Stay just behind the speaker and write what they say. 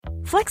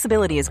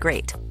Flexibility is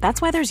great.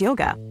 That's why there's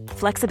yoga.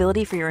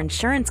 Flexibility for your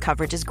insurance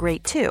coverage is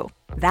great too.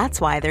 That's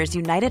why there's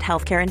United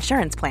Healthcare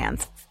Insurance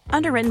Plans.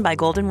 Underwritten by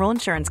Golden Rule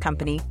Insurance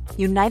Company,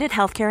 United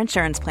Healthcare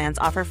Insurance Plans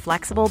offer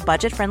flexible,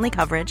 budget-friendly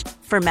coverage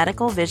for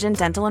medical, vision,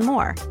 dental, and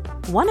more.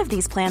 One of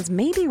these plans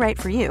may be right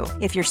for you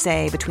if you're,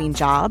 say, between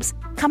jobs,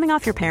 coming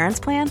off your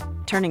parents' plan,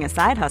 turning a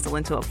side hustle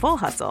into a full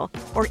hustle,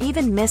 or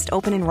even missed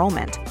open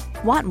enrollment.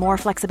 Want more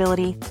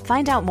flexibility?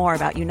 Find out more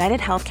about United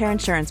Healthcare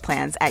Insurance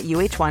Plans at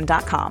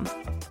uh1.com.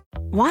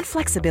 Want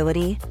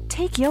flexibility?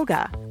 Take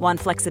yoga. Want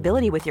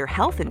flexibility with your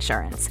health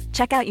insurance?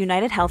 Check out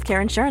United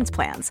Healthcare Insurance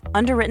Plans.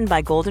 Underwritten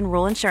by Golden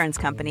Rule Insurance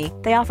Company,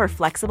 they offer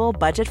flexible,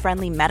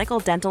 budget-friendly medical,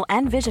 dental,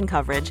 and vision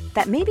coverage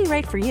that may be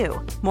right for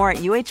you. More at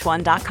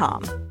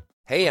uh1.com.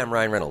 Hey, I'm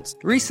Ryan Reynolds.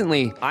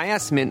 Recently, I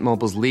asked Mint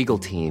Mobile's legal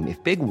team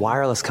if big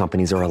wireless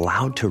companies are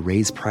allowed to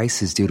raise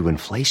prices due to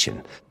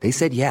inflation. They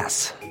said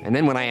yes. And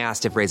then when I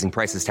asked if raising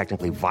prices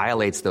technically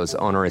violates those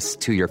onerous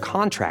two-year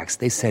contracts,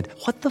 they said,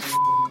 "What the f***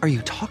 are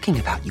you talking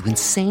about, you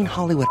insane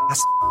Hollywood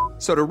ass?"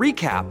 So to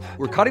recap,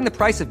 we're cutting the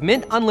price of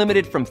Mint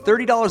Unlimited from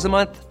 $30 a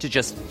month to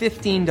just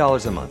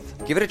 $15 a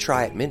month. Give it a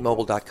try at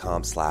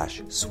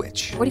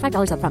mintmobile.com/switch.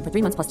 $45 up front for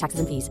 3 months plus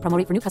taxes and fees. Promo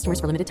rate for new customers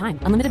for limited time.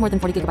 Unlimited more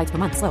than 40 gigabytes per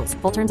month. Slows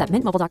full terms at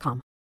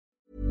mintmobile.com.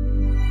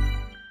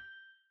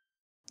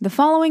 The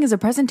following is a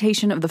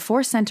presentation of the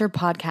Force Center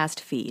podcast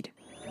feed.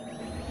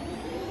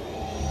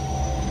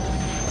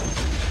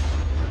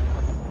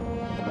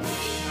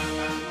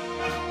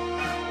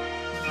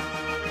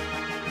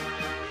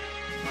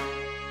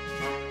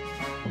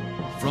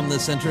 From the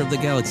center of the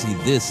galaxy,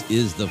 this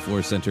is the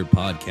Force Center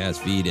podcast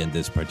feed, and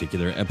this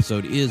particular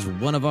episode is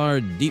one of our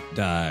deep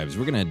dives.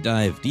 We're going to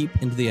dive deep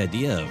into the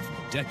idea of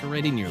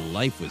decorating your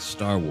life with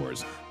Star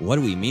Wars. What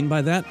do we mean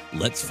by that?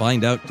 Let's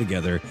find out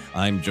together.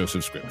 I'm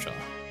Joseph Scripshaw.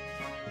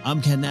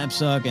 I'm Ken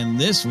Knapsack, and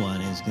this one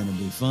is going to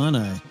be fun.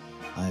 I've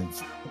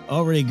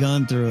already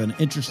gone through an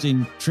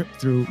interesting trip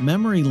through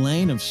memory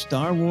lane of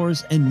Star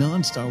Wars and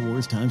non-Star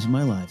Wars times in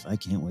my life. I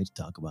can't wait to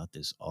talk about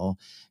this all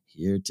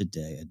here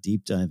today. A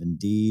deep dive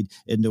indeed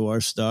into our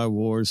Star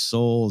Wars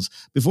souls.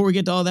 Before we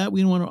get to all that,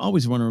 we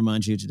always want to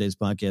remind you today's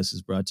podcast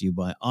is brought to you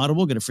by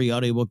Audible. Get a free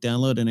audiobook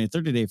download and a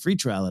 30-day free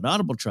trial at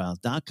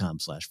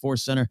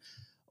audibletrial.com/forcecenter.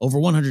 Over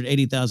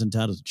 180,000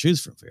 titles to choose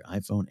from for your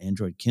iPhone,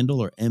 Android, Kindle,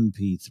 or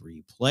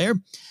MP3 player.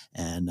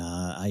 And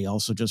I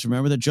also just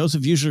remember that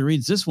Joseph usually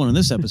reads this one in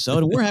this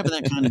episode, and we're having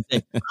that kind of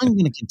day. I'm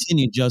going to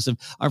continue, Joseph.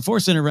 Our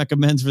Force Center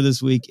recommends for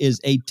this week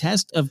is A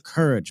Test of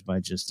Courage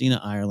by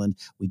Justina Ireland.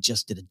 We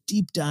just did a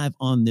deep dive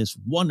on this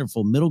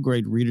wonderful middle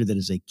grade reader that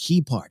is a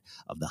key part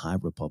of the High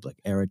Republic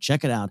era.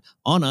 Check it out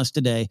on us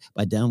today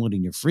by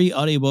downloading your free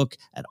audiobook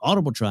at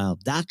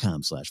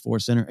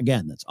audibletrial.com/forcecenter.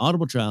 Again, that's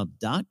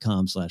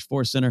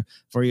audibletrial.com/forcecenter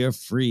for your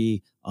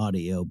free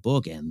audio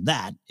book. And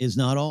that is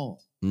not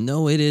all.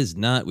 No, it is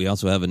not. We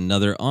also have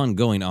another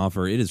ongoing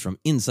offer. It is from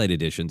Insight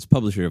Editions,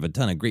 publisher of a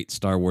ton of great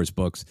Star Wars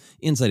books.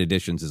 Insight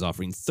Editions is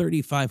offering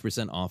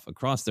 35% off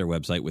across their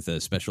website with a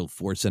special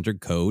Force Center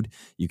code.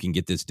 You can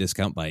get this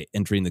discount by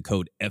entering the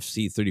code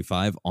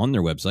FC35 on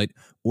their website,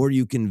 or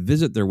you can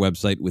visit their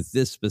website with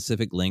this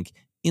specific link,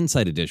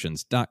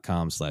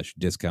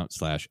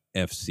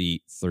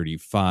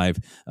 insighteditions.com/discount/FC35.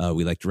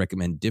 We like to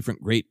recommend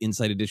different great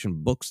Insight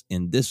Edition books,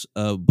 and this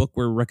book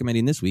we're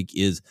recommending this week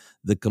is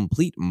the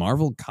Complete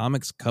Marvel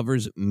Comics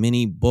Covers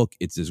mini book.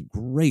 It's this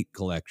great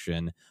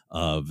collection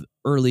of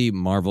early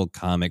Marvel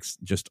comics,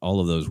 just all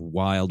of those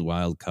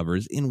wild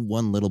covers in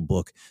one little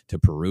book to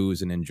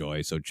peruse and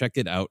enjoy. So check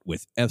it out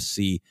with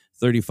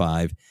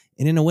FC35.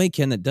 And in a way,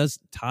 Ken, that does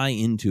tie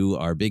into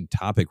our big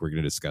topic we're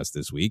going to discuss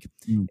this week.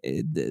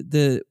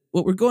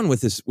 What we're going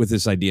with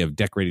this idea of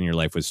decorating your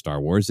life with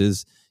Star Wars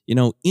is, you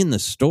know, in the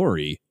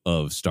story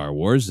of Star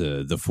Wars,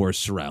 the Force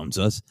surrounds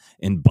us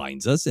and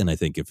binds us. And I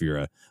think if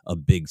you're a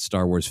big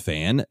Star Wars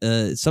fan,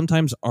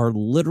 sometimes our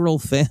literal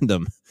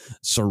fandom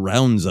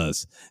surrounds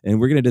us. And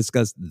we're going to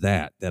discuss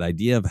that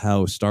idea of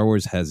how Star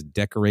Wars has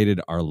decorated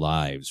our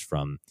lives,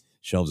 from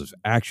shelves of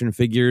action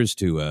figures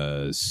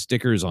to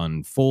stickers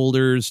on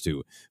folders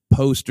to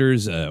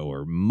posters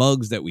or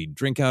mugs that we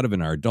drink out of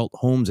in our adult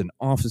homes and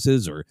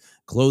offices, or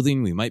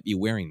clothing we might be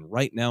wearing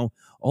right now.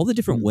 All the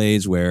different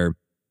ways where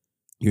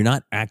you're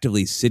not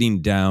actively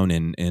sitting down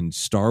and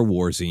Star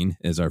Warsing,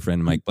 as our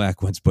friend Mike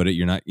Black once put it.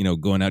 You're not,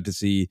 going out to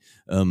see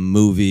a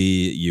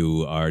movie.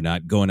 You are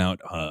not going out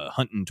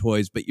hunting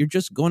toys, but you're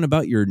just going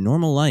about your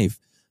normal life.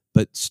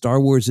 But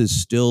Star Wars is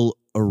still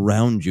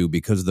around you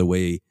because of the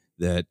way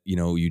that,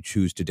 you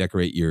choose to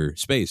decorate your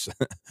space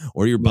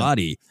or your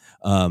body.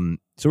 So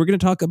we're going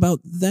to talk about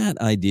that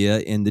idea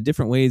and the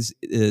different ways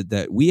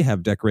that we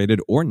have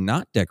decorated or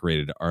not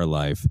decorated our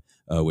life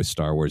with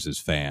Star Wars as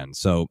fans.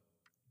 So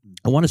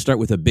I want to start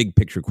with a big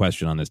picture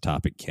question on this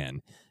topic,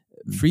 Ken.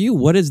 For you,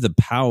 what is the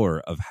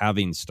power of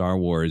having Star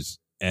Wars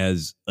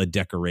as a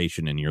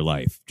decoration in your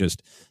life?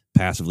 Just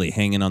passively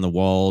hanging on the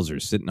walls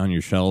or sitting on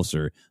your shelves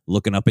or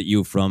looking up at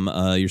you from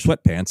your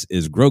sweatpants,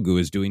 as Grogu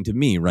is doing to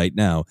me right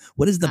now.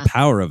 What is the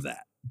power of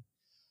that?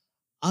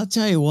 I'll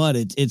tell you what,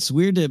 it's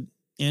weird to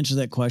answer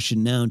that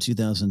question now in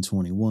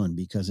 2021,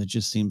 because it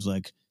just seems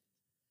like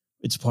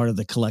it's part of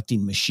the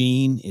collecting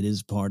machine. It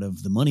is part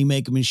of the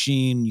money-making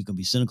machine. You can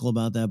be cynical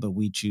about that, but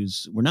we're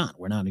not.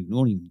 We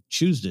won't even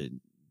choose to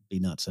be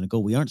not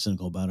cynical. We aren't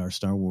cynical about our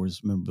Star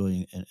Wars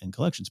memorabilia and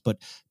collections. But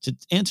to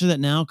answer that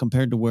now,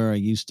 compared to where I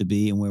used to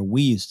be and where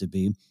we used to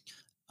be,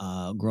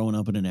 growing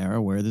up in an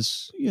era where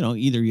this,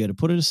 either you had to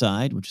put it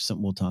aside, which is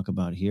something we'll talk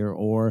about here,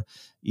 or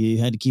you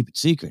had to keep it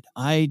secret.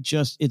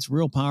 It's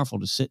real powerful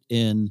to sit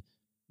in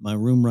my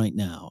room right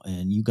now,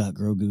 and you got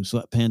Grogu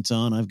sweatpants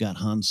on. I've got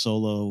Han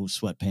Solo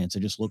sweatpants.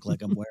 I just look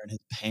like I'm wearing his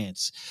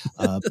pants.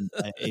 I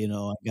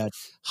got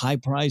high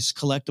price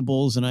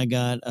collectibles, and I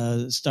got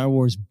Star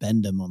Wars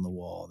Bendham on the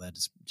wall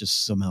that's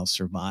just somehow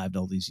survived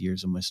all these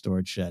years in my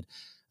storage shed.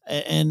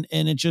 And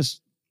it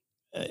just,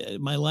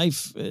 my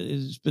life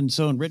has been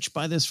so enriched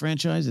by this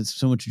franchise. It's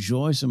so much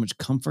joy, so much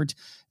comfort.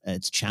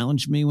 It's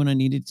challenged me when I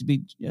needed to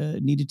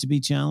be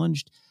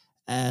challenged,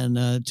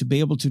 and to be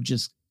able to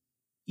just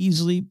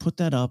easily put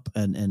that up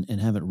and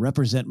have it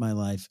represent my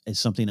life is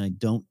something I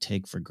don't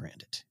take for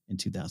granted in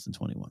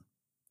 2021.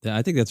 Yeah,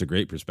 I think that's a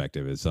great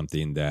perspective. It's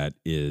something that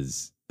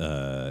is,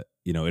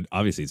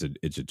 obviously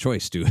it's a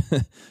choice to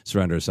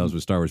surround ourselves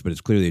with Star Wars, but it's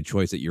clearly a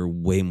choice that you're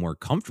way more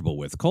comfortable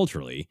with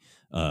culturally,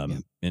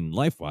 and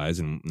life-wise.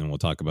 And we'll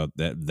talk about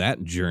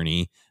that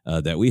journey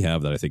that we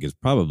have, that I think is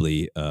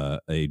probably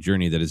a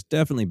journey that is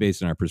definitely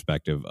based on our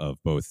perspective of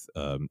both,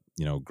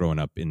 growing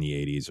up in the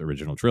 80s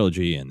original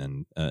trilogy, and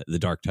then the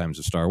dark times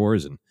of Star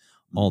Wars and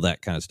all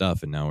that kind of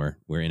stuff. And now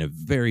we're in a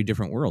very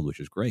different world, which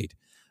is great.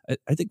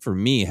 I think for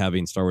me,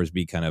 having Star Wars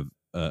be kind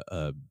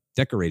of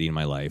decorating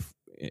my life,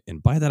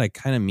 and by that I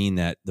kind of mean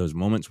that those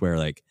moments where,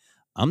 like,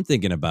 I'm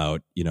thinking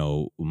about,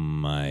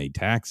 my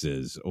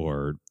taxes,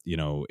 or,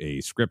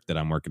 a script that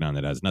I'm working on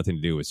that has nothing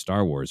to do with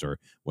Star Wars, or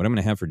what I'm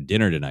going to have for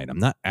dinner tonight. I'm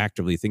not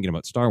actively thinking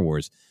about Star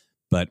Wars,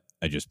 but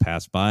I just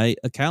pass by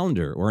a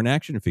calendar or an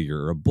action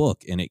figure or a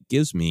book, and it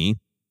gives me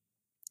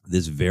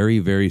this very,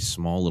 very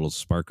small little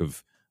spark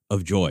of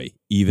joy,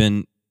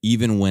 even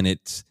when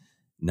it's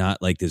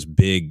not like this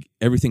big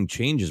everything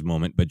changes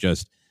moment, but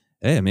just,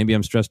 hey, maybe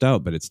I'm stressed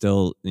out, but it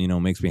still,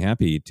 makes me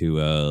happy to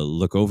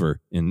look over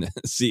and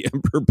see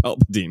Emperor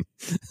Palpatine,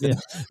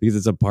 because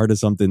it's a part of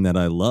something that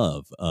I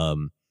love.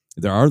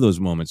 There are those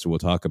moments that we'll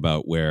talk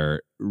about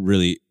where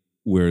really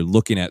we're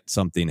looking at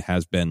something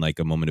has been like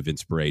a moment of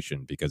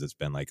inspiration, because it's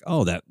been like,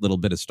 oh, that little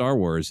bit of Star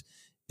Wars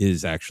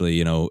is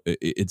actually,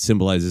 it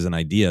symbolizes an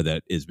idea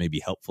that is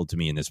maybe helpful to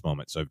me in this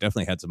moment. So I've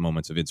definitely had some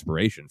moments of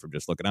inspiration from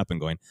just looking up and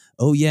going,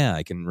 oh yeah,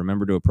 I can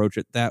remember to approach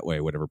it that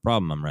way, whatever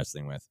problem I'm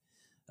wrestling with.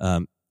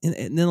 And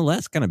then the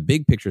last kind of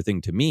big picture thing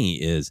to me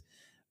is,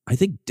 I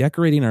think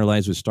decorating our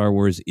lives with Star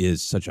Wars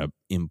is such an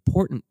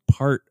important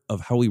part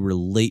of how we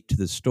relate to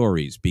the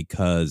stories,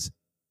 because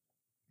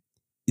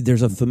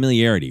there's a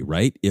familiarity,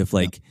 right?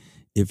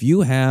 If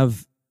you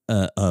have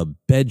a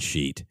bed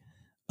sheet,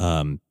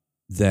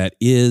 that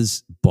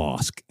is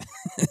Bosk.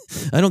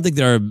 I don't think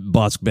there are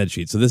Bosk bed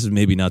sheets, so this is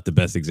maybe not the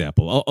best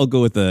example. I'll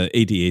go with the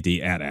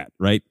AT-AT AT-AT,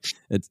 right?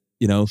 It's,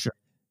 sure.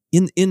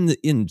 In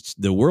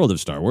the world of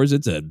Star Wars,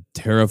 it's a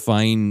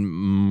terrifying,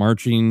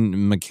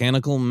 marching,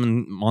 mechanical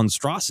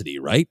monstrosity,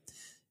 right?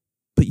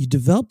 But you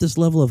develop this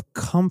level of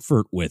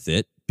comfort with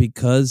it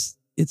because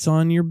it's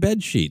on your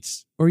bed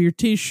sheets or your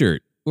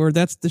T-shirt, or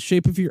that's the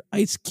shape of your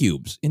ice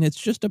cubes, and it's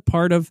just a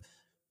part of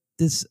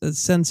this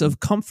sense of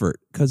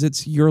comfort because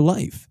it's your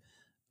life.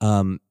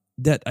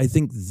 That I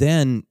think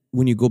then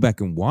when you go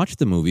back and watch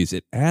the movies,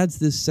 it adds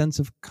this sense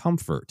of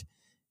comfort.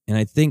 And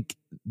I think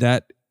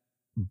that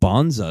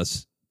bonds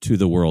us to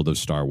the world of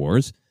Star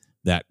Wars,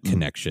 that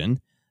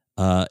connection.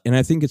 And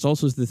I think it's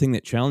also the thing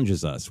that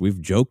challenges us.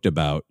 We've joked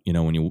about,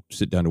 when you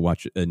sit down to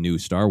watch a new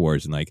Star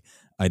Wars and like,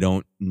 I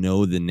don't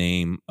know the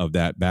name of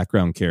that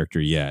background character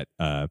yet.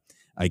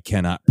 I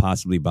cannot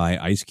possibly buy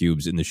ice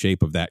cubes in the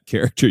shape of that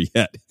character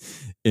yet.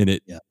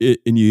 And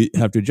and you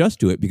have to adjust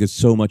to it, because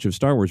so much of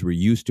Star Wars, we're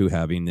used to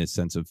having this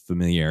sense of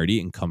familiarity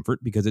and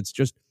comfort because it's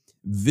just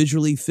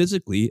visually,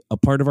 physically a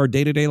part of our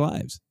day-to-day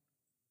lives.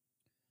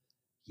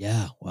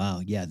 Yeah.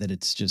 Wow. Yeah. That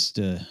it's just,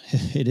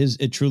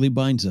 it truly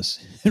binds us.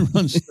 It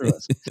runs through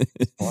us.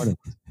 It's part of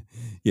us.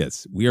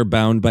 Yes. We are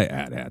bound by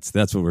AT-ATs.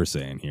 That's what we're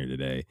saying here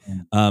today.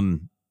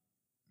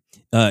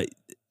 Yeah.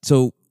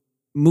 So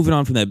moving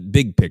on from that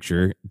big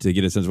picture to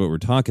get a sense of what we're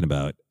talking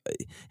about,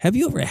 have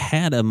you ever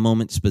had a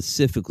moment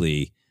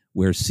specifically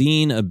where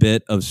seeing a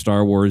bit of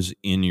Star Wars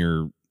in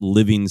your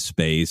living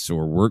space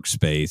or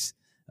workspace,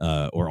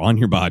 or on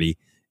your body,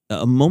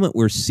 a moment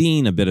where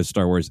seeing a bit of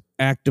Star Wars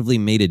actively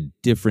made a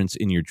difference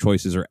in your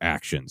choices or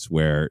actions,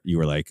 where you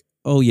were like,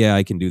 oh yeah,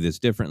 I can do this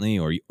differently,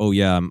 or oh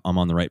yeah, I'm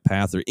on the right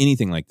path, or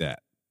anything like that?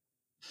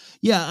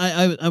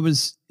 Yeah, I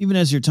was, even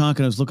as you're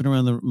talking, I was looking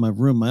around my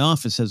room. My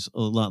office has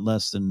a lot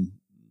less than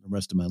the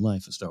rest of my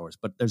life of Star Wars,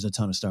 but there's a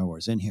ton of Star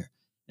Wars in here.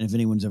 And if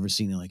anyone's ever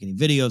seen like any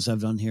videos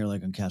I've done here,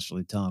 like on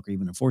Casterly Talk or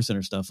even in Force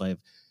Center stuff, I have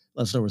a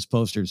lot of Star Wars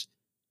posters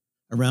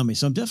around me.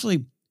 So I'm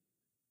definitely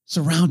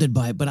surrounded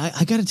by it. But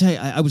I got to tell you,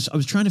 I was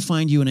trying to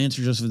find you an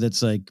answer, Joseph,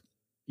 that's like,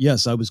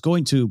 yes, I was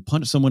going to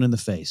punch someone in the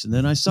face, and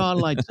then I saw a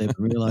lightsaber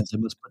and realized I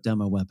must put down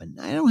my weapon.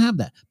 I don't have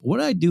that. But what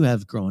I do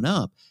have growing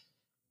up,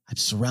 I'm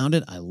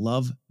surrounded. I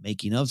love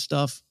making of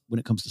stuff. When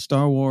it comes to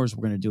Star Wars,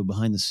 we're going to do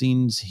behind the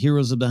scenes,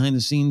 heroes of behind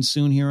the scenes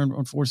soon here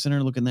on Force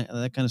Center, looking at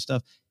that kind of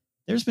stuff.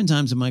 There's been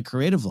times in my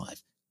creative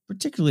life,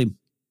 particularly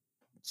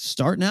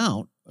starting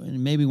out,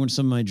 and maybe when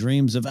some of my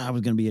dreams of I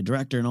was going to be a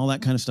director and all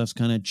that kind of stuff's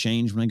kind of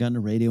changed when I got into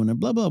radio and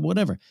blah, blah,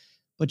 whatever.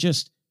 But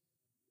just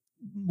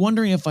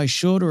wondering if I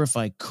should or if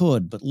I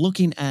could, but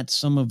looking at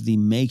some of the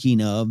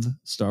making of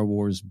Star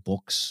Wars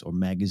books or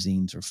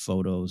magazines or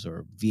photos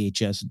or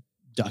VHS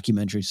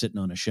documentary sitting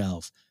on a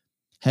shelf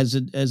has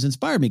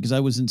inspired me, because I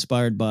was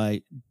inspired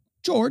by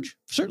George,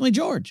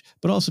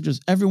 but also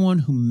just everyone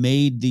who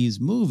made these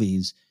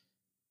movies.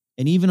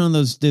 And even on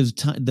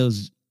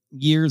those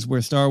years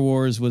where Star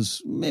Wars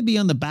was maybe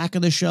on the back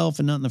of the shelf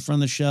and not in the front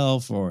of the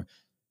shelf, or,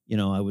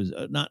 I was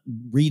not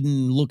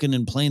reading, looking,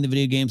 and playing the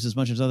video games as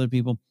much as other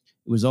people,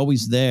 it was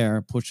always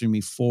there pushing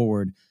me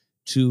forward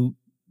to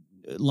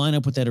line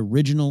up with that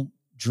original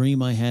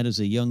dream I had as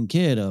a young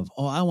kid of,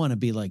 I want to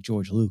be like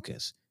George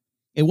Lucas.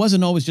 It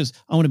wasn't always just,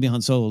 I want to be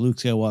Han Solo, Luke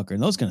Skywalker,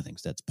 and those kind of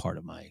things. That's part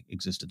of my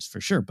existence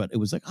for sure. But it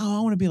was like, I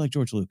want to be like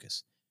George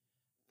Lucas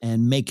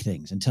and make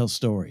things and tell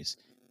stories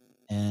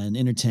and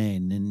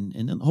entertain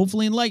and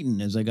hopefully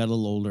enlighten as I got a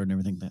little older and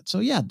everything.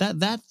 So yeah,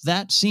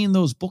 that seeing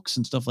those books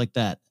and stuff like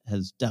that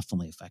has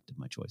definitely affected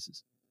my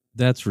choices.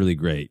 That's really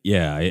great.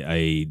 Yeah,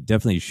 I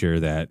definitely share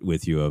that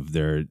with you. Of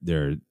there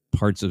are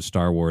parts of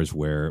Star Wars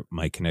where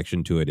my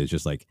connection to it is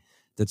just like,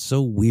 that's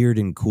so weird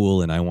and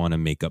cool, and I want to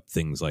make up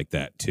things like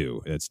that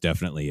too. It's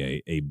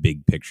definitely a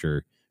big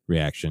picture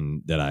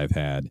reaction that I've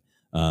had.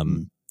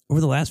 Over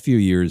the last few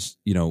years,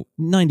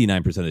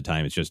 99% of the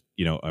time, it's just,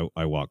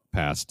 I walk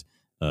past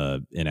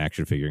an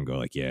action figure and go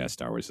like, yeah,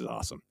 Star Wars is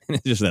awesome. And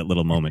it's just that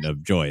little moment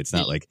of joy. It's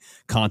not like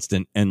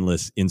constant,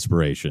 endless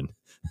inspiration.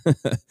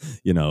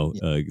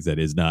 That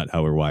is not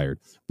how we're wired.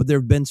 But there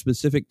have been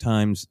specific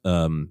times,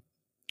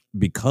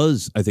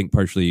 because I think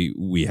partially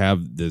we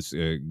have this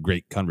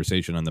great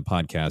conversation on the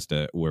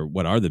podcast where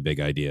what are the big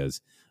ideas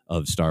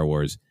of Star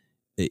Wars?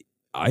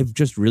 I've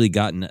just really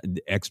gotten an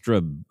extra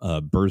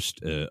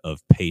burst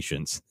of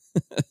patience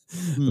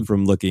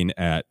from looking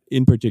at,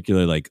 in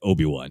particular, like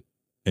Obi-Wan,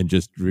 and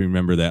just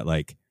remembering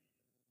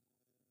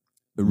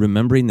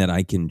that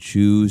I can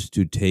choose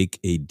to take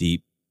a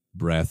deep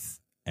breath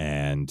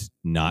and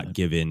not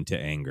give in to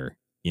anger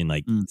in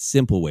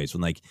simple ways.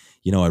 When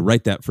I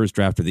write that first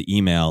draft of the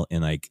email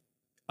and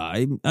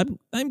I'm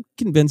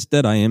convinced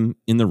that I am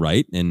in the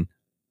right, and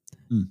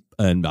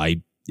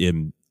I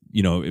am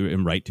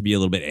right to be a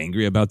little bit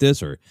angry about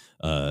this, or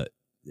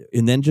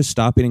and then just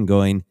stopping and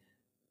going,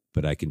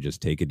 but I can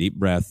just take a deep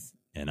breath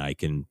and I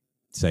can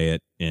say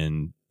it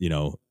in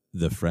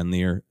the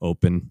friendlier,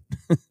 open,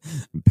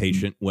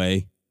 patient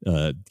way.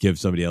 Give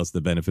somebody else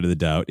the benefit of the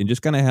doubt, and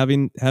just kind of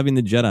having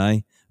the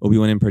Jedi,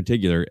 Obi-Wan in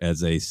particular,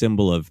 as a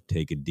symbol of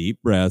take a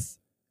deep breath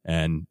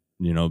and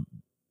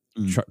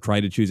try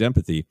to choose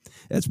empathy.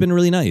 That's been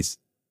really nice.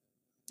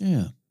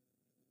 Yeah.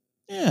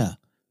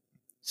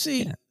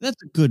 See,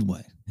 that's a good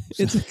way.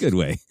 It's a good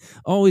way.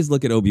 Always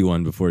look at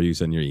Obi-Wan before you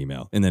send your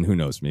email, and then who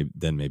knows?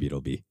 Maybe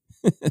it'll be.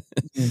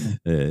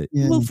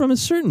 Well, from a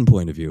certain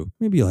point of view,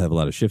 maybe you'll have a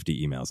lot of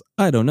shifty emails.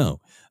 I don't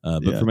know.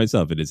 But for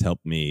myself, it has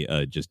helped me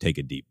just take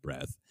a deep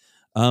breath.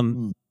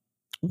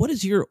 What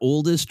is your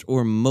oldest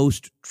or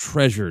most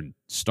treasured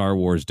Star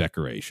Wars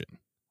decoration?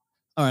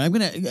 All right, I'm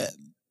going to...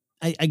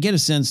 I get a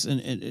sense,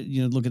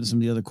 and look at some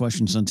of the other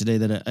questions on today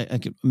that I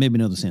could maybe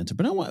know this answer,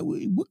 but I want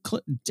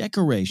what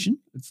decoration,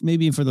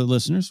 maybe for the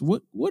listeners,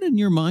 what in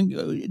your mind,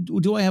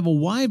 do I have a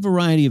wide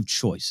variety of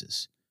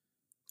choices?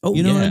 Oh,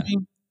 you know what I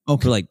mean?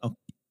 Okay.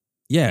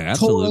 Yeah,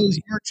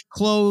 absolutely. Toys,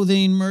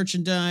 clothing,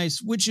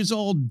 merchandise, which is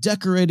all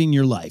decorating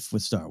your life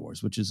with Star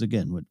Wars, which is,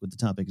 again, what the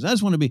topic is. I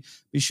just want to be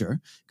sure,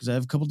 because I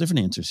have a couple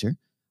different answers here.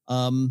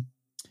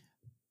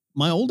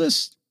 My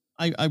oldest,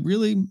 I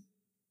really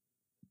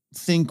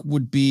think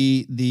would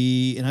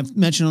be and I've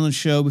mentioned on the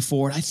show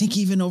before, I think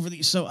even over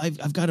so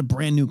I've got a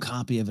brand new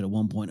copy of it at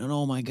one point, and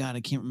oh my God,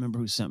 I can't remember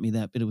who sent me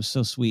that, but it was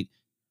so sweet.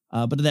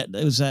 But it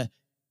was a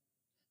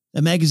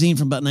magazine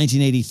from about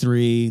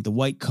 1983, the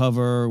white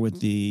cover with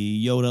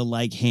the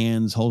Yoda-like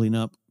hands holding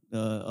up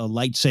a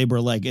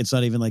lightsaber. Like, it's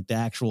not even like the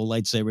actual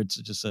lightsaber, it's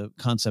just a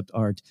concept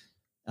art.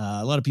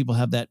 A lot of people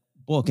have that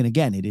book, and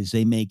again, it is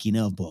a making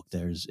of book.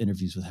 There's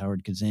interviews with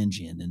Howard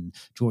Kazanjian and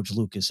George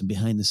Lucas and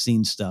behind the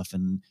scenes stuff,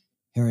 and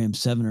here I am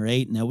 7 or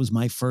 8, and that was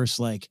my first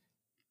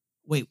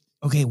wait,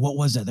 okay, what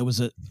was that? That was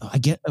it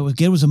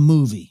was a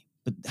movie,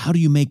 but how do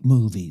you make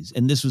movies?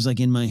 And this was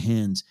in my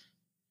hands,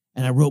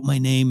 and I wrote my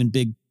name in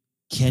big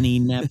Kenny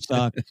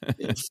Knapsack,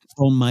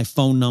 my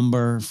phone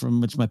number, from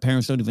which my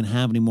parents don't even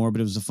have anymore,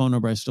 but it was a phone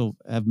number I still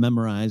have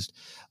memorized.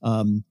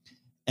 And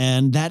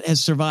that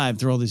has survived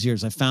through all these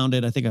years. I found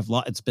it. I think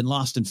it's been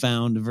lost and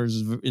found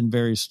in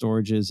various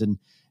storages, and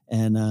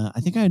I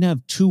think I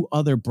have 2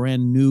 other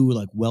brand new,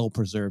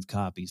 well-preserved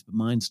copies, but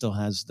mine still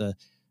has the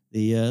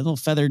little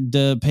feathered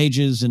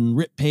pages and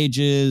rip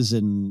pages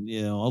and,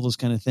 all those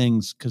kind of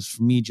things. Because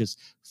for me, just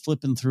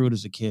flipping through it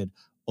as a kid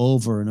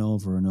over and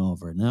over and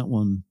over. And that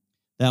one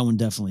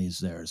definitely is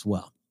there as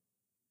well.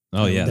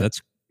 Oh, yeah.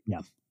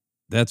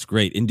 That's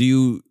great. And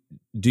do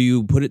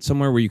you put it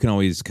somewhere where you can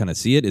always kind of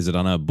see it? Is it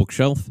on a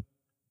bookshelf?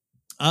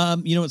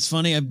 It's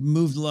funny. I've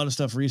moved a lot of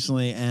stuff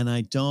recently and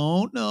I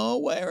don't know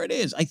where it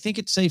is. I think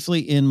it's safely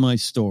in my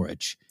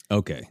storage.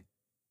 Okay.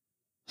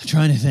 I'm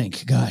trying to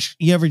think. Gosh,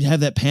 you ever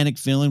have that panic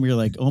feeling where you're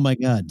like, oh my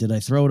God, did I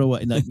throw it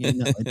away? No,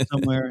 it's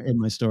somewhere in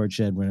my storage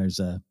shed where there's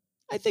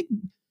I think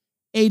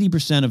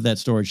 80% of that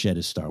storage shed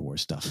is Star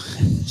Wars stuff.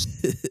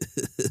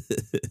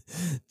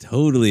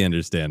 Totally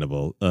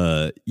understandable.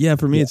 For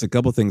me, it's a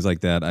couple things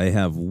like that I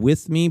have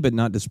with me, but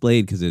not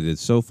displayed because it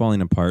is so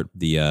falling apart.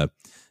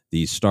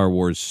 The Star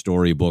Wars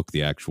storybook,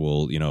 the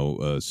actual,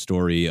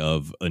 story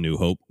of A New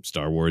Hope,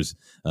 Star Wars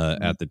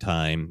at the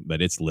time, but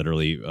it's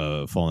literally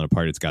falling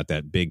apart. It's got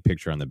that big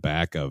picture on the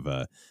back of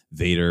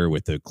Vader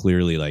with the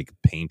clearly like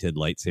painted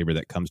lightsaber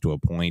that comes to a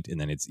point, and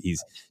then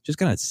he's just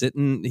kind of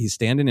he's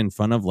standing in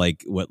front of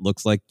like what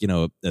looks like,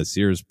 a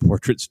Sears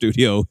portrait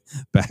studio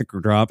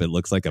backdrop. It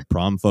looks like a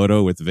prom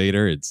photo with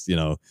Vader. It's,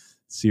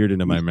 seared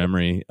into my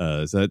memory.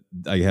 So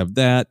I have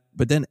that,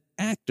 but then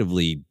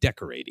actively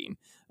decorating.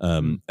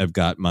 I've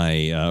got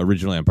my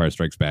original Empire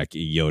Strikes Back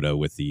Yoda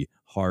with the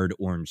hard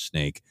orange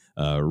snake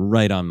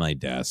right on my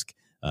desk.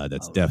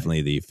 That's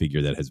definitely the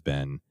figure that has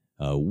been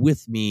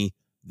with me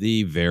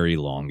the very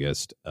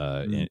longest,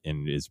 and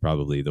is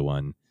probably the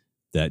one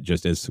that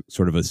just as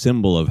sort of a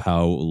symbol of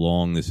how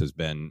long this has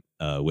been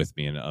with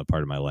me and a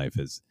part of my life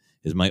is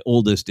my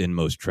oldest and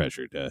most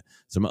treasured.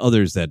 Some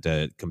others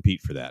that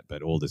compete for that,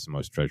 but oldest and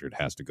most treasured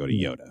has to go to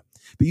Yoda.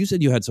 But you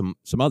said you had some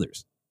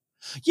others.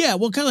 Yeah,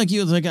 well, kind of like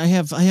you. Like I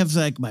have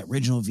like my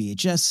original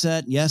VHS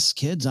set. Yes,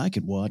 kids, I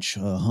could watch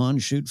Han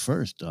shoot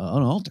first,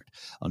 unaltered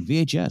on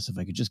VHS if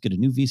I could just get a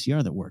new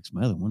VCR that works.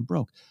 My other one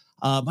broke.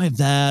 I have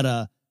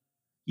that.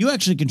 You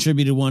actually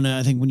contributed one.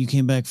 I think when you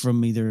came back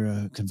from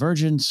either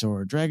Convergence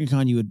or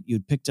DragonCon, you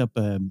had picked up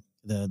the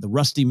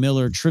Rusty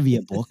Miller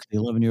trivia book, the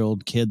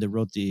 11-year-old kid that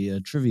wrote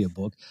the trivia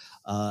book,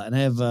 and I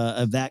have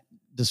that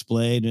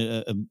displayed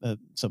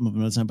some of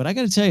them at a time. But I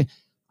got to tell you,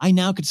 I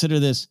now consider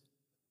this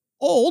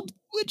old,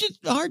 which is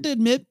hard to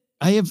admit.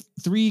 I have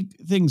 3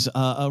 things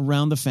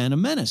around the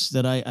Phantom Menace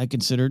that I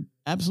consider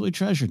absolutely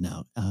treasured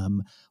now.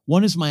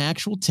 One is my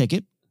actual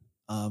ticket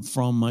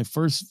from my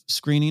first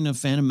screening of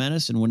Phantom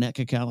Menace in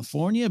Winnetka,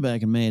 California,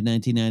 back in May of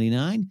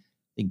 1999.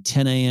 I think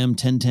 10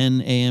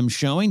 a.m.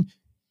 showing.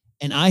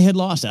 And I had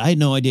lost it. I had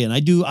no idea.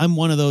 And I'm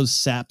one of those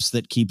saps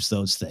that keeps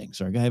those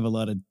things. Or I have a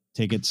lot of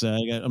tickets.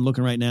 I'm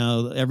looking right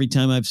now. Every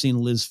time I've seen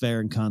Liz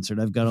Phair in concert,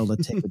 I've got all the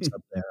tickets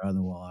up there on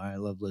the wall. I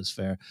love Liz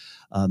Phair.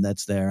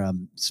 That's there.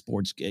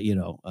 Sports,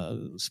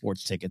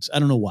 sports tickets. I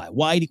don't know why.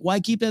 Why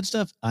keep that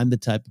stuff? I'm the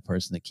type of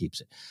person that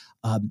keeps it.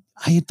 I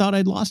had thought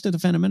I'd lost it, the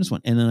Phantom Menace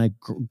one, and then I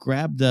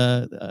grabbed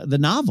the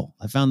novel.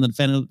 I found the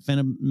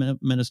Phantom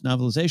Menace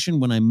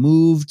novelization when I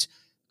moved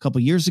a couple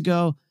years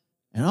ago,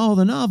 and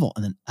the novel,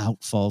 and then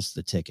out falls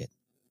the ticket,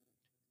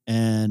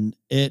 and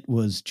it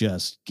was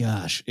just,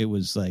 gosh, it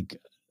was like.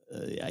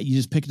 You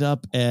just pick it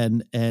up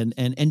and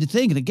to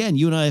think, and again,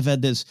 you and I have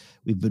had this,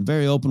 we've been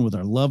very open with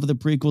our love of the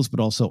prequels, but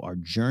also our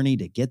journey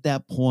to get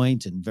that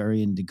point and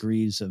varying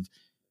degrees of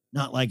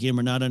not liking him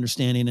or not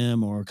understanding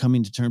him or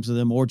coming to terms with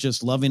him or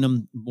just loving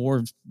him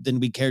more than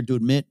we cared to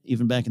admit,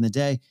 even back in the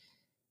day.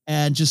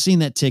 And just seeing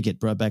that ticket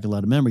brought back a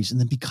lot of memories. And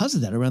then because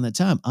of that, around that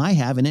time, I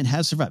have, and it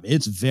has survived.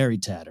 It's very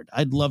tattered.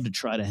 I'd love to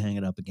try to hang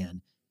it up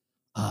again.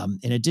 And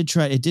it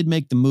did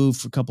make the move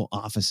for a couple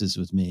offices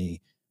with me.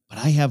 But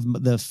I have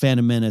the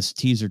Phantom Menace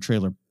teaser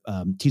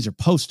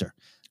poster,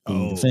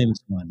 the famous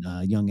one,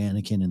 young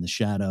Anakin in the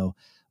shadow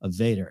of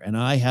Vader. And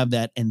I have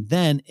that. And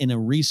then in a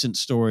recent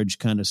storage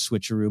kind of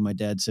switcheroo, my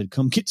dad said,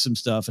 come get some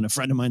stuff. And a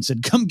friend of mine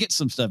said, come get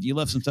some stuff. You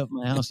left some stuff in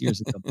my house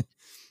years ago.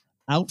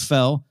 Out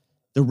fell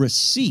the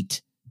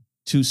receipt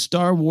to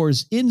Star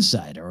Wars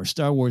Insider or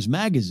Star Wars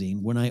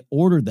Magazine when I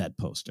ordered that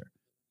poster.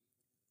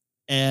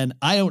 And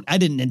I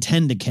didn't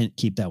intend to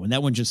keep that one.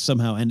 That one just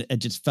somehow, and it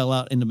just fell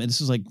out into me. This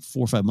was like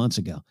 4 or 5 months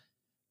ago.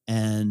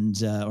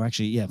 And, or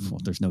actually,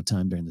 there's no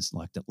time during this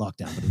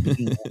lockdown, but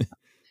it was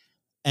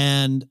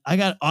and I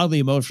got oddly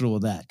emotional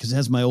with that because it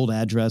has my old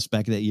address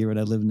back in that year when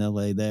I lived in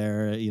LA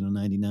there,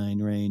 99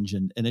 range.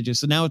 And it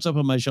just, so now it's up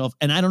on my shelf.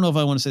 And I don't know if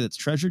I want to say that's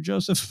treasure,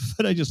 Joseph,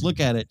 but I just look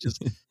at it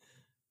just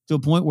to a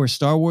point where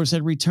Star Wars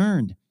had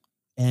returned.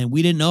 And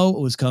we didn't know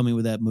what was coming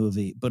with that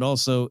movie, but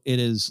also it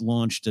has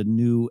launched a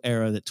new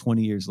era that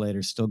 20 years later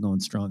is still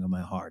going strong in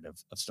my heart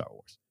of Star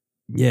Wars.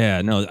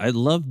 Yeah, no, I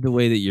love the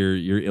way that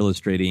you're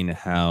illustrating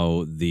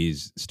how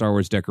these Star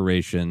Wars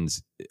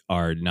decorations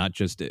are not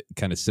just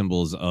kind of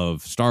symbols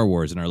of Star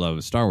Wars and our love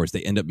of Star Wars.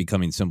 They end up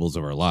becoming symbols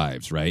of our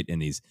lives, right? In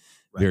these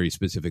very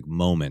specific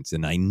moments.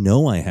 And I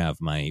know I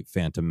have my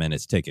Phantom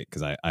Menace ticket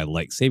because I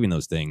like saving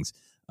those things.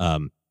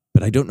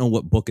 but I don't know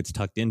what book it's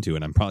tucked into,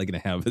 and I'm probably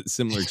going to have a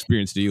similar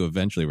experience to you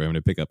eventually, where I'm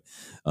going to pick up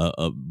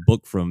a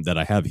book from that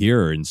I have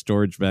here or in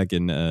storage back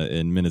in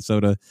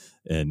Minnesota,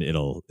 and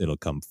it'll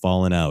come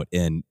falling out.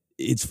 And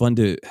it's fun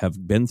to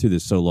have been through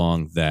this so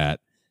long that,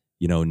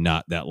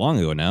 not that long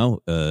ago now,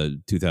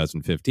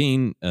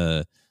 2015,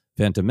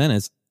 Phantom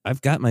Menace.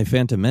 I've got my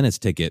Phantom Menace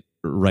ticket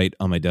right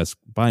on my desk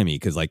by me,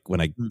 because like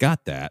when I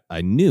got that,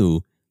 I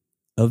knew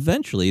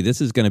eventually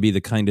this is going to be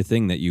the kind of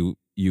thing that you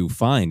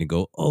find and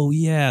go, oh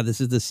yeah, this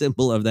is the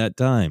symbol of that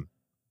time.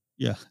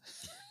 Yeah.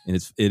 And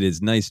it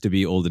is nice to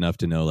be old enough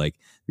to know, like,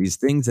 these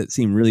things that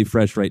seem really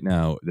fresh right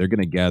now, they're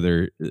going to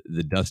gather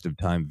the dust of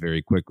time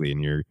very quickly,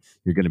 and you're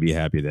going to be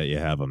happy that you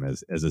have them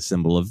as a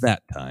symbol of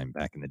that time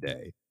back in the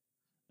day.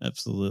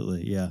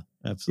 Absolutely. Yeah,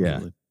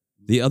 absolutely. Yeah.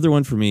 The other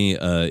one for me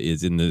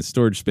is in the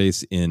storage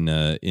space in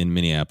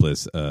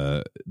Minneapolis,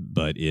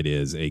 but it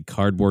is a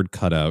cardboard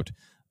cutout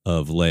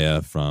of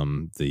Leia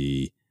from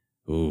the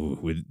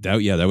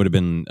that would have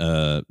been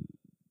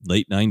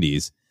late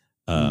 90s,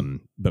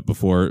 but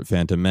before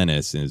Phantom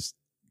Menace is,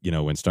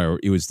 when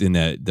it was in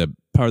the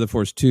Power of the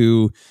Force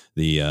 2,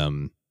 the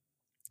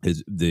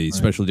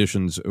special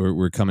editions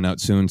were coming out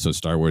soon, so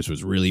Star Wars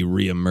was really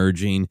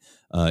reemerging,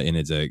 and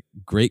it's a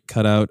great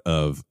cutout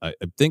of, I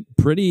think,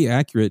 pretty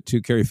accurate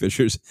to Carrie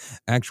Fisher's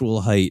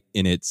actual height,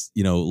 and it's,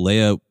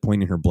 Leia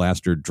pointing her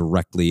blaster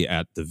directly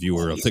at the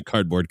viewer of the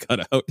cardboard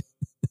cutout.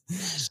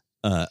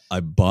 I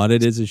bought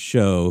it as a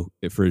show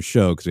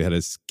because we had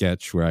a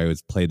sketch where I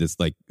was play this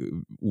like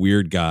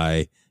weird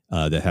guy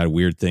that had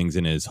weird things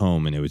in his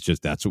home, and it was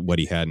just that's what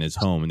he had in his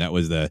home, and that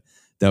was the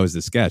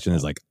sketch. And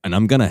it's like, and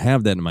I'm gonna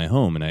have that in my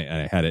home, and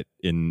I had it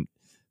in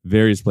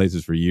various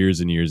places for years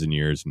and years and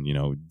years, and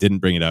didn't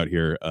bring it out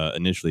here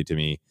initially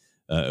to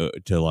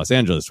Los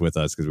Angeles with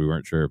us because we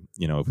weren't sure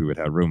if we would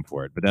have room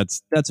for it. But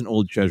that's an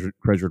old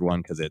treasured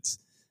one, because it's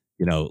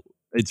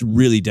it's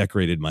really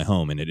decorated my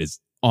home, and it is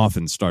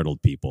often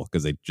startled people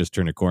because they just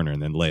turn a corner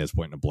and then Leia's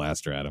pointing a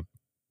blaster at them.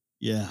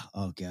 Yeah.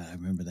 Oh God, I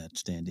remember that,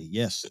 Standy.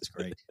 Yes, it's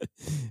great.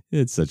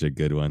 It's such a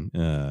good one.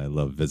 I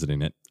love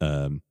visiting it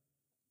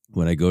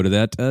when I go to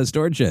that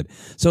storage shed.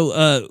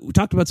 So we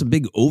talked about some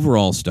big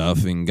overall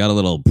stuff and got a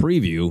little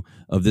preview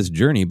of this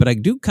journey, but I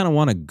do kind of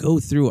want to go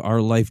through our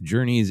life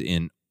journeys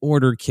in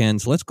order, Ken.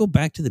 So let's go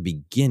back to the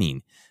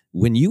beginning.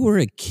 When you were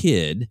a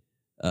kid,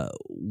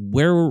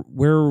 where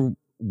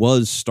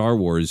was Star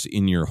Wars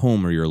in your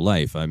home or your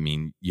life? I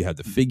mean, you had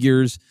the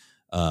figures.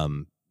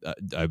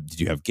 Did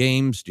you have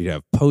games? Did you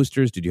have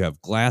posters? Did you have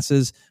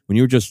glasses? When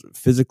you were just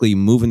physically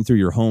moving through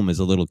your home as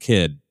a little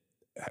kid,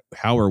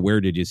 how or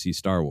where did you see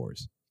Star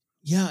Wars?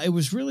 Yeah, it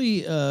was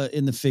really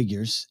in the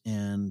figures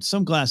and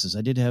some glasses.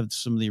 I did have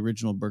some of the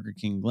original Burger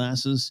King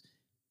glasses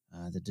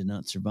that did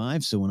not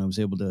survive. So when I was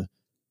able to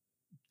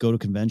go to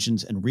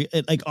conventions and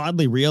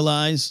oddly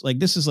realize, like,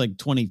 this is like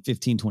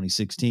 2015,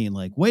 2016,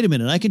 like, wait a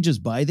minute, I can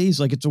just buy these.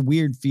 Like, it's a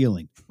weird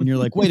feeling when you're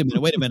like, wait a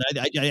minute.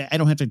 I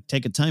don't have to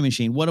take a time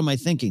machine. What am I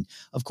thinking?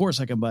 Of course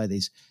I can buy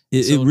these.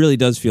 It really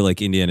does feel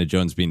like Indiana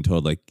Jones being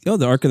told, like, oh,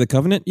 the Ark of the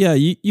Covenant. Yeah.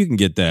 You can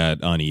get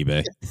that on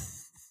eBay.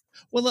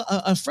 Well,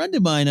 a friend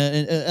of mine,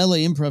 an LA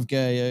improv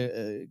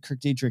guy, Kirk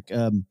Dietrich,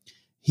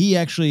 he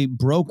actually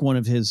broke one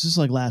of his, this is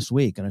like last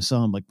week, and I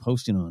saw him like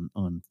posting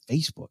on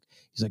Facebook.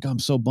 He's like, oh, I'm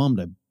so bummed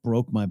I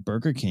broke my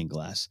Burger King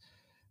glass.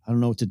 I don't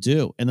know what to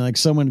do. And like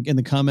someone in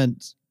the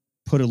comments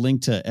put a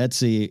link to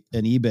Etsy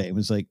and eBay. It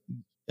was like,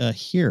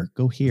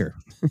 go here.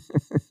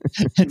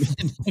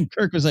 and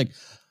Kirk was like,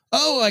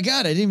 oh, I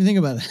got it. I didn't even think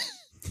about it.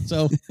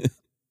 So,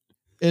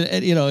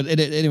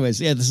 anyways,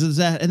 yeah, this is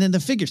that. And then the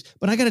figures.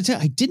 But I got to tell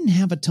you, I didn't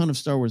have a ton of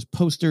Star Wars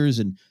posters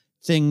and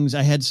things.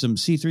 I had some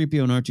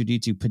C-3PO and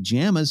R2-D2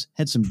 pajamas,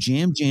 had some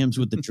jams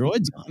with the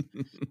droids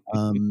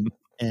on.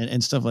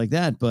 And stuff like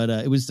that. But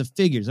it was the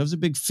figures. I was a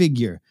big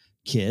figure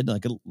kid,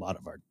 like a lot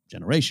of our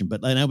generation.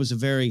 But I was a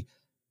very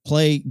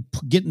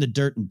get in the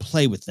dirt and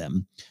play with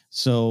them.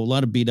 So a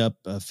lot of beat up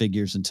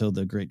figures until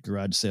the great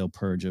garage sale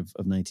purge of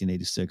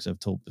 1986. I've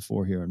told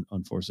before here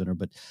on Force Center.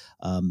 But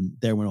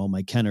there went all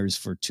my Kenners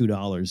for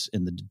 $2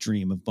 in the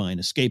dream of buying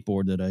a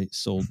skateboard that I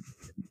sold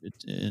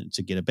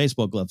to get a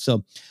baseball glove.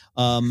 So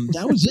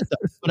that was it,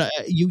 though. But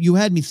you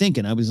had me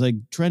thinking. I was like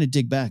trying to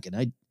dig back, and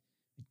I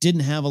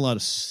didn't have a lot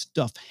of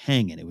stuff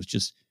hanging. It was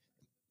just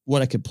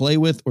what I could play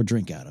with or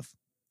drink out of.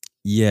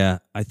 Yeah,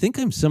 I think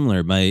I'm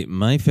similar.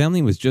 My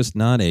family was just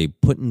not a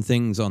putting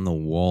things on the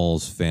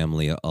walls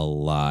family a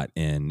lot,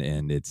 and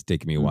it's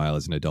taken me a while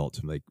as an adult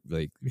to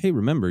like, hey,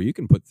 remember, you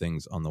can put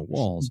things on the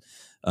walls.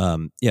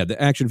 Yeah,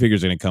 the action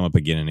figures are going to come up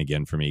again and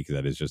again for me because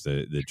that is just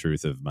the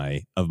truth of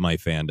my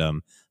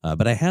fandom.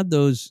 But I had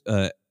those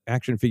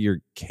action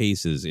figure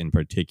cases in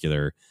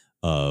particular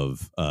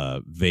of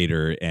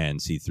Vader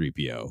and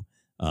C-3PO.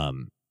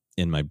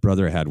 And my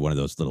brother had one of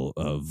those little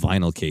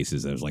vinyl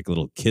cases that was like a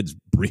little kid's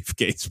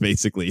briefcase,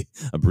 basically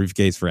a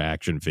briefcase for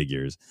action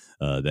figures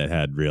that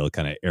had real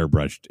kind of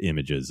airbrushed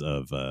images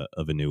of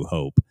A New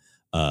Hope.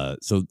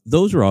 So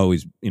those were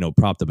always,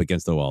 propped up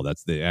against the wall.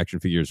 That's the action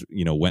figures,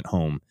 went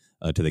home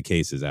to the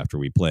cases after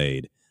we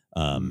played.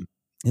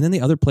 And then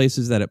the other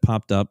places that it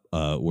popped up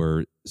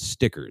were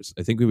stickers.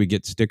 I think we would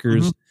get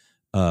stickers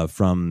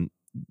from,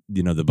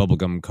 the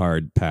bubblegum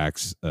card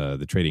packs,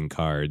 the trading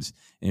cards,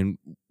 and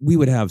we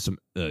would have some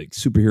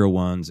superhero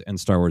ones and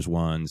Star Wars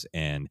ones.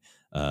 And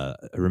I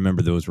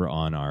remember those were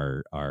on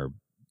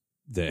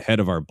the head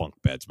of our bunk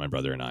beds. My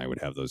brother and I would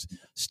have those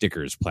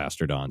stickers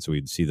plastered on, so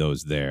we'd see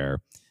those there.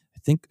 I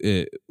think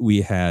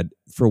we had,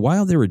 for a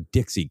while, there were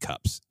Dixie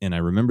cups, and I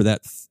remember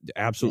that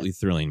absolutely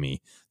thrilling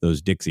me,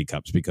 those Dixie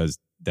cups, because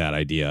that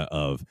idea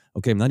of,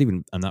 okay, I'm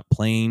not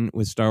playing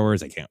with Star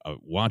Wars. I can't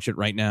watch it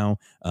right now.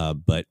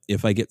 But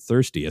if I get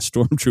thirsty, a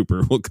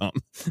stormtrooper will come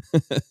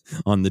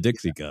on the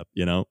Dixie cup,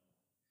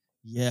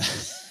 Yeah.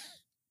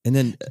 And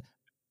then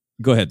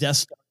go ahead. A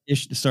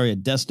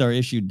Death Star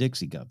issued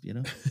Dixie cup,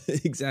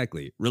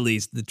 Exactly.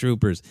 Release the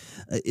troopers.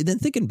 And then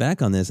thinking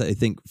back on this, I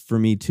think for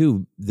me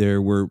too, there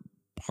were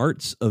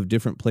parts of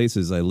different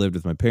places I lived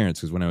with my parents,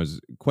 because when I was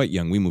quite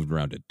young, we moved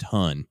around a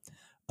ton.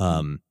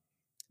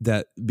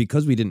 That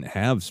because we didn't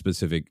have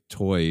specific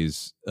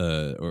toys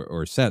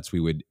or sets, we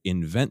would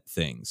invent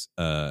things.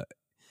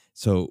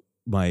 So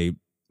my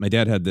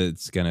dad had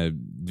this kind of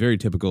very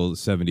typical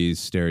 70s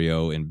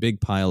stereo and big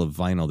pile of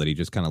vinyl that he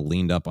just kind of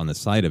leaned up on the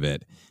side of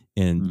it.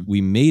 And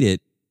we made it,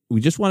 we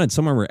just wanted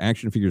somewhere where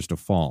action figures to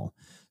fall.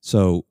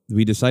 So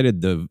we decided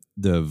the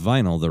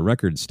vinyl, the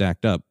record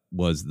stacked up,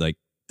 was like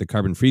the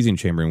carbon freezing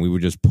chamber, and we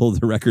would just pull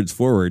the records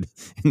forward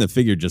and the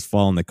figure just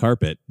fall on the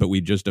carpet. But we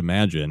just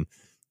imagine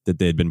that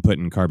they had been put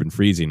in carbon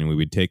freezing, and we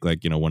would take one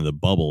of the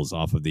bubbles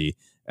off of the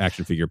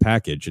action figure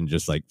package and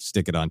just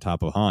stick it on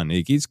top of Han.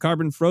 He's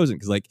carbon frozen,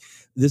 because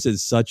this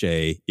is such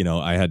a,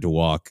 I had to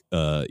walk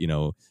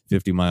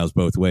 50 miles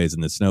both ways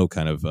in the snow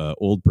kind of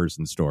old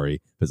person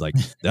story.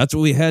 It's that's what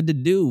we had to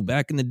do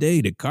back in the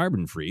day to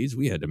carbon freeze.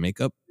 We had to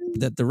make up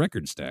that the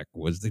record stack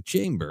was the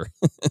chamber.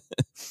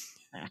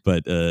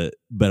 But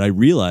I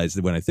realized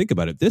that when I think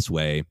about it this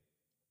way,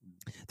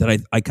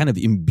 that I kind of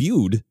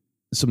imbued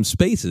some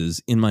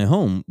spaces in my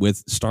home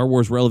with Star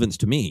Wars relevance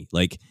to me.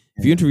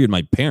 If you interviewed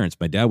my parents,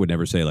 my dad would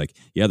never say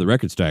the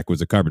record stack was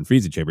a carbon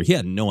freezing chamber. He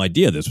had no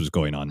idea this was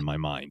going on in my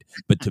mind.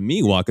 But to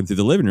me, walking through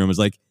the living room was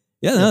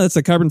that's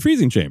a carbon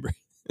freezing chamber.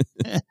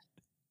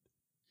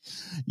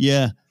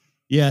 Yeah.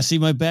 See,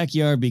 my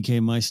backyard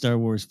became my Star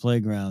Wars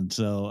playground.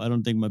 So I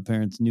don't think my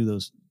parents knew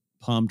those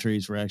palm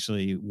trees were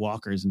actually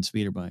walkers and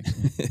speeder bikes.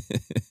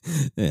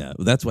 Yeah.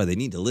 Well, that's why they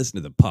need to listen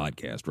to the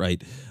podcast,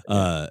 right?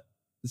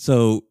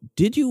 So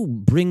did you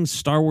bring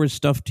Star Wars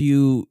stuff to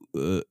you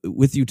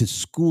with you to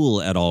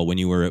school at all when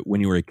you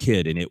were a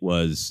kid, and it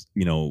was,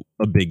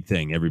 a big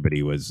thing?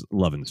 Everybody was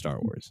loving Star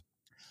Wars.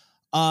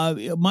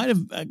 It might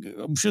have,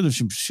 I'm sure there's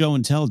some show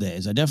and tell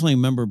days. I definitely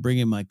remember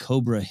bringing my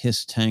Cobra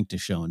Hiss tank to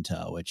show and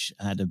tell, which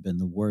had to have been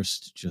the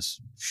worst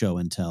just show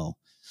and tell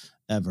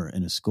ever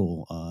in a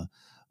school.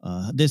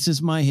 This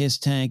is my Hiss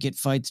tank. It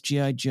fights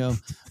G.I. Joe.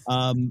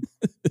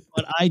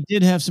 But I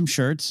did have some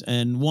shirts,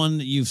 and one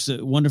that you've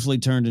wonderfully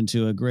turned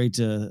into a great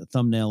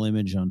thumbnail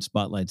image on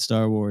Spotlight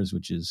Star Wars,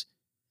 which is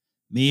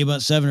me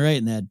about 7 or 8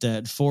 in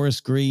that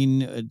forest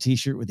green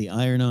T-shirt with the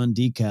iron-on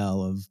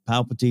decal of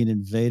Palpatine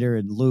and Vader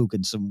and Luke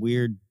and some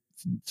weird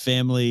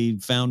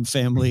found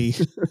family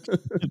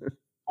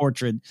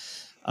portrait.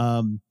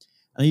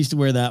 I used to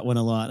wear that one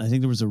a lot. I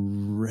think there was a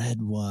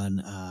red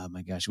one. Oh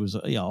my gosh, it was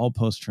all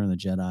post Return of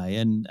the Jedi.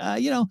 And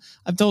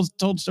I've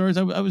told stories.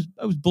 I was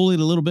bullied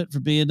a little bit for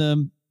being a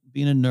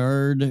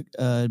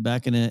nerd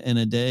back in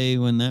a day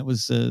when that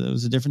was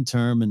a different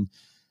term,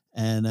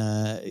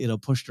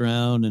 and pushed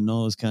around and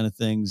all those kind of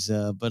things.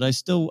 But I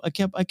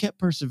kept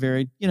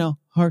persevering.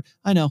 Hard.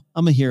 I know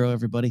I'm a hero.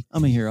 Everybody,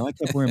 I'm a hero. I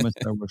kept wearing my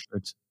Star Wars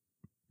shirts.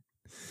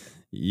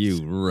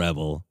 You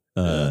rebel.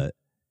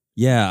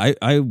 Yeah,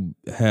 I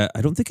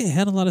don't think I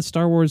had a lot of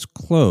Star Wars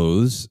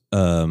clothes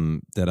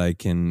that I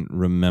can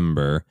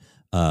remember,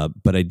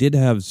 but I did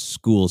have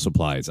school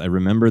supplies. I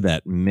remember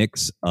that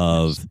mix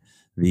of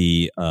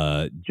the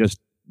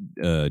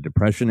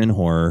depression and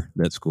horror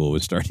that school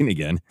was starting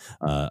again.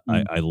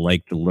 I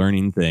liked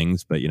learning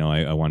things, but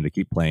I wanted to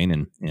keep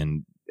playing,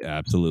 and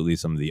absolutely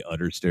some of the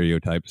utter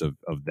stereotypes of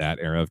that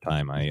era of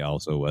time. I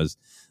also was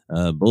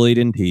bullied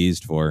and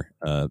teased for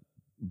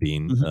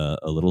being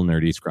a little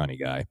nerdy, scrawny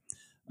guy.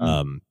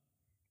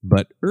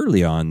 But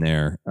early on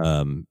there,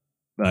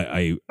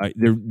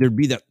 there'd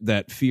be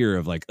that fear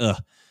of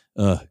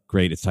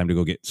great, it's time to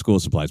go get school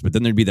supplies. But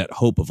then there'd be that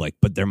hope of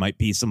but there might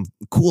be some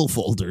cool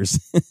folders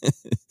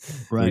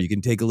where you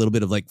can take a little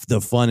bit of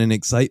the fun and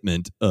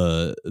excitement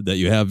that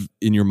you have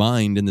in your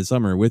mind in the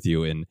summer with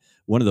you. And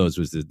one of those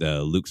was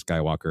the Luke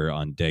Skywalker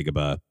on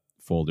Dagobah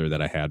folder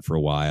that I had for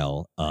a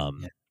while.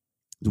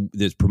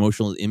 This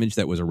promotional image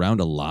that was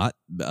around a lot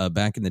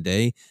back in the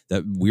day,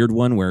 that weird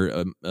one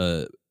where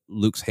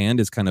Luke's hand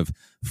is kind of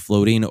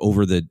floating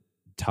over the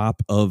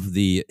top of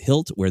the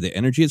hilt where the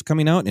energy is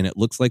coming out, and it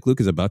looks like Luke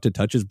is about to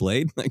touch his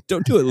blade.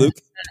 Don't do it, Luke.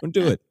 Don't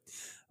do it.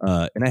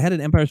 And I had an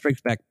Empire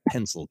Strikes Back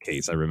pencil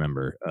case, I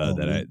remember,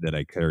 that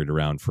I carried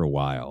around for a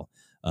while.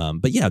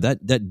 But yeah,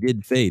 that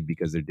did fade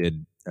because there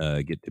did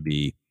get to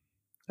be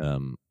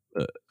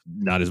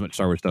not as much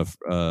Star Wars stuff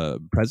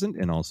present,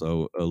 and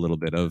also a little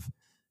bit of,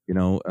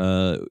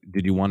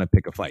 did you want to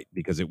pick a fight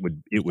because it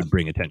would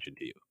bring attention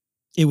to you?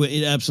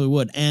 It absolutely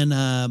would. And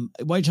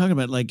while you're talking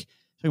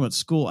about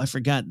school, I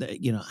forgot that,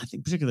 I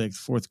think particularly like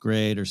fourth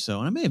grade or so,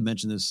 and I may have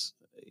mentioned this,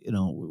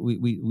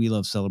 we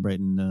love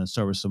celebrating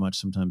Star Wars so much.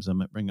 Sometimes I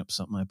might bring up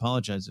something. I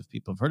apologize if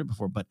people have heard it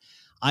before, but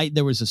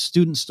there was a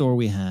student store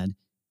we had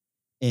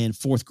in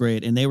fourth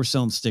grade, and they were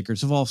selling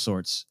stickers of all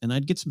sorts. And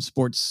I'd get some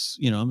sports,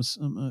 I'm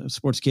a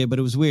sports kid, but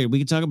it was weird. We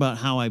could talk about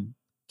how I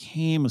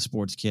became a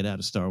sports kid out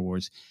of Star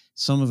Wars.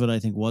 Some of it, I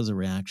think, was a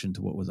reaction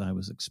to what I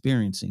was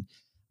experiencing.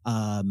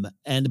 But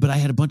I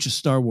had a bunch of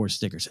Star Wars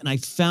stickers, and I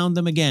found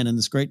them again in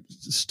this great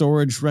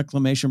storage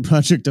reclamation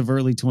project of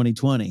early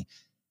 2020,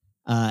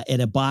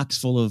 in a box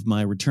full of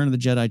my Return of the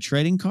Jedi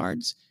trading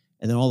cards,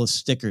 and then all the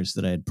stickers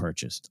that I had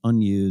purchased,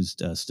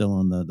 unused, still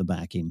on the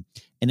backing.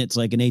 And it's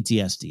like an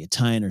AT-ST, a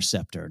TIE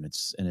Interceptor, and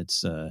it's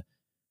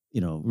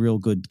real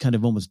good, kind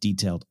of almost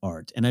detailed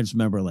art. And I just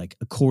remember like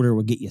a quarter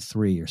would get you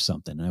 3 or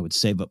something. And I would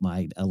save up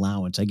my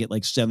allowance. I get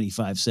like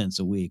 75 cents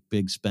a week,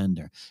 big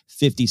spender.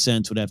 50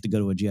 cents would have to go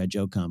to a G.I.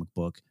 Joe comic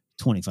book.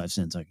 25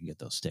 cents, I could get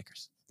those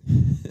stickers.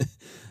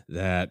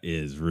 That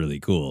is really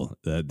cool.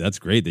 That's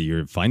great that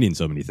you're finding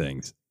so many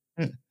things.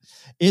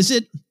 Is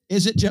it,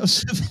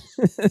 Joseph?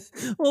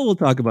 Well, we'll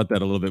talk about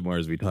that a little bit more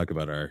as we talk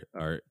about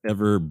our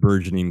ever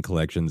burgeoning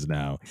collections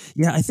now.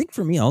 Yeah, I think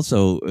for me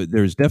also,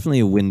 there's definitely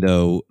a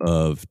window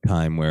of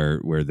time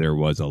where there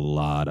was a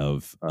lot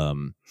of,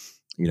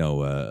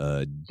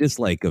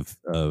 dislike of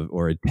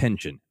or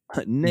attention,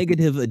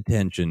 negative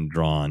attention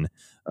drawn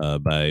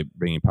by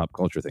bringing pop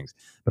culture things.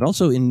 But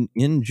also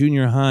in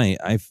junior high,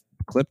 I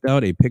clipped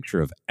out a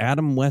picture of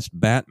Adam West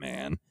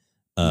Batman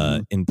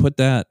and put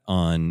that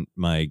on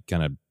my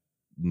kind of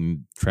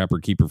Trapper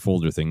Keeper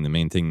folder thing, the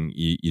main thing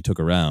you took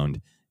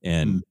around.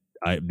 And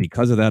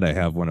because of that, I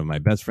have one of my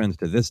best friends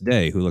to this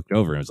day who looked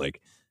over and was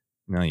like,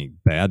 "No, you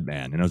bad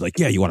man." And I was like,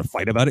 "Yeah, you want to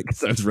fight about it?"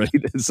 Because I was ready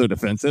to so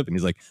defensive. And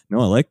he's like, "No,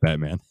 I like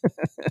Batman."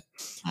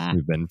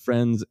 We've been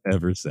friends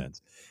ever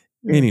since.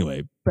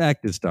 Anyway,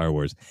 back to Star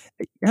Wars.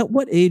 At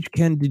what age,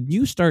 Ken, did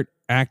you start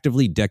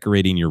actively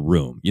decorating your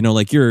room?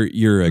 Like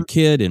you're a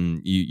kid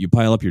and you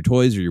pile up your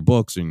toys or your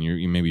books, and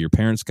maybe your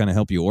parents kind of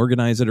help you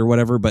organize it or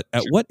whatever. But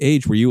at what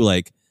age were you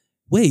like,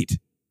 wait,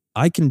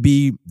 I can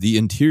be the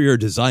interior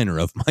designer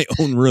of my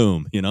own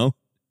room?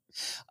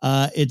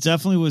 It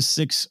definitely was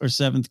 6th or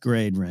 7th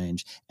grade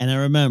range. And I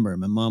remember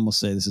my mom will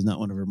say this is not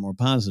one of her more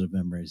positive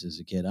memories as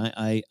a kid.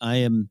 I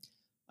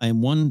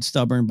am one,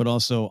 stubborn, but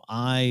also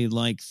I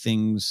like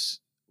things.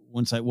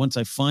 Once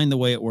I find the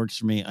way it works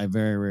for me, I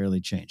very rarely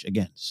change.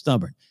 Again,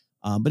 stubborn,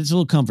 but it's a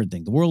little comfort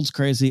thing. The world's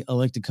crazy. I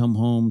like to come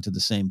home to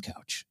the same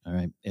couch. All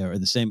right. Or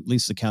the same, at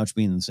least the couch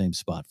being in the same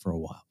spot for a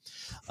while.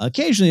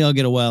 Occasionally I'll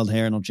get a wild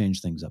hair and I'll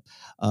change things up.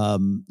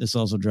 This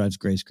also drives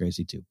Grace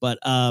crazy too. But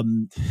I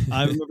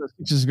remember,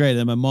 which is great.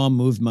 And my mom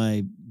moved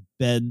my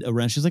bed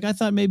around. She's like, "I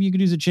thought maybe you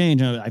could use a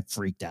change." And I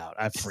freaked out.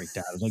 I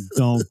was like,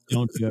 don't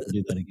you ever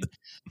do that again.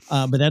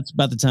 But that's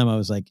about the time I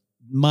was like,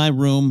 my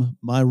room,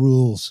 my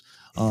rules.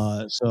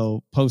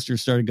 So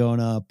posters started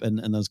going up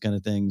and those kind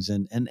of things.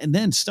 And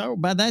then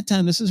by that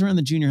time, this is around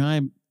the junior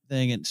high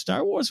thing, and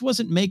Star Wars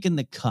wasn't making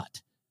the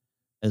cut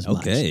as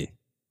much. Okay.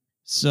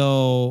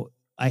 So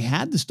I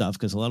had the stuff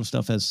because a lot of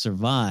stuff has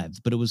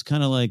survived, but it was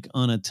kind of like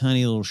on a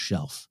tiny little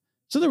shelf.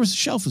 So the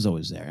shelf was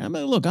always there. I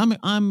mean, look,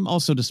 I'm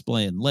also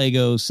displaying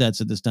Lego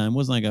sets at this time. It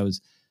wasn't like I was,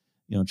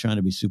 trying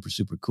to be super,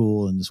 super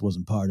cool and this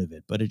wasn't part of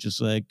it, but it's just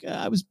like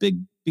I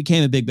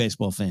became a big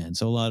baseball fan.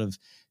 So a lot of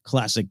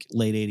classic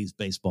late 80s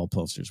baseball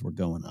posters were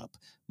going up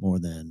more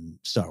than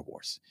Star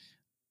Wars.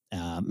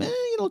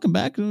 Looking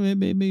back,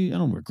 maybe I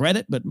don't regret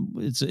it, but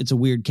it's a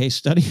weird case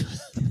study.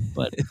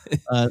 But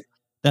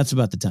that's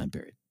about the time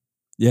period.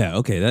 Yeah,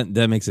 okay,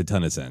 that makes a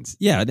ton of sense.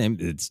 Yeah,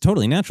 it's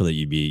totally natural that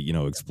you'd be,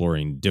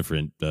 exploring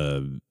different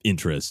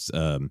interests.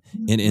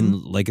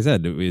 And like I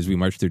said, as we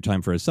march through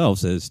time for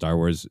ourselves, as Star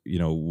Wars,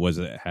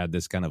 had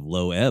this kind of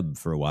low ebb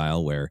for a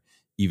while where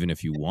even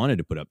if you wanted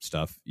to put up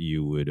stuff,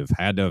 you would have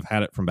had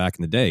it from back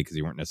in the day because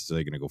you weren't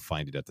necessarily going to go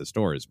find it at the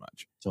store as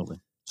much.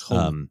 Totally.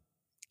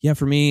 Yeah,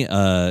 for me,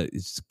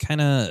 it's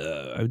kind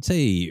of, I would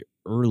say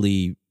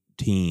early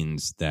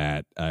teens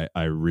that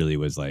I really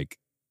was like,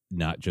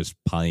 not just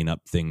piling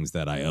up things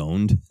that I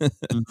owned,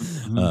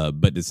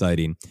 but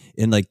deciding.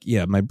 And like,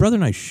 yeah, my brother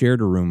and I shared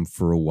a room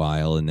for a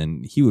while, and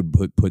then he would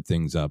put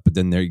things up. But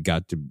then there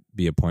got to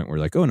be a point where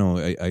like, oh no,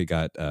 I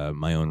got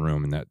my own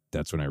room, and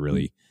that's when I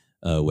really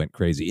went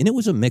crazy. And it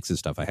was a mix of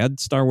stuff. I had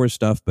Star Wars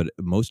stuff, but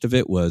most of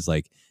it was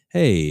like,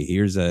 hey,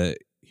 here's a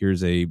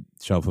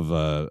shelf of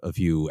a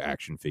few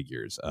action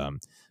figures.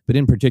 But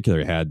in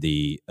particular, I had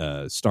the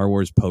Star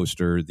Wars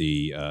poster,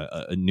 the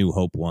A New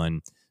Hope one.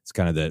 It's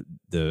kind of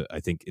the I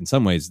think in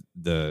some ways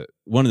the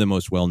one of the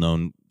most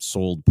well-known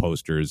sold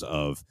posters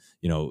of,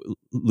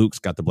 Luke's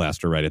got the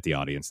blaster right at the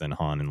audience, then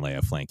Han and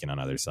Leia flanking on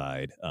either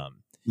side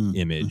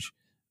image.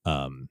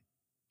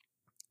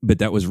 But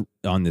that was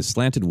on this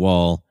slanted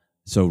wall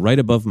So right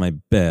above my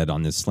bed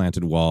on this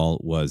slanted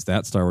wall was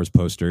that Star Wars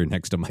poster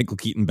next to Michael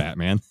Keaton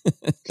Batman.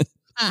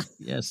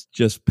 Yes.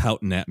 Just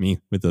pouting at me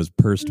with those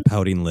pursed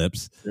pouting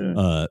lips.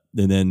 Yeah.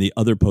 And then the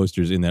other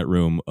posters in that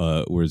room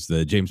was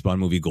the James Bond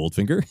movie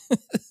Goldfinger.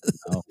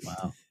 Oh,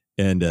 wow.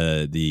 And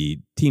the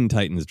Teen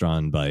Titans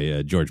drawn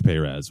by George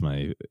Peyraz,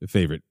 my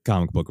favorite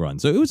comic book run.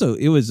 So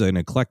it was an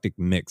eclectic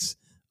mix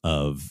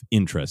of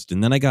interest.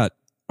 And then I got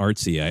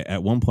artsy.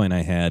 At one point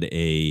I had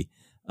a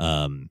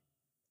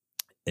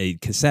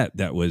cassette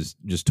that was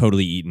just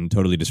totally eaten,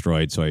 totally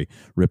destroyed. So I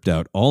ripped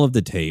out all of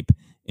the tape,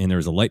 and there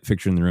was a light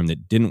fixture in the room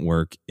that didn't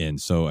work.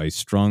 And so I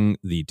strung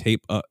the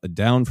tape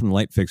down from the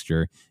light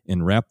fixture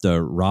and wrapped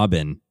a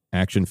Robin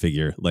action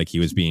figure like he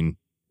was being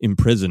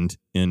imprisoned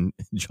in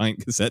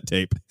giant cassette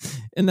tape.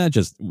 And that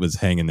just was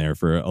hanging there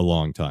for a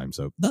long time.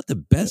 So not the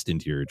best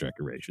interior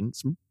decoration,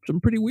 some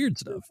pretty weird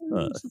stuff.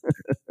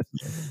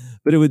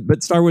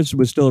 But Star Wars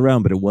was still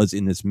around, but it was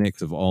in this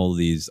mix of all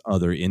these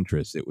other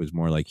interests. It was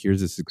more like,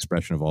 here's this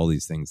expression of all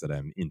these things that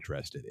I'm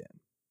interested in.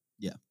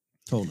 Yeah,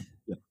 totally.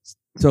 Yeah.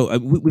 So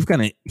we've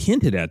kind of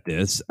hinted at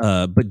this,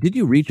 but did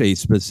you reach a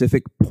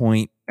specific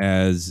point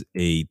as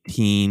a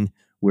teen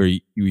where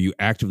you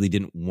actively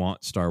didn't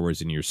want Star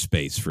Wars in your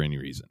space for any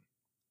reason?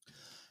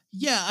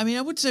 Yeah, I mean,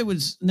 I would say it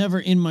was never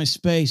in my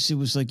space. It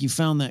was like you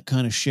found that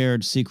kind of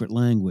shared secret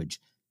language.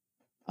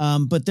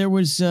 But there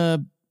was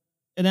an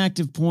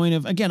active point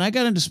of, again, I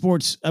got into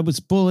sports. I was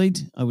bullied.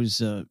 I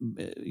was,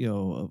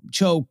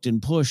 choked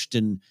and pushed.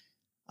 And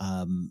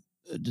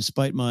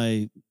despite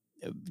my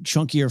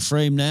chunkier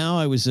frame now,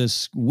 I was a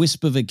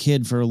wisp of a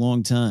kid for a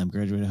long time.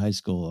 Graduated high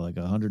school, like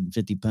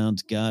 150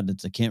 pounds. God,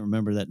 I can't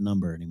remember that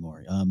number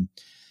anymore.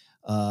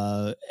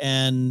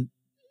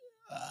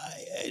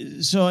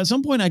 So at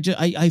some point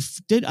I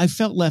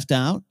felt left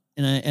out,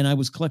 and I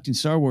was collecting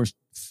Star Wars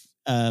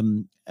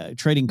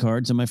trading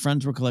cards, and my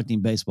friends were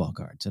collecting baseball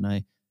cards, and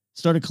I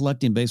started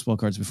collecting baseball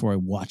cards before I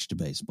watched a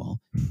baseball.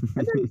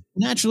 And then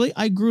naturally,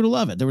 I grew to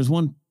love it. There was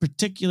one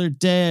particular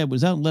day I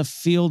was out in left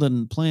field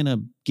and playing a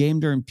game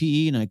during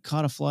PE, and I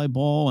caught a fly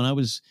ball, and I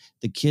was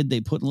the kid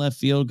they put in left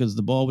field because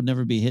the ball would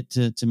never be hit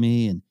to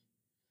me.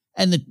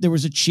 And there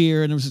was a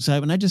cheer and there was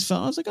excitement. I just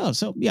felt, I was like, oh,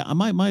 so yeah,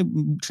 my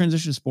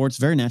transition to sports,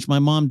 very natural. My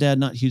mom, dad,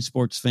 not huge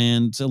sports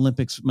fans.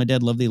 Olympics, my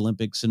dad loved the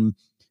Olympics and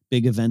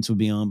big events would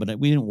be on, but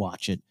we didn't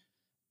watch it.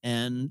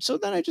 And so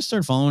then I just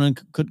started following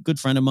a good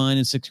friend of mine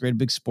in sixth grade, a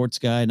big sports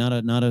guy, not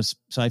a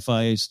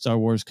sci-fi Star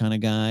Wars kind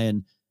of guy.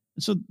 And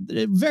so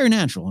very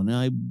natural. And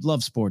I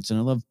love sports and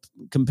I love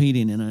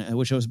competing. And I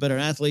wish I was a better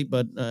athlete,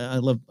 but I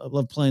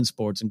love playing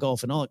sports and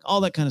golf and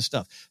all that kind of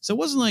stuff. So it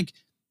wasn't like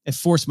I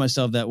forced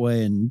myself that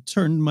way and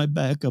turned my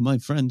back on my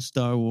friend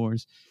Star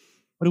Wars,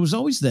 but it was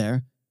always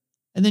there.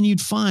 And then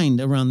you'd find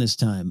around this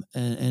time,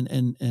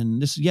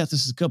 and this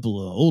is a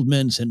couple of old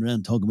men sitting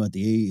around talking about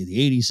the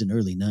 80s and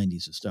early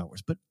 90s of Star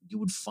Wars, but you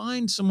would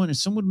find someone, and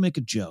someone would make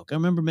a joke. I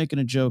remember making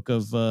a joke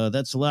of,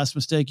 that's the last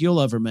mistake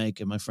you'll ever make.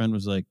 And my friend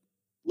was like,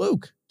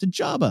 Luke, to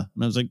Jabba.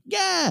 And I was like,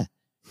 yeah.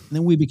 And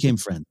then we became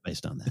friends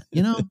based on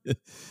that,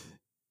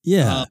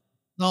 Yeah.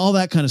 All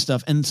that kind of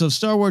stuff. And so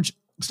Star Wars,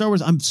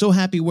 I'm so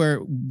happy where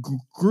it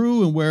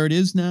grew and where it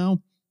is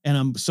now. And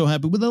I'm so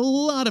happy with a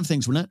lot of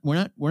things. We're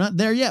not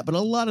there yet, but a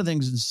lot of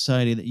things in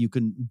society that you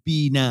can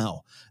be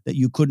now that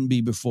you couldn't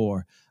be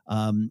before.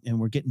 And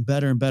we're getting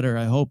better and better,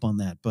 I hope, on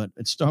that. But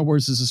Star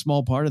Wars is a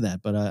small part of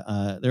that. But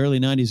the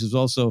early 90s is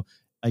also,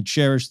 I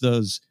cherish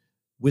those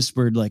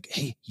whispered like,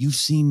 hey, you've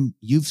seen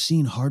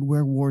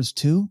Hardware Wars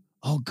 2?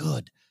 Oh,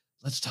 good.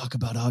 Let's talk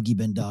about Augie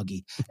Ben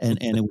Doggy. And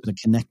it was a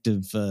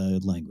connective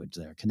language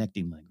there,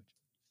 connecting language.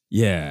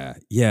 Yeah.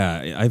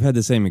 I've had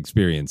the same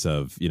experience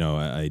of,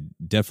 I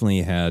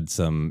definitely had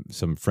some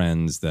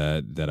friends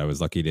that I was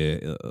lucky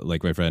to,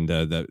 like my friend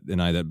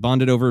that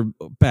bonded over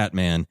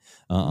Batman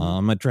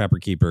on my Trapper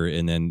Keeper,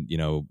 and then,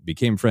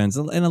 became friends.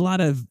 And a lot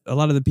of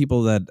the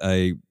people that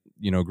I,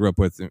 grew up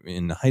with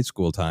in high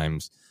school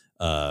times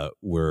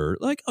were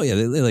like, oh yeah,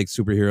 they like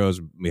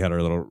superheroes. We had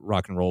our little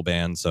rock and roll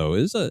band. So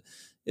it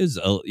was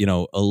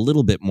a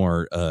little bit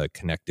more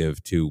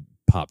connective to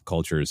pop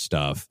culture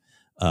stuff.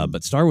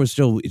 But Star Wars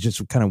still, it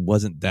just kind of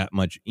wasn't that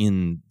much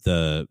in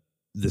the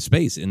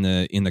space in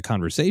the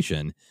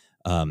conversation.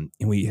 And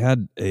we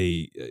had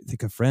I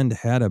think a friend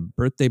had a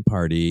birthday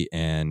party,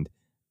 and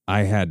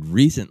I had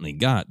recently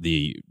got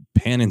the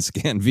pan and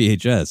scan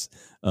VHS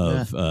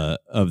of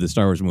the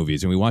Star Wars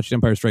movies, and we watched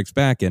Empire Strikes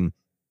Back, and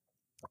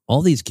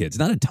all these kids,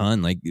 not a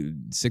ton, like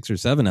 6 or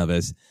 7 of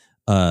us,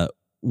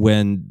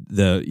 when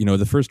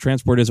the first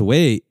transport is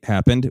away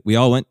happened, we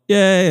all went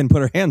yay and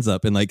put our hands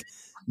up, and like.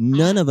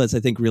 None of us, I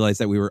think, realized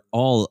that we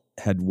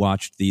had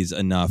watched these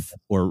enough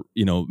or,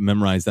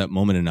 memorized that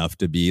moment enough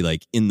to be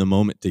like in the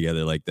moment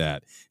together like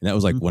that. And that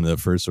was like one of the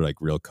first sort of like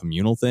real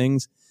communal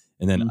things.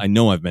 And then I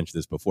know I've mentioned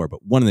this before,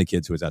 but one of the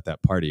kids who was at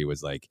that party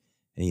was like,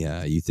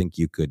 hey, you think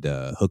you could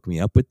hook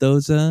me up with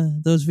those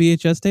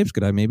VHS tapes?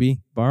 Could I maybe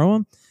borrow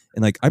them?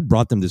 And like I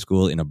brought them to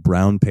school in a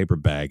brown paper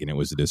bag, and it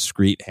was a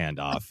discreet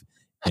handoff.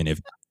 And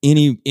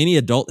any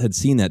adult had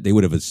seen that, they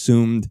would have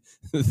assumed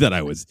that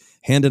I was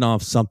handing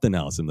off something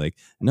else. I'm like,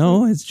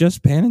 no, it's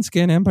just Pan and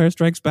Skin Empire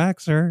Strikes Back,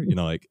 sir.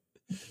 Like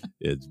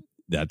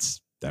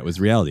that was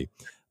reality.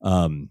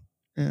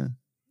 Yeah.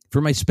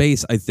 For my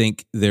space, I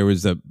think there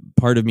was a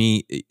part of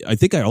me, I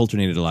think I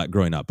alternated a lot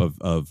growing up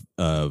of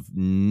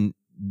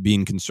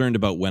being concerned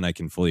about when I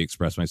can fully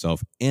express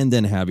myself, and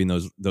then having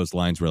those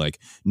lines where like,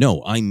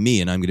 no, I'm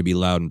me and I'm going to be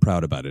loud and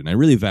proud about it. And I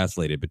really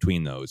vacillated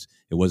between those.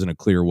 It wasn't a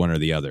clear one or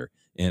the other.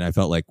 And I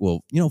felt like,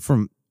 well,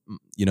 I'm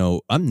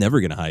never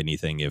going to hide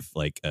anything if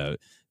like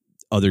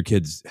other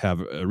kids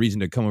have a reason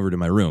to come over to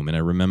my room. And I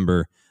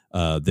remember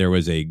there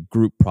was a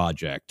group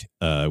project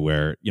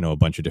where, a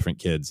bunch of different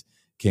kids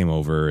came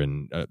over,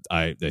 and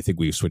I think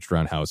we switched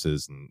around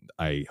houses, and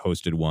I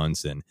hosted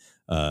once, and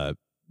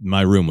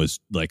my room was,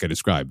 like I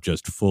described,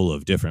 just full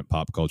of different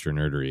pop culture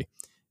nerdery.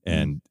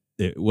 And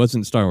it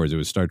wasn't Star Wars, it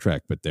was Star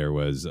Trek, but there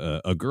was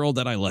a girl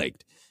that I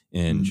liked,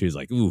 and she was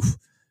like, oof.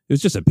 It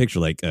was just a picture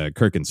like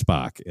Kirk and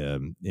Spock.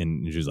 And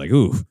she was like,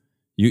 oof,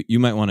 you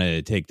might want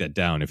to take that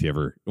down if you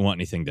ever want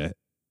anything to,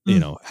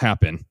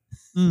 happen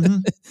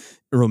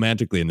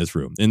romantically in this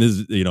room. And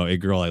this, a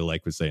girl I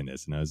like was saying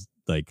this, and I was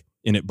like,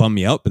 and it bummed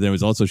me out, but then it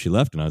was also, she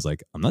left, and I was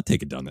like, I'm not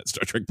taking down that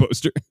Star Trek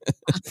poster.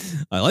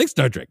 I like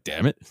Star Trek,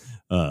 damn it.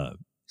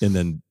 And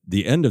then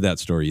the end of that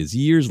story is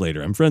years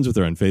later. I'm friends with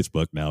her on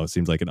Facebook now. It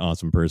seems like an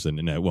awesome person.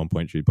 And at one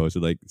point she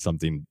posted like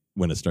something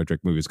when a Star Trek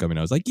movie was coming.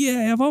 I was like,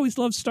 yeah, I've always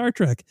loved Star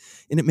Trek.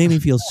 And it made me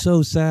feel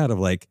so sad of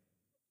like,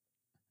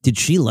 did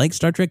she like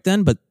Star Trek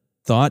then, but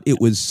thought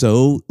it was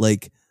so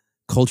like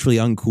culturally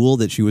uncool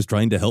that she was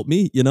trying to help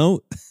me,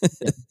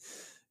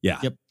 Yeah.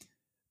 Yep.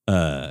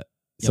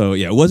 So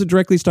yeah, it wasn't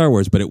directly Star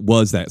Wars, but it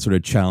was that sort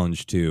of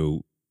challenge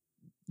to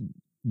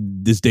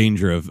this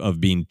danger of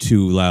being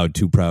too loud,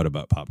 too proud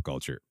about pop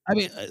culture. I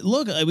mean,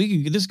 look,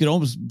 this could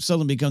almost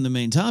suddenly become the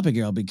main topic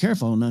here. I'll be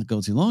careful and not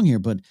go too long here,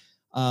 but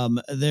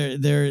the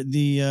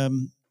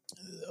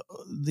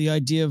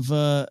idea of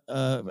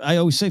I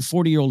always say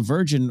 40-Year-Old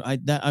Virgin.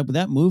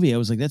 That movie, I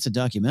was like, that's a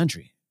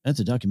documentary. That's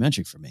a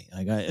documentary for me.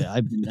 Like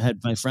I've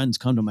had my friends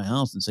come to my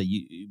house and say,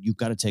 you've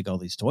got to take all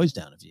these toys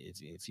down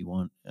if you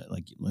want,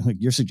 like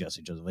you're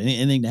suggesting, Joseph,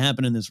 anything to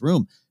happen in this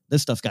room,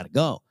 this stuff's got to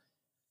go.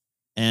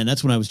 And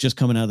that's when I was just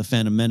coming out of the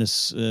Phantom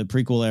Menace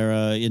prequel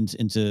era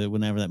into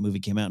whenever that movie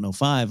came out in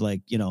 2005.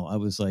 Like, I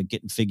was like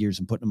getting figures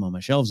and putting them on my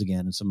shelves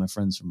again. And some of my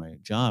friends from my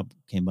job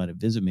came by to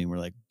visit me and were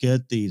like,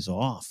 get these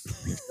off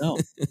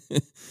yourself.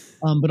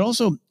 But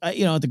also, at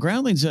the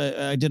Groundlings,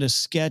 I did a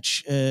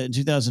sketch in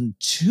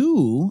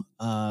 2002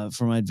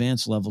 for my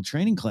advanced level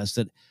training class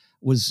that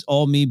was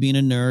all me being a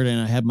nerd,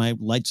 and I had my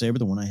lightsaber,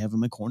 the one I have in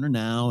my corner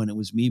now, and it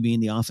was me being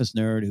the office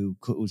nerd who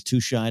was too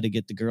shy to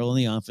get the girl in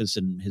the office,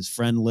 and his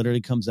friend literally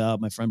comes out,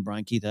 my friend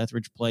Brian Keith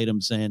Etheridge played him,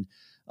 saying,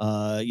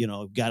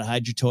 gotta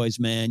hide your toys,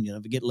 man,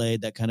 if you get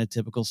laid, that kind of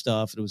typical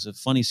stuff. It was a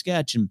funny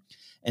sketch, and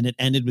it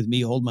ended with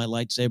me holding my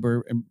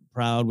lightsaber and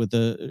proud with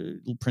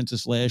a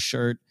Princess Leia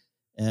shirt.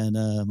 And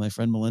my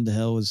friend Melinda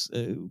Hill was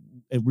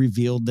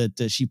revealed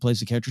that she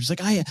plays the character. She's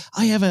like,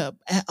 I have a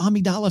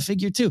Amidala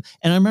figure too.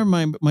 And I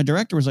remember my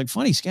director was like,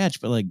 funny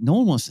sketch, but like no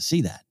one wants to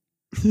see that.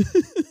 I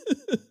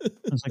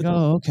was like,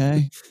 oh,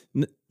 okay.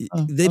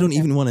 They don't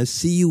even want to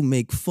see you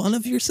make fun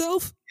of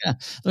yourself. Yeah,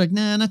 they're like,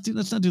 nah,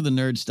 let's not do the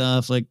nerd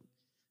stuff. Like,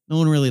 no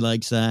one really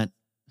likes that.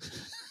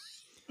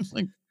 It's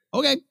like,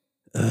 okay,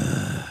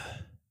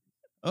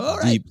 all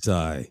right.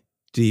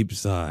 Deep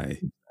sigh.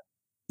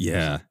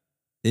 Yeah.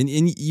 And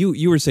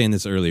you were saying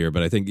this earlier,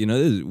 but I think,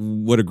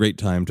 what a great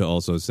time to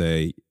also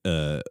say,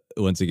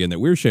 once again, that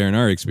we're sharing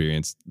our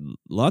experience,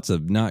 lots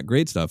of not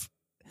great stuff.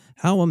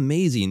 How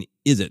amazing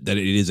is it that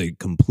it is a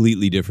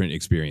completely different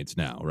experience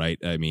now, right?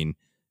 I mean,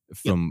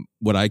 from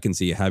what I can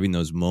see, having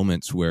those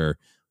moments where,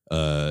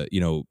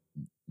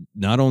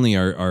 not only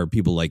are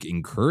people like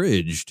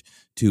encouraged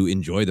to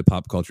enjoy the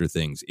pop culture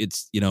things,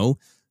 it's,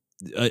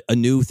 a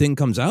new thing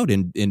comes out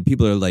and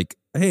people are like,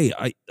 hey,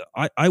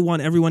 I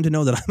want everyone to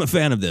know that I'm a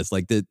fan of this.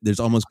 Like there's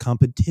almost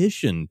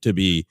competition to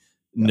be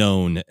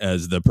known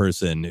as the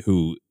person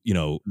who,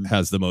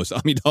 has the most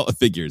Amidala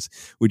figures,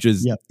 which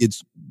is,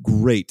 it's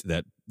great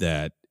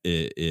that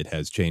it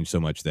has changed so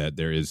much that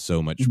there is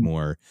so much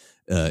more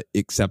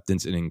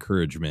acceptance and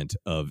encouragement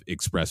of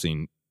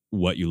expressing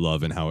what you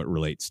love and how it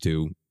relates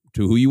to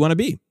who you want to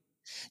be.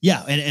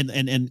 Yeah.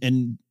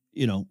 And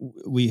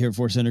we here at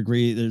Force Center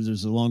agree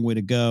there's a long way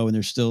to go, and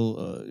there's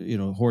still,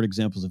 horde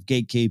examples of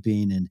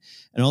gatekeeping and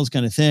all those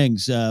kind of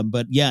things.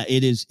 But yeah,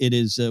 it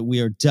is.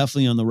 We are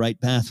definitely on the right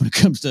path when it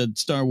comes to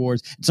Star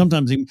Wars.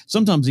 Sometimes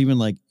even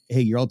like,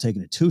 hey, you're all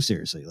taking it too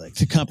seriously. Like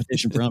the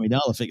competition for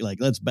Amidala figure. Like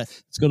let's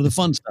go to the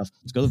fun stuff.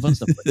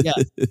 But yeah,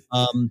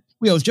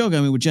 we always joke.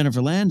 I mean, with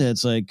Jennifer Landa,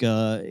 it's like,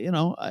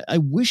 I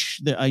wish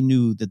that I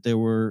knew that there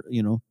were,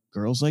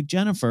 girls like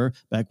Jennifer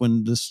back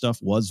when this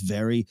stuff was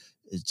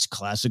it's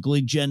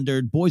classically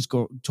gendered, boys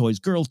toys,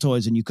 girl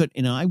toys, and you could,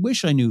 I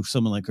wish I knew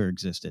someone like her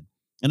existed,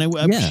 and I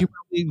wish she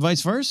probably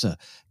vice versa,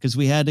 because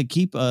we had to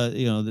keep,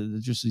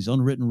 just these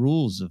unwritten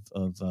rules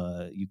of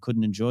you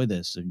couldn't enjoy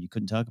this and you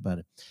couldn't talk about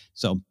it.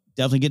 So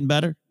definitely getting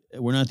better.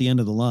 we're not the end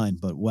of the line,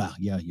 but wow.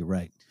 Yeah, you're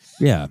right.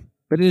 Yeah.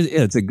 But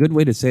it's a good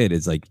way to say it.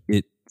 It's like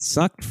it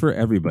sucked for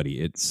everybody.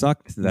 It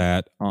sucked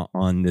that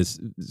on this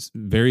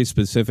very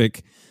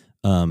specific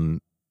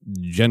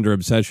gender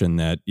obsession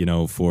that,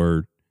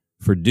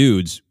 for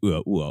dudes,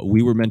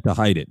 we were meant to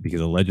hide it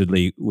because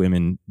allegedly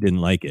women didn't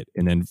like it.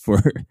 And then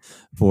for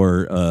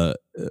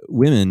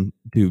women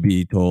to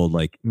be told,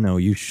 like, no,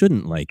 you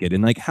shouldn't like it.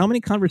 And like, how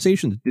many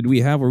conversations did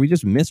we have where we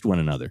just missed one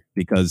another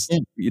because,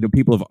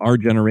 people of our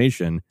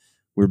generation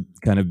were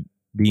kind of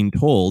being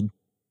told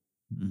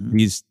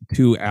these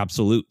two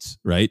absolutes,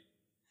 right?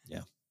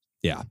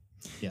 Yeah.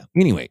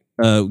 Anyway,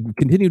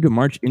 continue to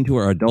march into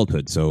our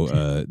adulthood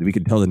so we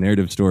can tell the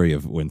narrative story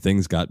of when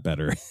things got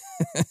better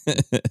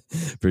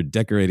for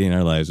decorating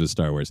our lives with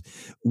Star Wars.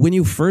 When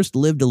you first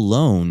lived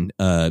alone,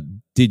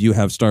 did you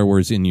have Star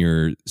Wars in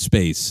your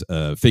space,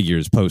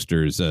 figures,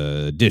 posters,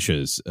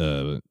 dishes,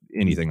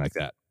 anything like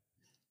that?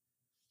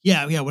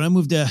 Yeah. When I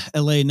moved to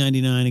LA in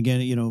 99, again,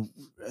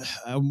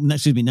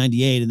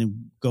 98 and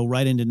then go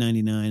right into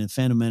 99. And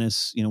Phantom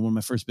Menace, one of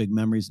my first big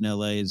memories in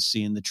LA is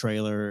seeing the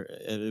trailer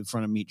in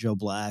front of Meet Joe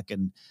Black.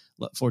 And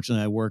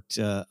fortunately, I worked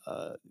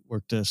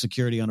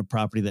security on a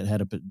property that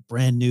had a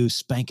brand new,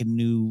 spanking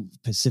new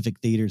Pacific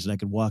theaters, and I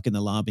could walk in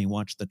the lobby and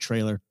watch the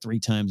trailer 3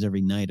 times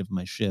every night of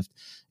my shift.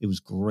 It was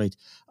great.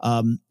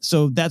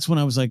 So that's when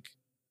I was like,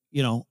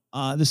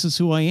 this is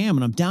who I am,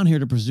 and I'm down here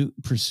to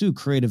pursue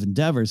creative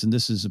endeavors, and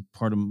this is a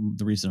part of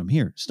the reason I'm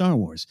here. Star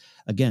Wars,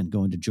 again,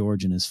 going to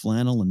George and his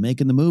flannel and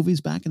making the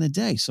movies back in the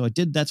day. So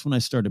that's when I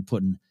started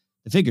putting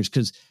the figures,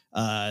 because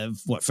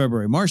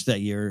February, March that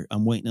year,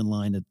 I'm waiting in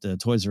line at the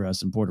Toys R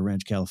Us in Porter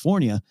Ranch,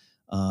 California.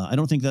 I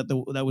don't think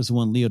that was the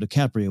one Leo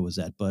DiCaprio was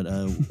at, but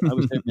I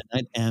was there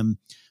midnight, and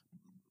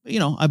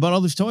I bought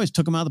all these toys,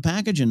 took them out of the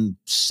package, and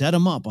set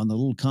them up on the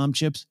little comm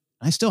chips.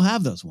 I still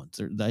have those ones.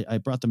 I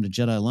brought them to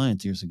Jedi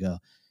Alliance years ago,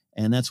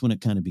 and that's when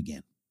it kind of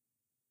began.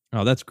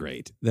 Oh, that's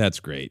great. That's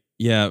great.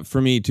 Yeah,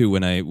 for me too.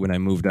 When I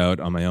moved out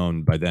on my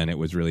own, by then it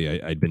was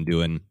really I'd been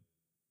doing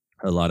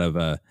a lot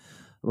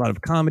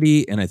of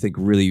comedy, and I think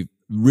really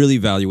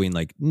valuing,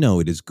 like, no,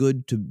 it is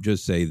good to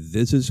just say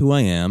this is who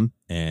I am,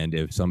 and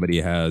if somebody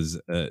has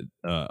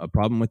a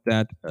problem with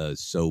that,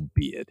 so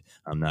be it.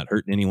 I'm not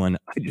hurting anyone.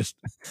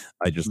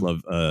 I just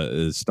love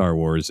Star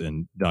Wars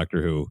and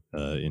Doctor Who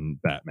in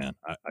Batman.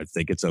 I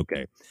think it's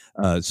okay.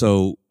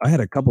 So I had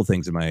a couple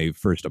things in my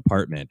first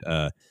apartment.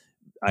 At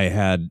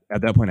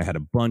that point I had a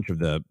bunch of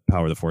the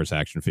Power of the Force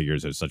action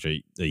figures. It was such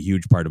a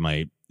huge part of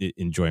my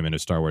enjoyment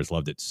of Star Wars.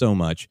 Loved it so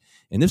much.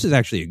 And this is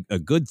actually a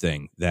good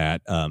thing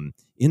that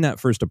in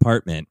that first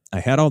apartment, I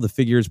had all the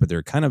figures, but they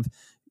were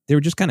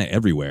just kind of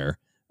everywhere.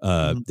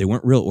 They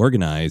weren't real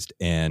organized.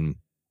 And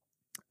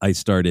I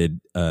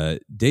started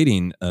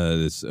dating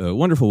this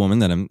wonderful woman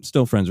that I'm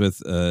still friends with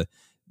to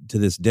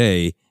this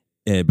day.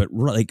 But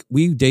like,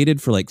 we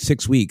dated for like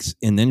 6 weeks,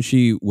 and then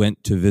she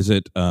went to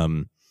visit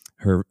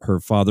her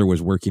father was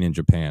working in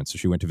Japan, so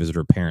she went to visit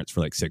her parents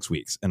for like 6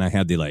 weeks. And I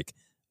had the like,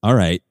 all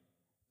right,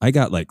 I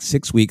got like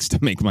 6 weeks to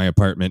make my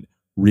apartment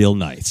real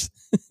nice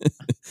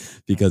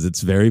because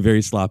it's very,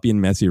 very sloppy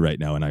and messy right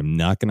now, and I'm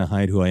not going to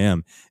hide who I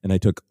am. And I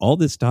took all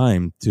this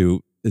time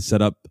to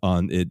set up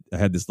on it. I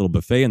had this little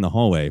buffet in the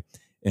hallway,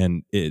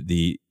 and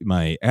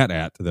my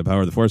AT-AT, the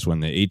Power of the Force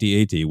one, the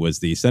AT-AT was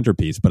the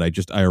centerpiece, but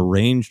I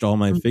arranged all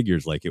my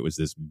figures like it was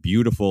this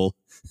beautiful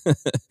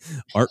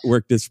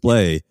artwork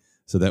display,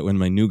 so that when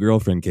my new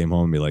girlfriend came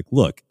home and be like,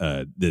 look,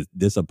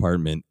 this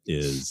apartment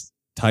is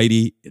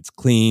tidy, it's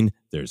clean,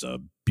 there's a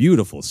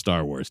beautiful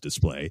Star Wars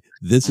display,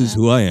 this is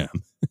who I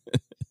am.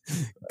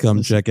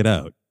 Come check it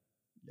out.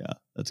 Yeah,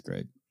 that's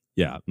great.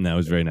 Yeah, and that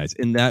was very nice.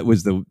 And that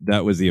was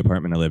the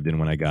apartment I lived in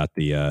when I got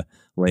the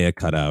Leia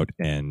cutout,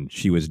 and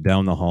she was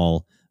down the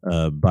hall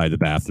by the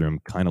bathroom,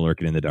 kind of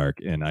lurking in the dark.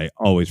 And I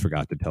always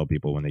forgot to tell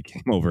people when they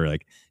came over,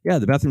 like, yeah,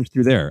 the bathroom's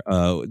through there.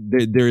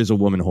 There is a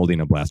woman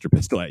holding a blaster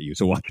pistol at you,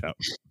 so watch out.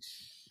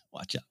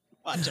 Watch out.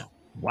 Watch out.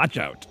 Watch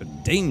out. A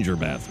danger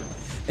bathroom.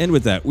 And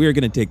with that, we are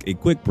going to take a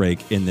quick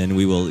break, and then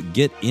we will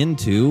get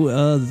into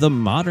the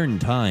modern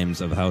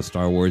times of how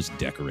Star Wars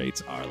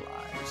decorates our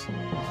lives.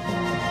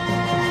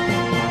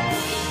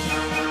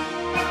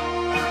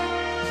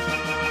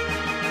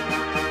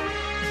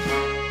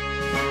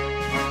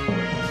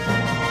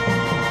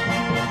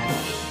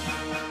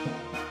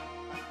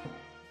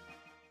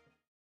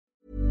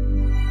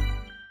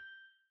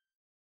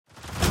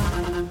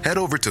 Head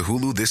over to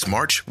Hulu this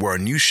March, where our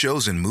new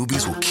shows and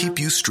movies will keep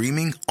you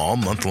streaming all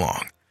month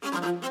long.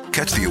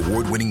 Catch the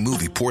award-winning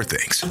movie Poor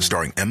Things,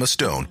 starring Emma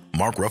Stone,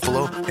 Mark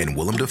Ruffalo, and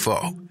Willem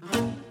Dafoe.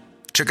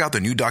 Check out the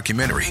new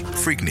documentary,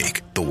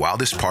 Freaknik, The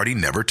Wildest Party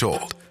Never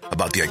Told,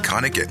 about the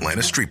iconic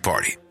Atlanta Street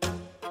Party.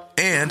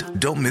 And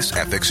don't miss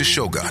FX's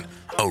Shogun,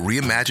 a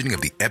reimagining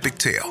of the epic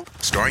tale,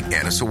 starring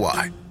Anna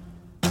Sawai.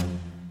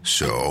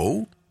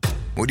 So,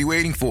 what are you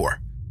waiting for?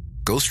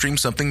 Go stream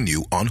something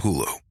new on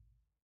Hulu.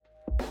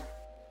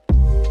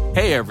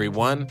 Hey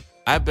everyone,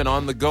 I've been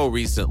on the go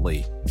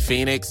recently.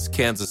 Phoenix,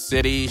 Kansas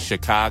City,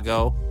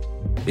 Chicago.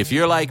 If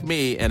you're like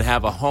me and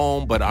have a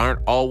home but aren't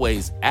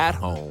always at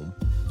home,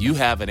 you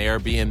have an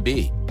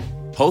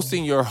Airbnb.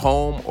 Hosting your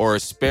home or a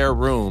spare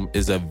room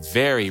is a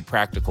very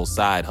practical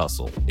side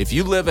hustle. If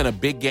you live in a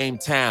big game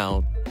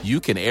town,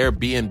 you can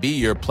Airbnb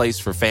your place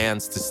for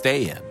fans to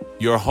stay in.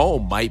 Your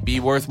home might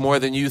be worth more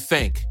than you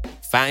think.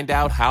 Find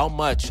out how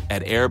much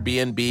at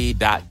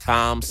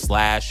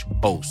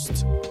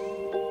airbnb.com/host.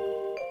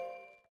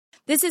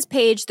 This is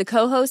Paige, the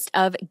co-host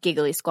of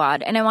Giggly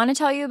Squad, and I want to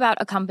tell you about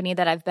a company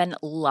that I've been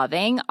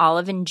loving,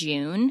 Olive &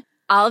 June.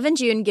 Olive &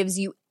 June gives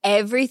you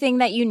everything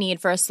that you need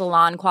for a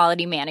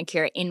salon-quality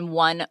manicure in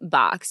one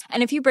box.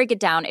 And if you break it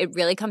down, it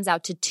really comes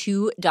out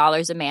to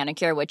 $2 a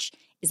manicure, which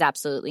is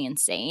absolutely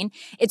insane.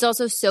 It's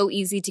also so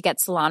easy to get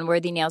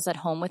salon-worthy nails at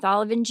home with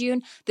Olive &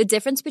 June. The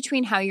difference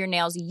between how your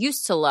nails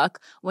used to look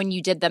when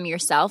you did them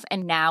yourself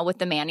and now with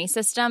the Mani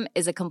system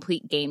is a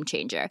complete game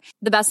changer.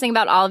 The best thing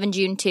about Olive &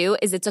 June, too,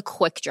 is it's a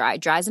quick dry.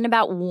 Dries in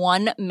about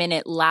 1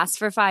 minute, lasts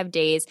for 5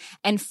 days,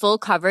 and full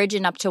coverage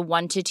in up to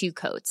 1 to 2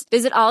 coats.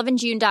 Visit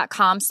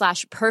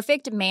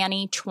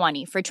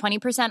oliveandjune.com/perfectmani20 for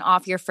 20%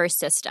 off your first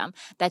system.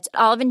 That's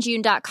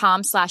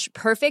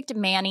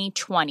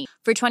oliveandjune.com/perfectmani20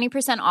 for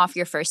 20% off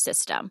your first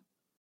system.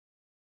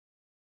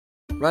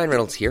 Ryan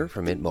Reynolds here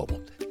from Mint Mobile.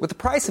 With the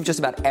price of just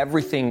about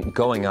everything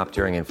going up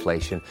during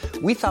inflation,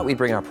 we thought we'd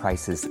bring our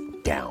prices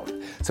down.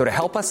 So to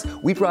help us,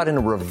 we brought in a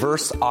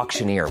reverse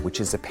auctioneer,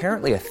 which is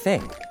apparently a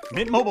thing.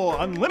 Mint Mobile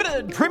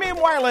Unlimited Premium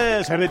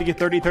Wireless. How to get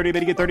 30, 30, bit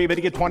to get 30, bit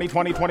to get 20,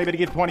 20, 20, bit to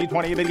get 20,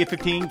 20, bit to get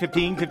 15,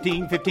 15,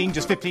 15, 15,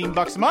 just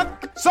 $15 a month?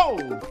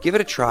 Sold! Give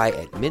it a try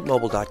at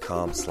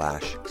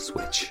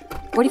mintmobile.com/switch.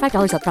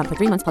 $45 up front for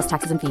 3 months plus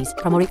taxes and fees.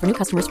 Promo rate for new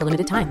customers for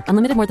limited time.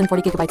 Unlimited more than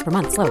 40 gigabytes per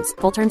month. Slows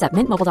full terms at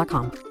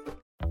mintmobile.com.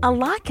 A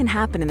lot can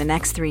happen in the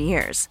next 3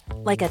 years.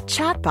 Like a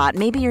chatbot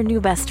may be your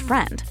new best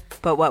friend.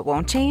 But what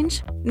won't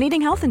change?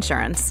 Needing health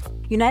insurance.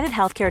 United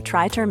Healthcare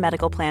Tri-Term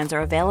Medical Plans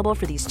are available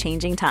for these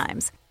changing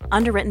times.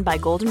 Underwritten by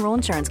Golden Rule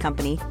Insurance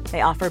Company,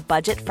 they offer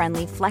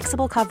budget-friendly,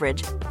 flexible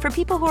coverage for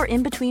people who are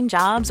in between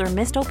jobs or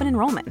missed open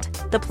enrollment.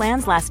 The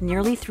plans last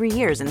nearly 3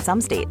 years in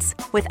some states,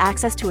 with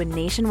access to a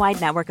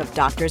nationwide network of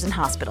doctors and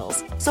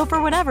hospitals. So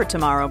for whatever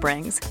tomorrow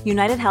brings,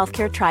 United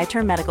Healthcare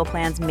Tri-Term Medical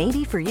Plans may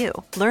be for you.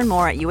 Learn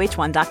more at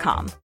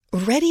uh1.com.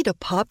 Ready to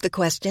pop the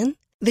question?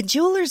 The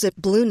jewelers at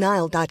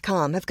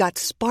BlueNile.com have got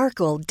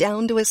sparkle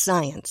down to a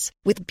science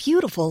with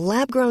beautiful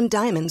lab-grown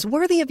diamonds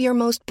worthy of your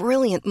most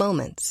brilliant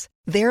moments.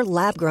 Their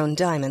lab-grown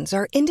diamonds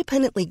are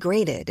independently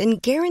graded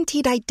and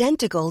guaranteed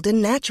identical to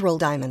natural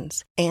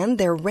diamonds, and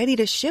they're ready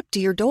to ship to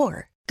your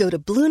door. Go to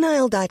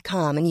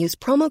BlueNile.com and use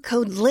promo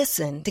code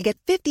LISTEN to get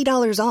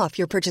 $50 off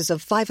your purchase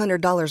of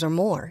 $500 or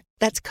more.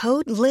 That's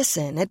code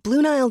LISTEN at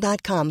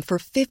BlueNile.com for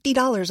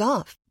 $50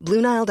 off.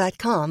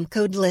 BlueNile.com,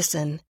 code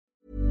LISTEN.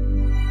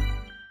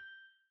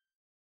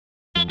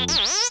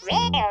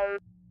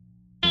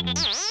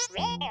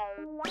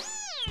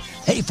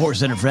 Hey, Force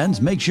Center friends,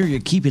 make sure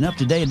you're keeping up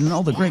to date on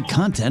all the great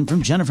content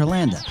from Jennifer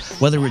Landa.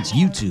 Whether it's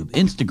YouTube,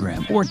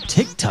 Instagram, or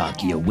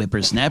TikTok, you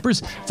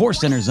whippersnappers, Force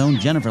Center's own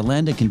Jennifer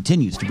Landa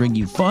continues to bring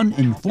you fun,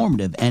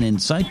 informative, and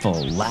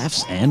insightful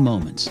laughs and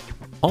moments.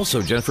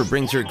 Also, Jennifer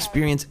brings her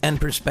experience and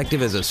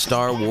perspective as a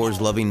Star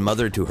Wars-loving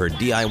mother to her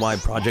DIY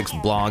projects,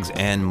 blogs,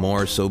 and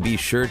more. So be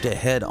sure to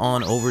head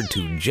on over to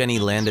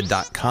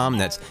JennyLanda.com.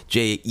 That's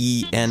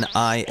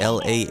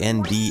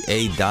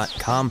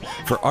JENILANDA.com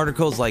for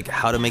articles like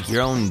how to make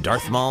your own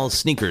Darth Maul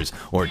sneakers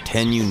or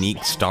 10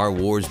 unique Star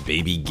Wars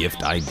baby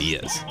gift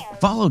ideas.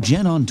 Follow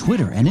Jen on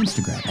Twitter and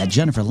Instagram at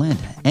Jennifer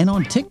Landa and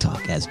on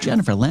TikTok as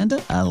Jennifer Landa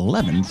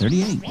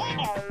 1138.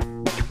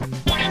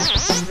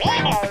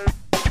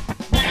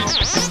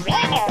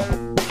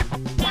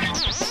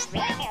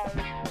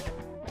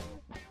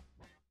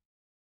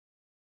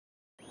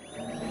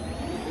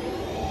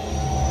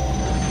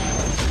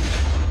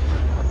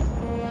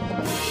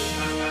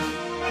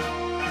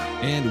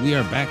 And we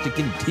are back to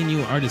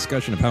continue our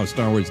discussion of how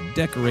Star Wars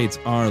decorates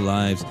our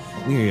lives.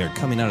 We are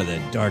coming out of the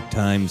dark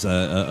times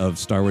of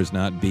Star Wars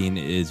not being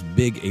as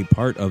big a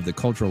part of the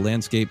cultural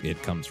landscape.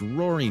 It comes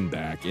roaring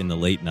back in the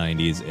late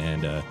 90s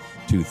and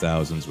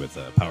 2000s with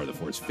Power of the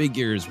Force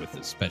figures, with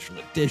the special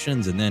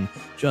editions, and then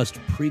just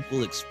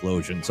prequel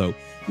explosion. So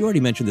you already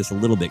mentioned this a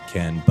little bit,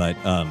 Ken, but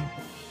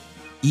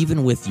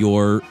even with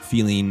your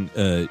feeling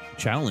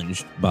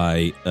challenged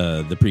by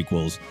the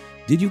prequels,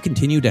 did you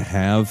continue to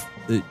have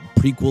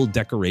prequel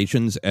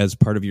decorations as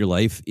part of your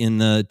life in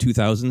the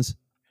 2000s?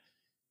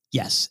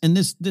 Yes, and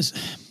this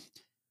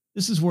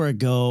is where I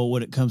go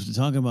when it comes to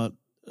talking about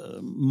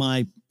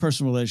my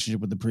personal relationship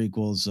with the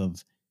prequels,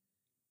 of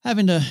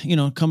having to,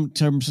 come to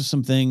terms with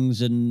some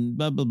things and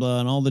blah, blah,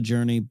 blah, and all the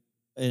journey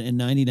in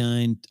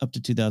 99 up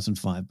to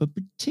 2005, but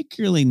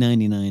particularly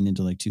 99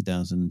 into like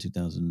 2000,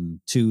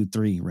 2002,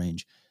 3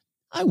 range.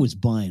 I was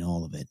buying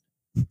all of it.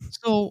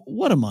 So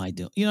what am I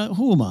doing?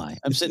 Who am I?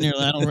 I'm sitting here.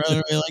 I don't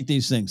really like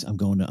these things. I'm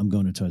going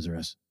to Toys R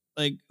Us.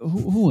 Like,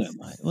 who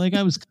am I? Like,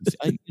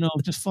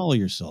 just follow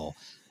your soul.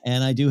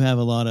 And I do have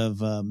a lot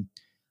of, I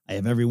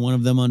have every one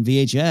of them on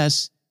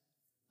VHS.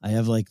 I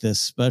have like this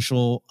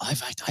special, I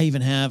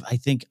even have, I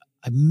think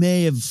I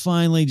may have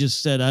finally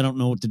just said, I don't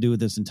know what to do with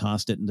this and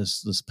tossed it in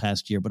this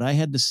past year. But I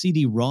had the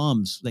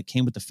CD-ROMs that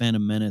came with the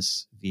Phantom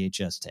Menace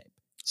VHS tape.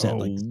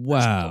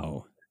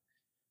 Wow.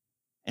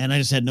 And I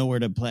just had nowhere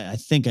to play.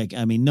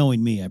 I mean,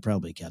 knowing me, I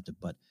probably kept it,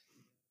 but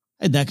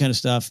I had that kind of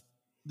stuff.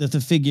 The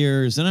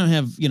figures, and I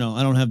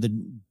don't have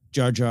the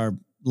Jar Jar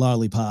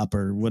lollipop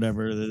or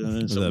whatever.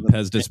 The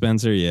Pez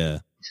dispenser, yeah.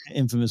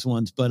 Infamous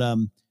ones. But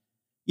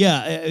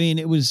yeah, I mean,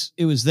 it was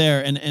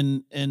there,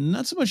 and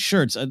not so much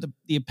shirts.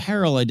 The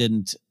apparel I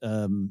didn't.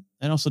 I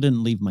also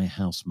didn't leave my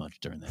house much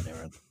during that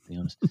era, to be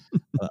honest.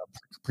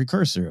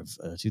 Precursor of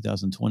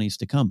 2020s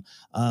to come.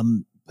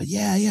 But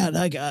yeah,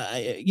 like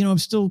I'm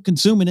still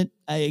consuming it.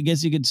 I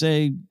guess you could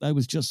say I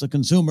was just a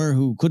consumer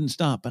who couldn't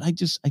stop. But I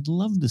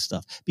love this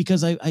stuff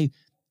because I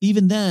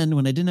even then,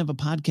 when I didn't have a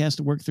podcast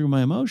to work through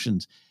my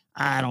emotions,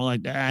 I don't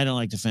like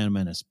the Phantom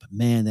Menace. But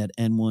man, that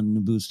N1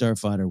 Naboo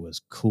Starfighter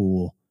was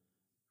cool.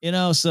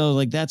 So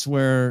like that's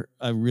where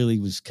I really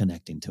was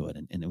connecting to it,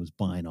 and it was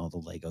buying all the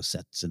Lego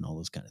sets and all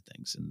those kind of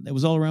things, and it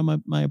was all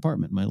around my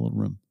apartment, my little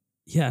room.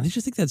 Yeah, I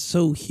just think that's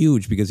so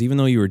huge because even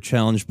though you were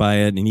challenged by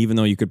it, and even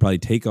though you could probably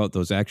take out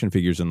those action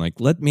figures and like,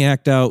 let me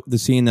act out the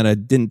scene that I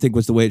didn't think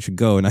was the way it should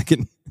go, and I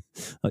can,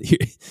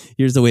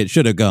 here's the way it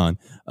should have gone.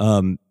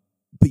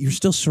 But you're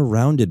still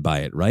surrounded by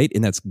it, right?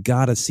 And that's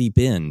got to seep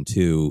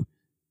into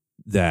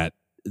that.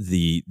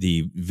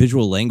 The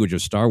visual language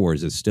of Star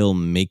Wars is still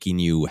making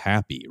you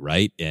happy,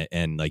 right?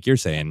 And like you're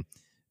saying,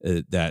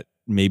 that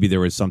maybe there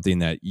was something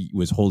that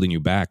was holding you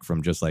back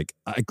from just like,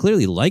 I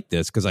clearly like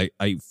this because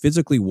I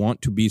physically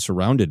want to be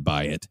surrounded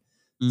by it.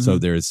 Mm-hmm. So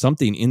there's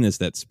something in this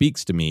that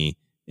speaks to me.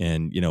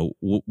 And,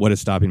 what is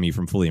stopping me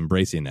from fully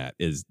embracing that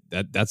is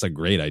that's a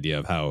great idea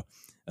of how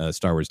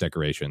Star Wars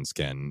decorations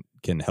can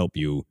help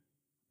you,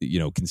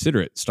 consider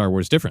it Star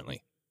Wars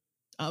differently.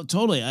 Oh,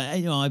 totally.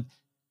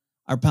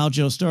 Our pal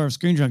Joe Starr of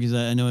Screen Junkies,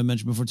 I know I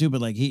mentioned before too,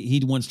 but like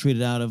he once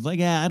tweeted out of like,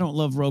 yeah, I don't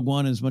love Rogue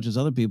One as much as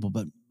other people,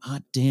 but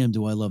hot damn,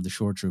 do I love the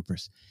Shore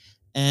Troopers,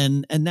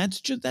 and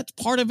that's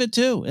part of it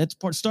too. That's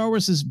part. Star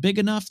Wars is big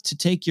enough to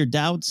take your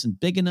doubts and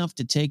big enough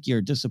to take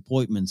your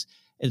disappointments.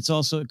 It's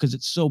also because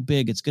it's so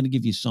big, it's going to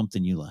give you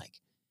something you like.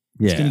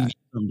 It's going to give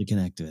you something to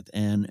connect with.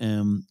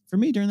 And for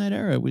me during that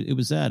era, it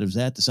was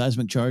that the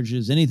seismic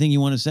charges, anything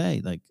you want to say,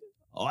 like,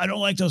 oh, I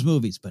don't like those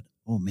movies, but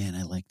oh man,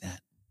 I like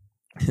that.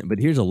 But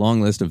here's a long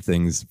list of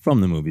things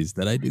from the movies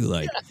that I do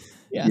like.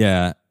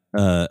 Yeah.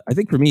 I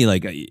think for me,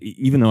 like,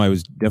 even though I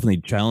was definitely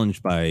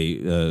challenged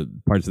by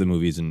parts of the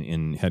movies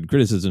and had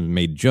criticism and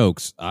made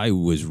jokes, I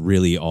was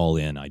really all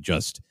in. I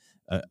just,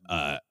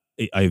 I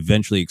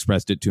eventually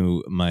expressed it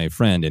to my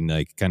friend in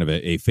like kind of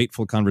a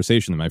fateful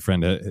conversation that my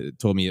friend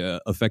told me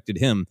affected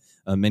him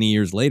many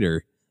years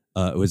later.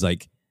 It was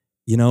like,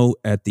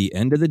 at the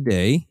end of the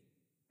day,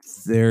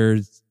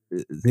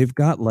 they've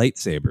got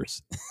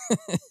lightsabers.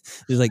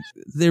 There's like,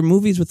 they're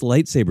movies with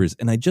lightsabers.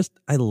 And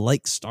I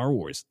like Star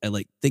Wars. I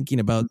like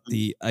thinking about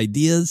the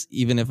ideas,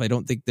 even if I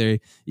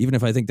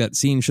think that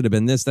scene should have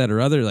been this, that,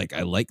 or other. Like,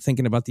 I like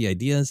thinking about the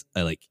ideas.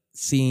 I like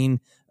seeing,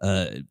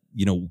 the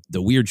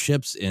weird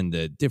ships and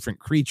the different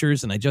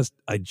creatures. And I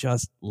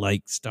just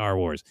like Star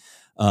Wars.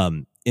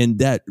 And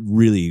that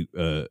really,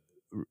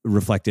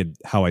 reflected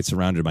how I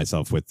surrounded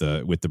myself with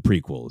the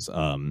prequels.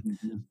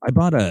 I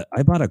bought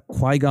a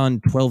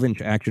Qui-Gon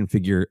 12-inch action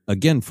figure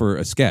again for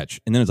a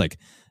sketch, and then it's like,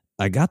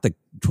 I got the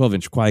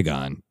 12-inch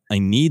Qui-Gon. I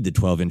need the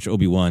 12-inch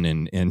Obi-Wan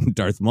and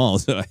Darth Maul,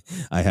 so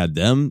I had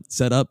them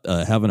set up,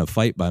 having a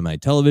fight by my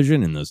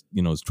television, and those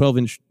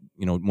 12-inch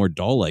more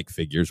doll-like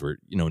figures were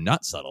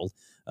not subtle,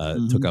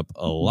 took up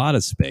a lot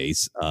of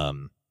space.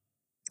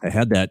 I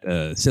had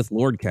that Sith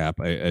Lord cap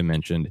I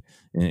mentioned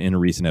in a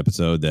recent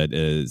episode that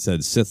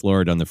said Sith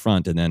Lord on the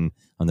front, and then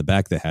on the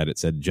back of the hat it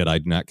said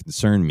Jedi do not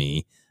concern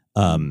me.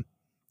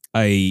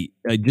 I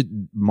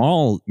did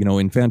Maul,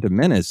 in Phantom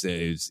Menace,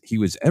 he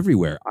was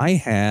everywhere. I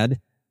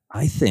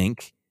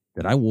think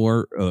that I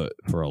wore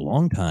for a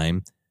long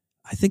time,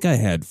 I think I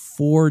had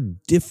 4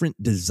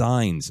 different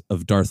designs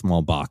of Darth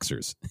Maul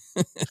boxers.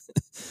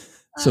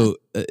 So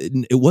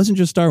it wasn't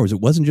just Star Wars.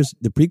 It wasn't just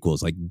the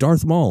prequels. Like,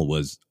 Darth Maul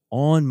was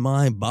on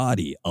my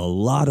body a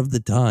lot of the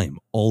time,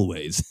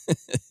 always.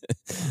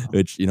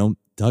 Which,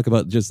 talk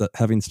about just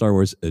having Star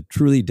Wars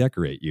truly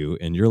decorate you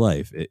in your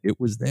life. It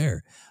was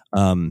there.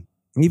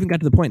 Even got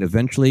to the point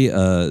eventually,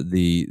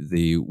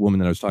 the woman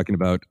that I was talking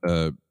about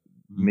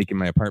making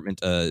my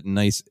apartment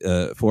nice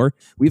for,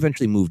 we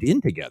eventually moved in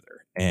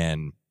together,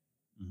 and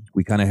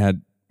we kind of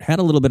had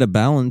a little bit of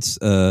balance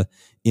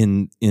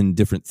in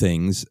different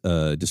things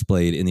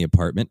displayed in the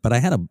apartment. But I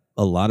had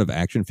a lot of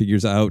action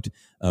figures out.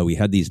 We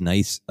had these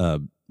nice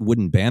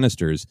wooden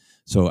banisters,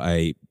 so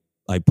I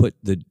put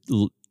the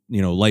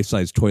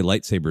life-size toy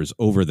lightsabers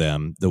over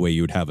them the way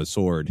you would have a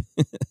sword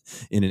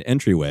in an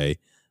entryway.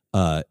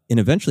 And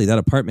eventually that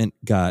apartment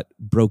got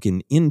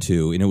broken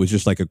into, and it was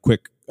just like a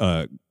quick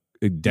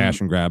dash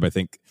and grab. I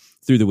think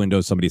through the window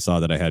somebody saw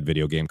that I had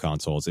video game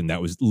consoles, and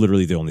that was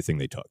literally the only thing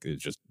they took. It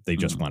was just they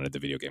just wanted the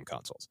video game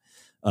consoles.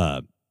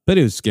 But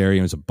it was scary.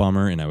 It was a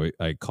bummer, and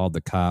I called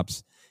the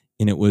cops.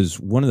 And it was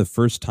one of the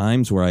first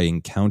times where I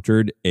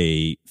encountered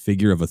a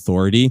figure of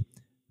authority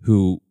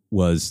who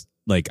was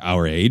like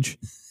our age.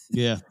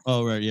 Yeah.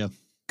 Oh, right. Yeah.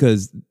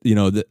 Because,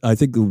 I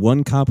think the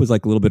one cop was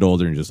like a little bit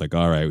older and just like,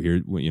 all right, here,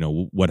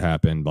 what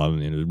happened, blah,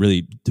 blah, blah,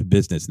 really to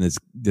business. And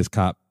this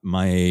cop,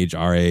 my age,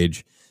 our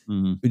age,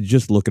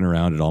 just looking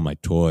around at all my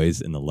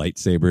toys and the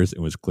lightsabers,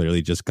 and was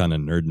clearly just kind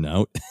of nerding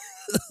out.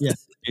 Yeah.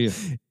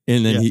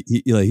 And then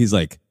he's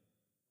like,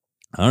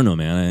 I don't know,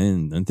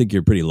 man. I think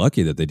you're pretty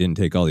lucky that they didn't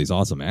take all these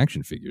awesome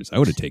action figures. I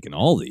would have taken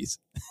all these.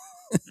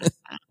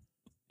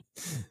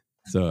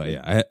 So,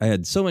 yeah, I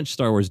had so much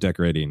Star Wars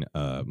decorating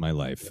my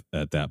life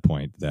at that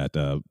point that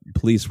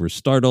police were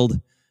startled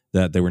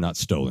that they were not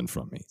stolen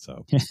from me.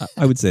 So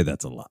I would say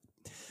that's a lot.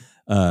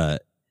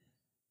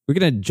 We're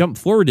going to jump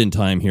forward in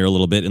time here a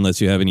little bit, unless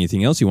you have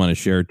anything else you want to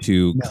share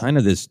to kind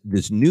of this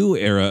new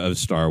era of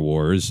Star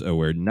Wars,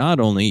 where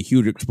not only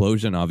huge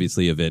explosion,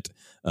 obviously, of it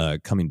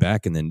coming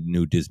back in the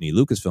new Disney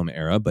Lucasfilm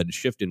era, but a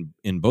shift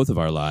in both of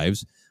our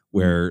lives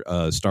where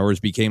Star Wars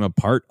became a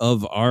part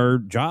of our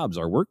jobs,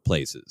 our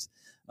workplaces.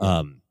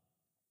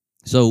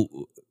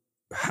 So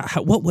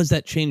what was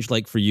that change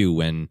like for you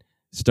when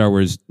Star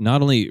Wars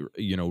not only,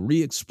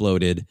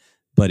 re-exploded,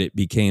 but it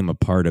became a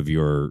part of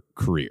your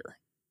career?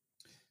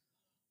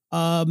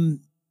 So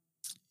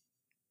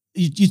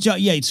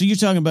you're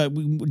talking about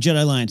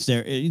Jedi Alliance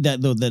there,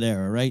 that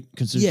era, right?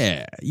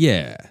 Yeah.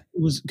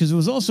 It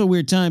was also a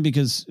weird time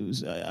because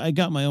I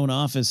got my own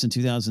office in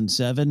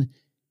 2007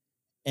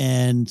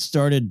 and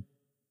started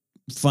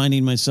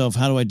finding myself,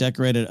 how do I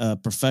decorate a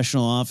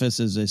professional office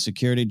as a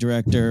security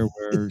director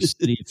where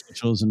city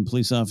officials and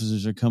police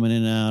officers are coming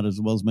in and out, as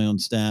well as my own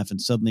staff.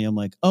 And suddenly I'm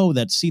like, oh,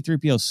 that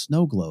C-3PO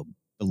snow globe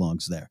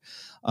belongs there.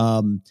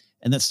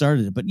 And that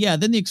started it. But yeah,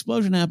 then the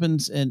explosion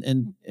happens,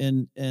 and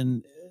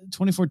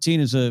 2014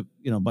 is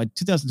by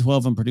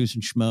 2012, I'm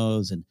producing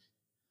Schmoes, and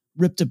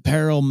ripped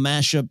apparel,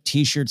 mashup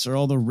T-shirts are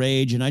all the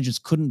rage. And I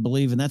just couldn't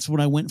believe. And that's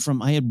when I went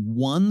from, I had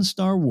one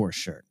Star Wars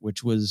shirt,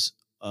 which was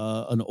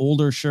an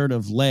older shirt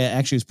of Leia.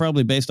 Actually, it's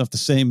probably based off the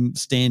same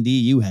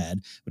standee you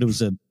had, but it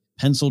was a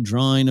pencil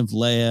drawing of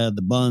Leia,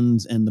 the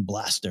buns, and the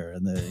blaster,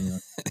 and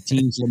the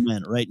Team's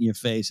Lament right in your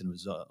face. And it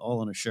was all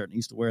on a shirt. And I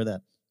used to wear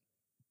that.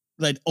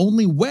 But I'd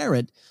only wear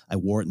it. I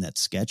wore it in that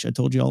sketch I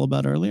told you all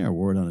about earlier. I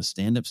wore it on a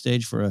stand-up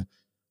stage for a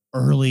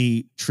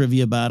early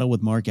trivia battle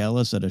with Mark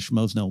Ellis at a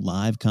Schmoes Know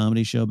Live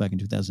comedy show back in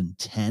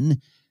 2010.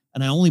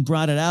 And I only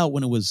brought it out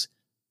when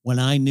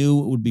I knew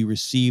it would be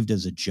received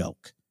as a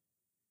joke.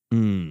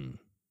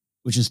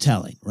 Which is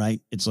telling, right?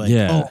 It's like,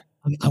 oh,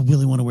 I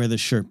really want to wear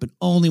this shirt, but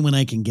only when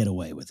I can get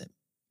away with it.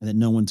 And that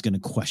no one's going to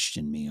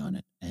question me on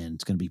it. And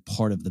it's going to be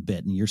part of the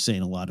bit. And you're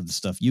saying a lot of the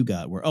stuff you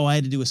got where, I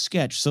had to do a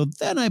sketch. So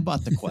then I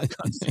bought the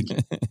Qui-Gon figure.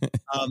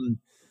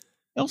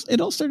 It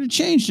all started to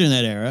change in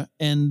that era.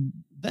 And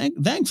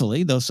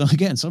thankfully, though, so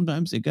again,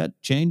 sometimes it got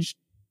changed,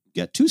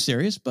 got too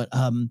serious. But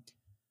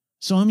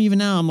so I'm even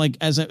now, I'm like,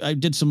 as I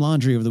did some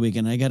laundry over the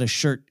weekend, I got a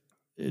shirt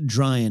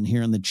drying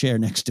here on the chair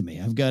next to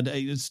me. I've got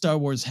Star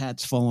Wars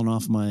hats falling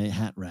off my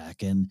hat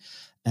rack, and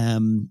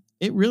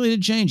it really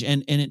did change,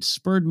 and it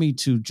spurred me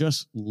to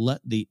just let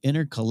the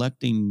inner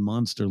collecting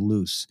monster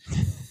loose,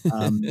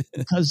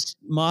 because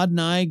Maude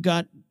and I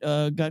got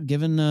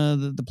given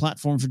the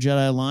platform for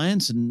Jedi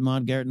Alliance, and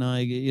Maude Garrett and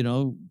I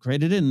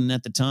created it, and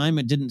at the time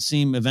it didn't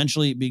seem,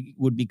 eventually it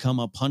would become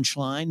a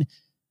punchline.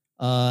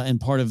 And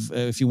part of,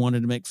 if you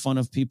wanted to make fun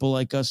of people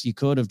like us, you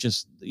could have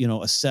just,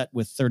 a set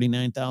with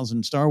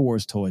 39,000 Star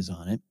Wars toys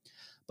on it.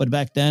 But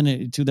back then,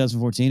 in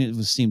 2014, it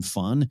seemed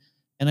fun.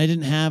 And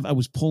I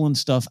was pulling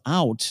stuff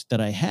out that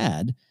I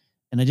had,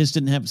 and I just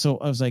didn't have. So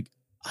I was like,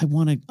 I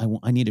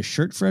need a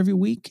shirt for every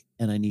week,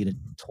 and I need a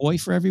toy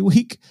for every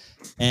week.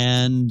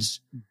 And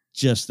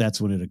just,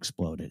 that's when it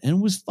exploded. And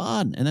it was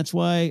fun. And that's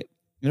why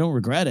I don't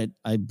regret it.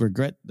 I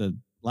regret the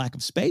lack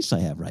of space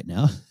I have right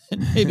now,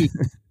 and maybe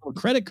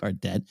credit card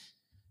debt,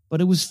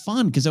 but it was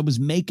fun because I was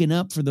making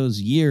up for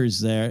those years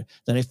there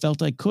that I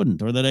felt I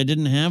couldn't, or that I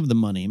didn't have the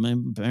money. My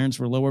parents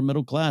were lower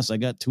middle class. I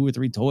got 2 or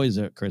 3 toys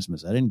at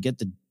Christmas. I didn't get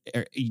the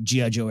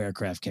G.I. Joe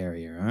aircraft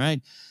carrier. All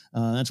right.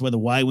 That's why the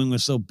Y-Wing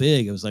was so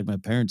big. It was like my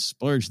parents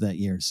splurged that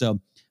year.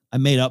 So I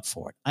made up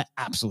for it. I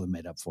absolutely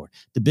made up for it.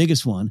 The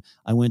biggest one,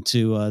 I went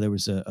to, there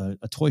was a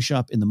toy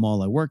shop in the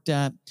mall I worked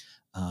at,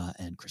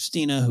 and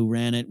Christina, who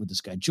ran it with this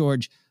guy,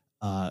 George,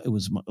 it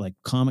was like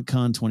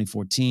Comic-Con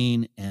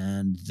 2014,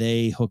 and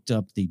they hooked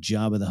up the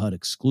Jabba the Hutt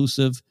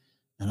exclusive,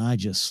 and I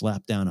just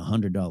slapped down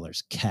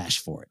 $100 cash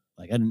for it.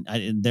 Like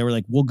they were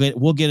like, we'll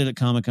get it at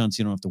Comic-Con,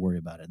 so you don't have to worry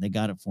about it. And they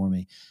got it for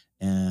me,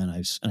 and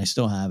I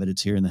still have it.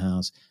 It's here in the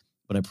house,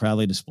 but I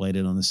proudly displayed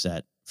it on the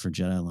set for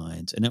Jedi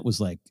Alliance, and it was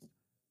like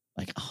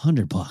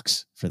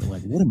 $100 for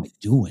what am I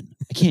doing?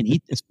 I can't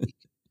eat this week.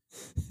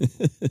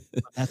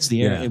 That's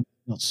the era. It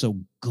felt so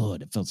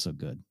good. It felt so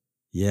good.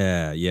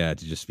 Yeah,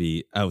 to just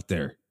be out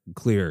there,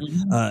 clear.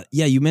 Mm-hmm.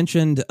 You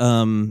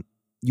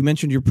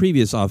mentioned your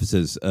previous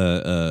offices.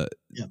 I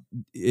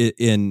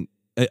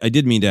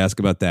did mean to ask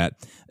about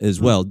that as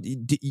well.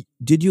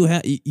 Did you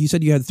have? You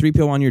said you had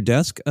 3PO on your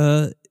desk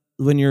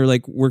when you're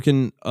like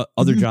working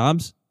other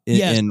jobs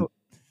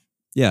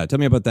Tell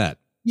me about that.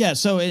 Yeah.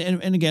 So,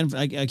 and again,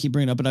 I keep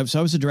bringing it up, but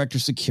I was a director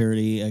of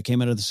security. I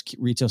came out of the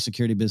retail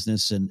security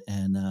business, and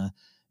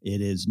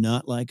it is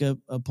not like a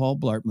Paul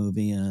Blart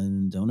movie,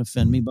 and don't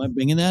offend me by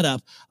bringing that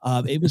up.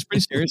 It was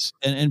pretty serious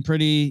and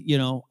pretty,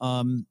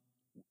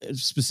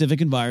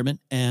 specific environment.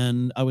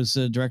 And I was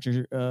a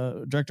director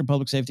of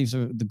public safety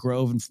for the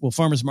Grove and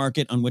Farmers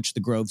Market, on which the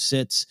Grove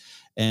sits.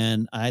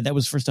 And that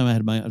was the first time I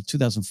had my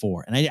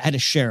 2004, and I had to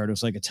share it. It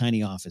was like a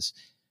tiny office.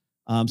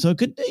 So it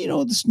could,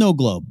 the snow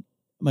globe.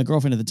 My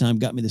girlfriend at the time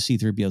got me the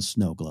C-3PO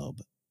snow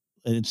globe.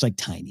 And it's like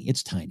tiny.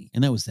 It's tiny.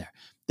 And that was there.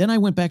 Then I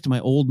went back to my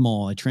old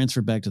mall. I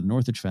transferred back to the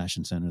Northridge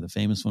Fashion Center, the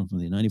famous one from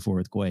the 94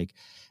 earthquake.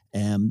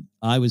 And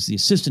I was the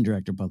assistant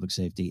director of public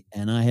safety,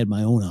 and I had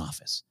my own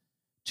office.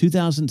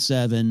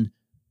 2007,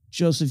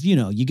 Joseph,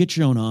 you get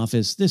your own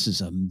office. This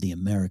is the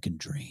American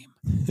dream.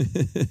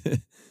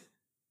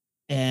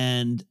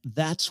 And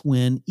that's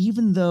when,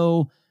 even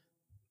though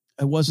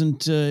I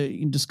wasn't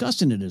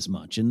discussing it as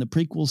much, and the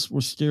prequels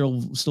were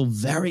still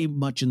very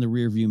much in the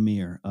rearview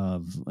mirror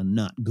of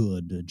not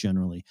good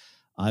generally,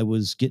 I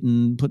was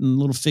putting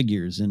little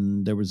figures,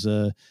 and there was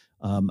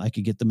I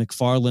could get the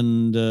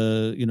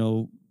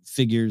McFarland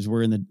figures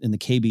were in the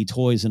KB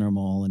Toys in our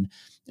mall, and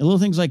little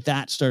things like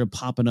that started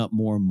popping up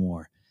more and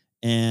more.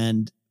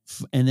 And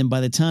then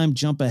by the time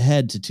jump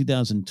ahead to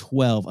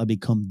 2012, I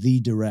become the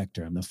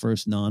director. I'm the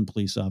first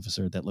non-police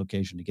officer at that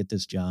location to get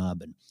this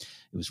job, and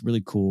it was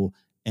really cool.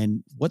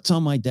 And what's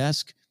on my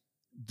desk?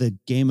 The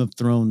Game of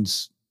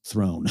Thrones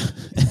throne.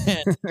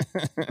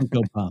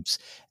 Go Pops.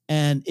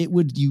 And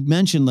you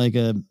mentioned like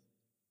the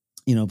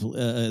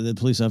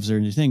police officer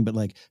and everything,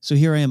 but so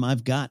here I am.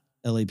 I've got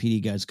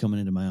LAPD guys coming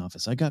into my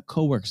office. I got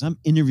coworkers. I'm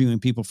interviewing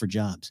people for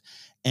jobs.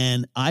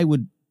 And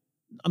I'm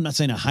not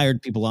saying I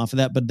hired people off of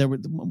that, but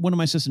one of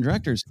my assistant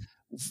directors,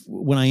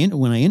 when I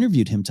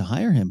interviewed him to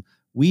hire him,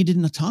 we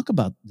didn't talk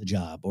about the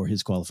job or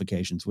his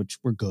qualifications, which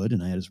were good,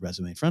 and I had his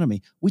resume in front of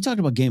me. We talked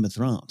about Game of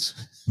Thrones.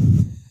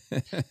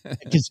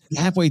 Because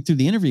halfway through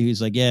the interview,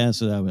 he's like, "Yeah,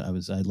 so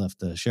I left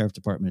the sheriff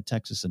department of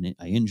Texas, and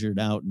I injured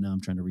out, and now I'm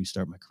trying to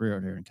restart my career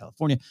out here in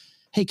California.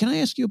 Hey, can I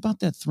ask you about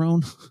that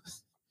throne?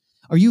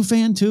 Are you a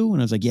fan too?"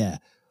 And I was like, "Yeah."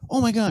 "Oh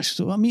my gosh!"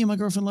 So me and my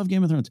girlfriend love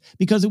Game of Thrones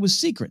because it was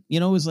secret. It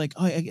was like,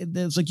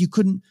 you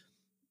couldn't.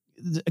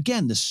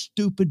 Again, the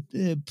stupid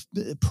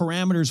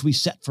parameters we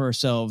set for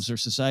ourselves, or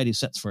society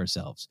sets for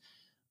ourselves.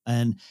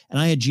 And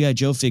I had G.I.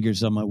 Joe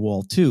figures on my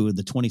wall too,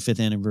 the 25th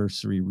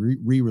anniversary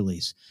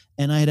re-release.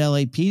 And I had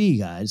LAPD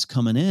guys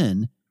coming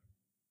in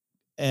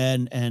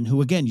and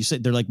who, again, you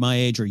said they're like my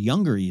age or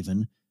younger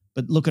even,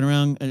 but looking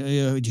around,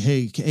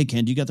 hey,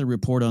 Ken, you got the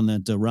report on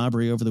that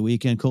robbery over the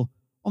weekend? Cool.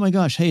 "Oh my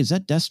gosh, hey, is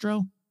that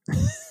Destro?"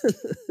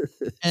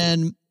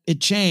 And it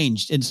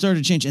changed. It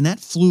started to change, and that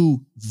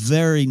flew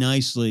very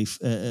nicely.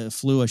 And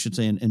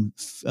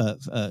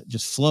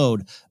just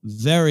flowed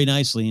very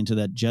nicely into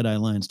that Jedi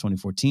Alliance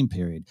 2014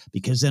 period,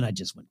 because then I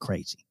just went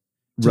crazy.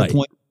 To the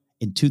point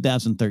in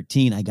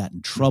 2013, I got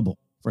in trouble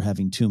for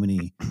having too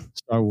many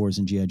Star Wars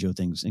and G.I. Joe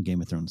things and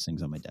Game of Thrones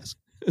things on my desk.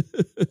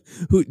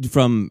 Who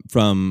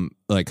from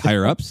like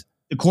higher ups?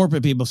 The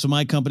corporate people. So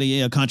my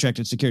company,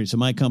 contracted security. So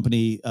my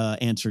company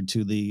answered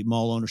to the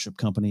mall ownership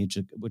company,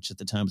 which at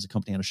the time was a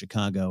company out of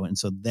Chicago. And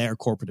so their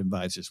corporate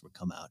advisors would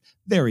come out.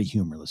 Very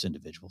humorless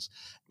individuals.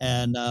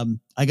 And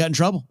I got in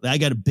trouble. I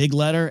got a big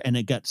letter, and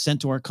it got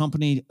sent to our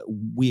company.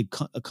 We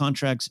had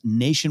contracts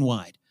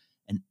nationwide.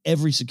 And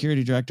every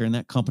security director in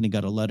that company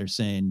got a letter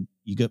saying,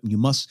 you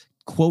must,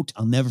 quote,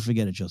 I'll never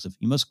forget it, Joseph,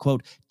 you must,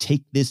 quote,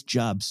 take this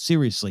job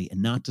seriously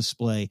and not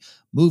display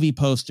movie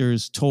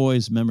posters,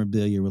 toys,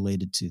 memorabilia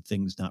related to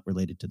things not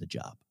related to the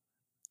job.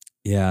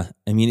 Yeah.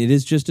 I mean, it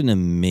is just an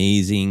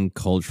amazing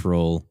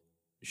cultural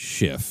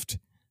shift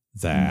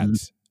that,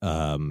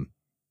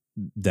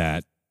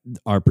 that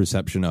our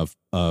perception of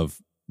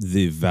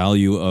the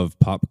value of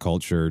pop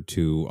culture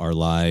to our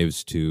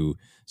lives, to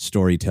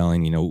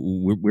storytelling.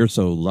 We're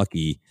so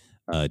lucky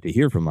to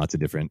hear from lots of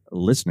different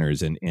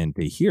listeners and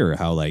to hear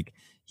how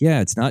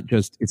it's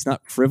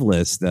not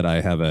frivolous that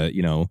I have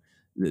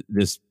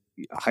this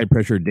high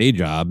pressure day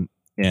job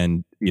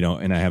and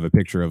I have a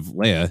picture of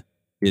Leia.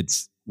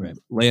 It's right.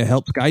 Leia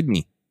helps guide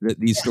me, that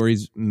these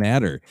stories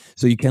matter.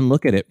 So you can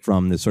look at it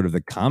from the sort of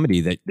the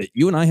comedy that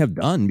you and I have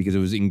done because it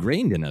was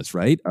ingrained in us,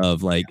 right?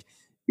 Of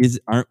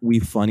aren't we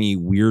funny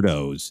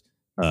weirdos?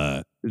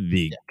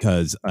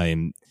 Because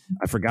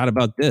I forgot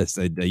about this.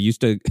 I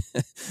used to,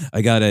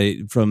 I got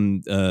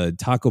from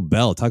Taco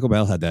Bell. Taco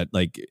Bell had that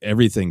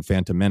everything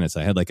Phantom Menace.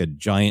 I had a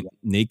giant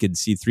naked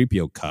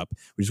C-3PO cup,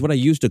 which is what I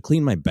used to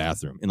clean my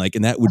bathroom. And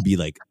that would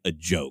be a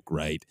joke,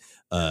 right?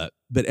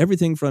 But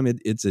everything from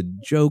it's a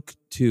joke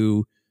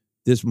to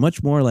this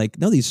much more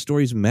no, these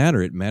stories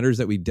matter. It matters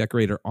that we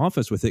decorate our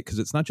office with it because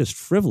it's not just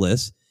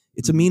frivolous.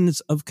 It's a means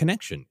of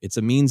connection. It's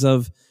a means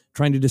of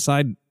trying to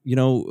decide,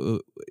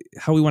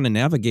 how we want to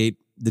navigate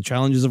the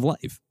challenges of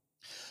life.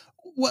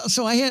 Well,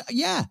 so I had,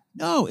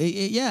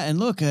 and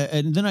look,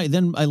 and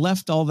then I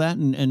left all that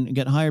and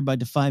got hired by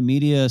Defy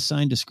Media,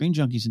 signed to Screen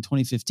Junkies in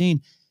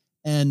 2015,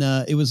 and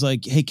it was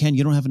like, hey Ken,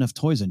 you don't have enough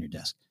toys on your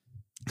desk.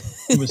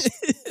 It was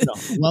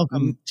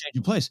welcome, change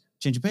of place,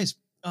 change of pace.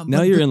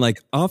 Now you're in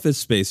like Office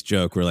Space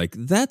joke. We're like,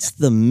 that's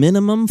the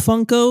minimum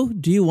Funko.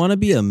 Do you want to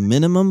be a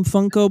minimum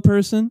Funko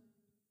person?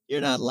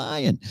 You're not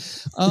lying.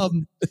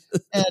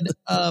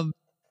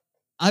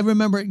 I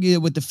remember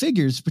with the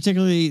figures,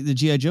 particularly the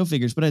G.I. Joe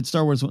figures, but I had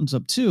Star Wars ones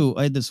up too.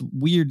 I had this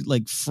weird,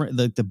 like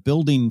the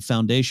building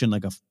foundation,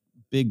 like a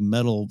big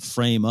metal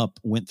frame up,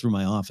 went through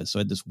my office. So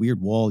I had this weird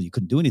wall. You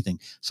couldn't do anything.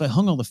 So I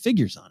hung all the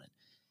figures on it.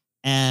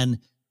 And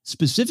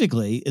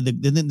specifically,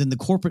 then the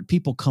corporate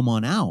people come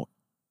on out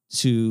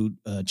to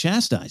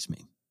chastise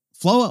me.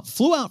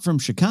 Flew out from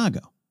Chicago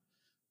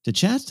to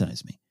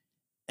chastise me.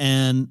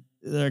 And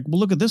they're like, well,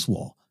 look at this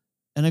wall.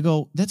 And I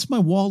go, that's my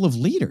wall of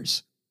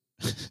leaders.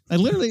 I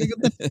literally,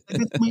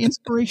 that's my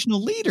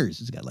inspirational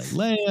leaders. It's got like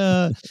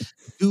Leia,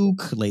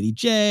 Duke, Lady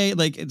J,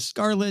 like it's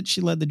Scarlett.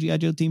 She led the G.I.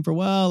 Joe team for a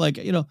while. Like,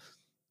 all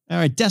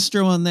right,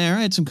 Destro on there.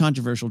 I had some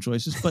controversial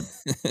choices, but,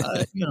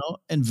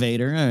 and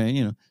Vader. All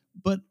right,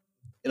 but,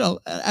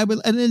 I would,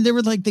 and then they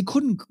were like, they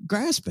couldn't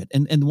grasp it.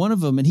 And one of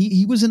them, and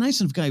he was a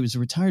nice enough guy. He was a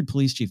retired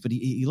police chief, but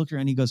he looked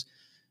around and he goes,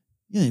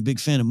 yeah, you're a big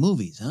fan of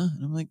movies, huh?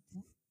 And I'm like,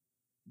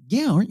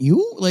 yeah, aren't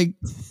you? Like,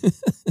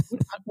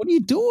 what are you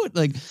doing?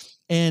 Like,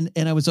 and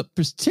I was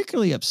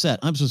particularly upset.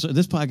 I'm so sorry.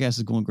 This podcast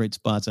is going great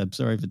spots. I'm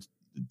sorry if it's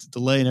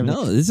delaying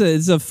everything. No,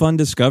 it's a fun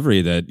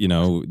discovery that,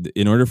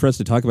 in order for us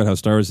to talk about how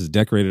Star Wars has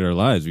decorated our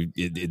lives,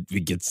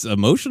 it gets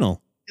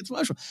emotional. It's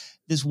emotional.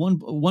 This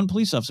one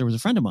police officer was a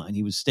friend of mine.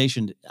 He was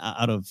stationed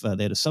out of,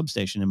 they had a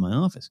substation in my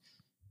office.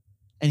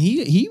 And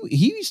he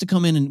used to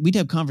come in and we'd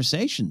have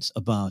conversations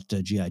about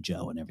G.I.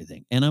 Joe and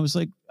everything. And I was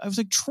like,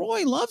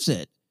 Troy loves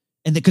it.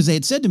 And because they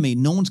had said to me,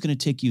 no one's going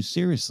to take you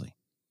seriously,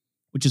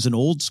 which is an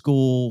old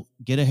school,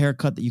 get a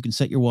haircut that you can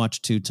set your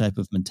watch to type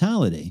of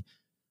mentality.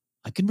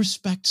 I can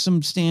respect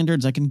some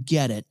standards. I can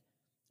get it.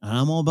 And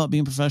I'm all about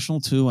being professional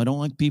too. I don't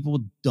like people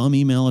with dumb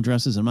email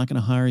addresses. I'm not going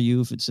to hire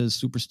you if it says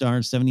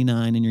Superstar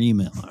 79 in your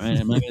email. All right.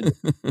 I'm not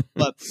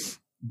gonna,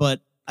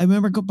 but I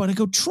remember, I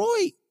go,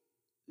 Troy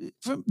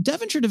from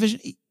Devonshire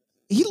Division,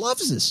 he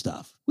loves this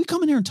stuff. We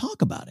come in here and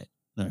talk about it.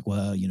 They're like,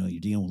 well, you're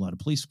dealing with a lot of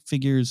police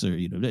figures or,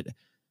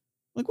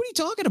 like, what are you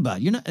talking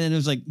about? You're not, and it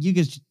was like, you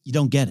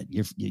don't get it.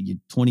 You're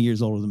 20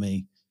 years older than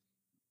me.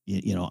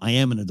 I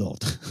am an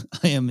adult.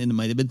 I am in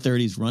my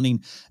mid-30s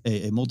running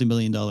a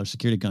multi-million-dollar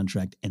security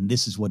contract, and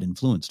this is what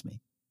influenced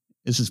me.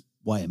 This is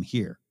why I'm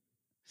here.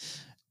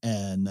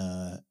 And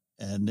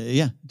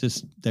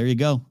just there you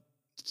go.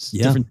 It's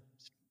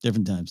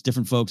different times,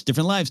 different folks,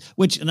 different lives.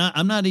 Which, and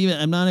I'm not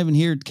even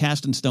here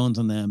casting stones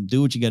on them.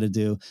 Do what you got to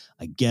do.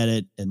 I get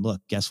it. And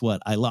look, guess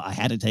what? I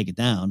had to take it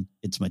down.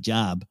 It's my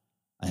job.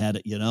 I had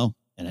it,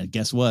 and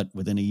guess what?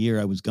 Within a year,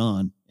 I was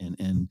gone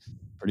and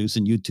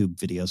producing YouTube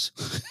videos.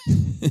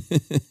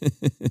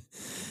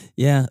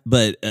 Yeah,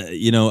 but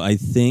I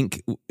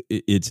think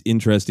it's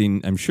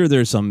interesting. I'm sure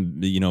there's some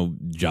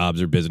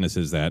jobs or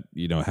businesses that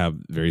have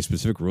very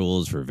specific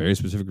rules for very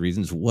specific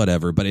reasons,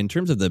 whatever. But in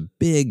terms of the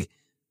big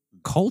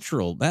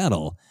cultural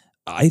battle,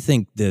 I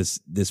think this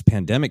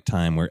pandemic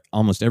time, where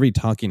almost every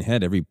talking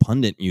head, every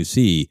pundit you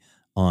see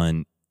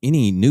on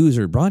any news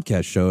or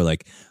broadcast show,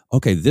 like,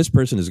 okay, this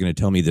person is going to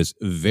tell me this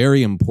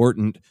very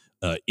important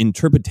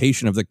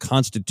interpretation of the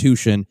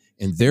Constitution,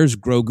 and there's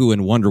Grogu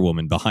and Wonder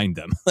Woman behind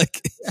them. Like,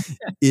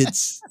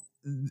 it's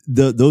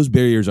those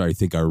barriers I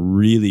think are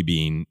really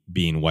being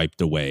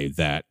wiped away.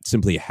 That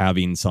simply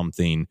having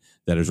something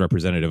that is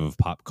representative of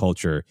pop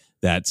culture,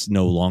 that's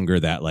no longer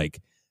that,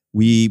 like,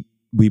 we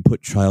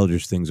put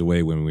childish things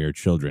away when we were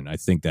children. I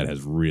think that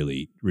has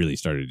really, really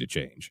started to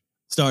change.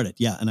 Started,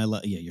 yeah, and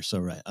you're so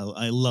right.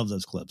 I love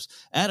those clips.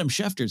 Adam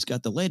Schefter's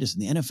got the latest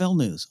in the NFL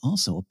news.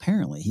 Also,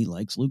 apparently, he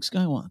likes Luke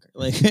Skywalker.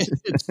 Like,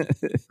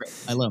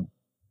 I love him.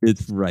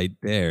 It's right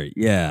there,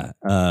 yeah.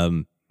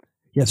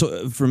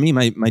 So for me,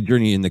 my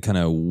journey in the kind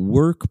of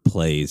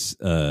workplace,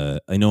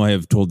 I know I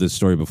have told this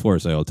story before,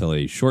 so I'll tell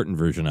a shortened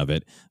version of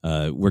it.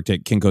 Worked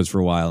at Kinko's for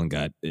a while and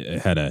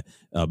had a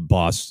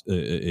boss,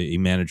 a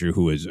manager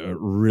who was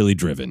really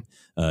driven.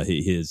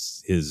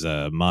 His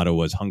motto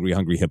was "Hungry,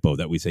 hungry hippo."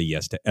 That we say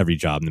yes to every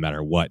job, no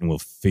matter what, and we'll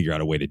figure out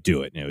a way to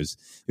do it. And it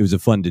was a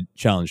fun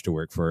challenge to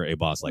work for a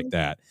boss like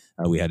that.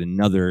 We had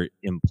another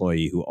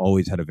employee who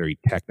always had a very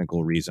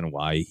technical reason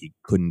why he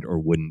couldn't or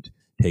wouldn't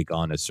take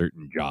on a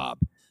certain job.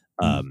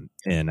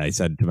 And I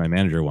said to my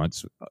manager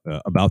once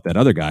about that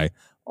other guy,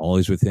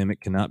 always with him,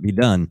 it cannot be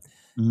done.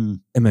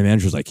 And my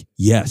manager was like,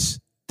 yes,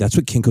 that's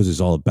what Kinko's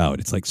is all about.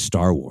 It's like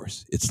Star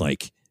Wars. It's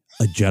like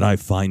a Jedi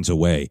finds a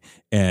way.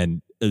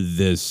 And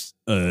this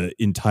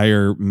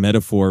entire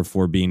metaphor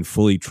for being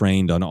fully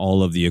trained on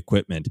all of the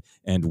equipment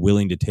and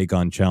willing to take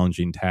on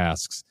challenging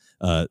tasks.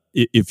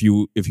 If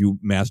you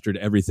mastered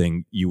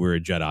everything, you were a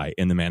Jedi.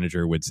 And the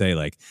manager would say,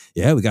 like,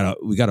 yeah, we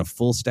got a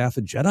full staff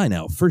of Jedi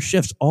now. First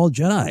shift's all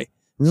Jedi.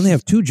 We only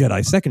have 2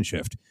 Jedi second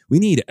shift. We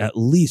need at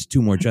least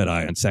 2 more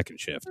Jedi on second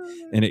shift.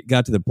 And it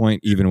got to the point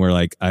even where,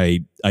 like,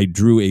 I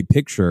drew a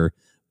picture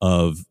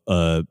of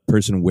a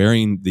person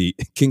wearing the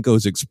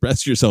Kinko's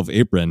Express Yourself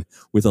apron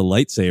with a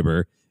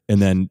lightsaber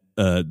And then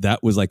that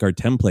was like our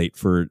template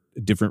for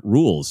different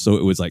rules. So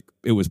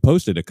it was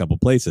posted a couple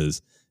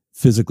places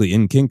physically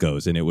in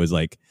Kinko's, and it was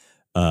like,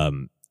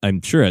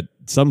 I'm sure at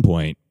some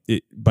point,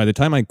 by the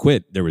time I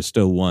quit, there was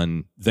still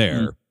one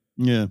there.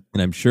 Yeah.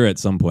 And I'm sure at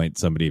some point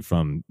somebody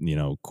from,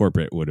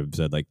 corporate would have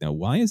said, like, now,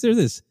 why is there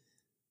this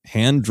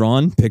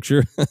hand-drawn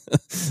picture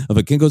of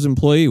a Kinko's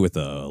employee with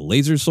a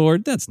laser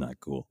sword? That's not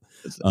cool.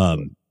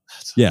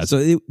 Yeah,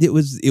 so it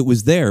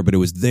was there, but it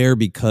was there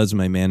because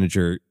my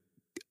manager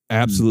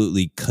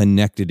absolutely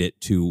connected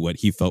it to what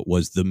he felt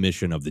was the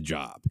mission of the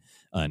job.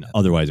 And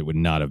otherwise it would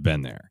not have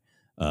been there.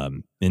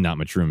 And not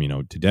much room,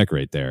 to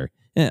decorate there.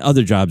 And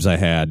other jobs I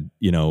had,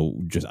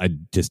 I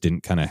just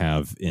didn't kind of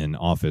have in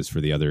office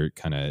for the other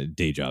kind of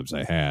day jobs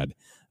I had.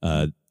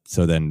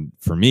 So then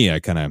for me, I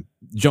kind of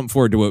jumped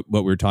forward to what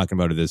we were talking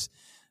about of this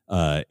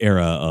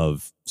era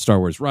of Star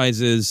Wars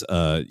Rises.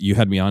 You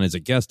had me on as a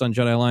guest on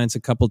Jedi Alliance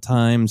a couple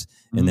times.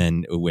 And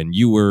then when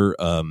you were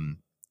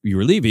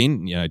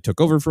leaving, I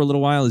took over for a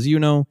little while, as you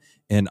know.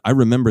 And I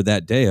remember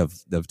that day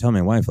of telling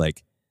my wife,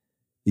 like,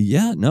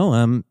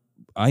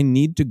 I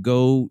need to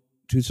go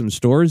to some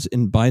stores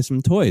and buy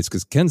some toys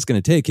because Ken's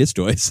going to take his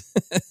toys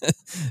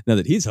now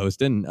that he's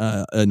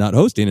not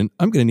hosting, and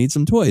I'm going to need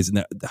some toys.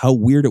 And how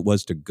weird it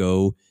was to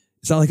go.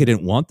 It's not like I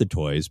didn't want the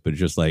toys, but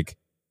just like,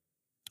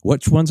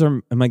 which ones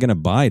am I going to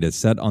buy to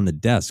set on the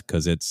desk?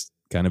 Because it's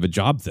kind of a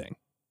job thing.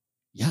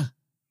 Yeah.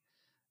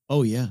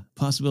 Oh, yeah.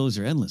 Possibilities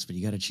are endless, but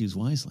you got to choose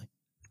wisely.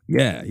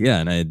 Yeah.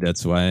 And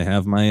that's why I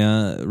have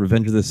my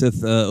Revenge of the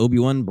Sith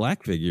Obi-Wan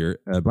Black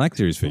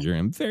Series figure.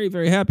 I'm very,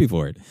 very happy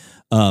for it.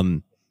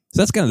 So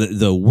that's kind of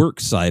the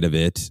work side of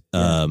it.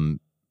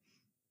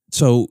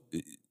 So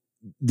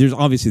there's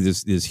obviously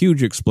this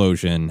huge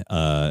explosion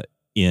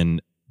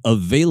in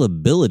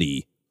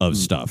availability of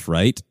stuff,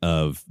 right?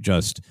 Of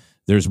just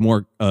there's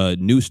more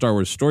new Star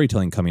Wars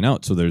storytelling coming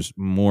out, so there's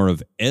more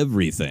of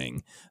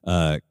everything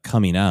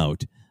coming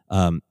out.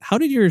 How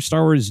did your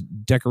Star Wars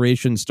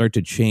decorations start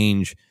to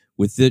change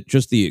with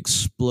just the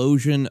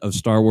explosion of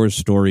Star Wars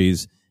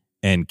stories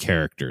and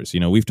characters?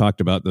 We've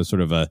talked about those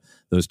sort of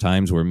those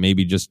times where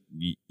maybe just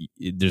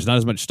there's not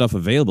as much stuff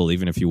available,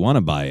 even if you want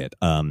to buy it.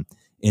 And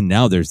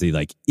now there's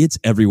it's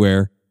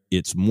everywhere.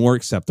 It's more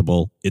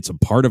acceptable. It's a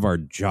part of our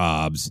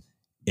jobs,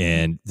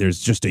 and there's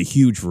just a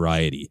huge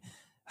variety.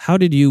 How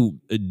did you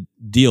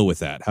deal with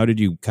that? How did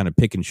you kind of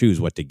pick and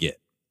choose what to get?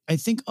 I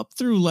think up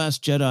through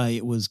Last Jedi,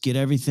 it was get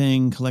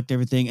everything, collect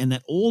everything. And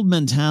that old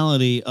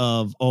mentality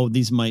of,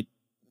 these might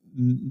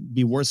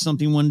be worth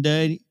something one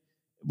day,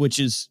 which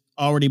is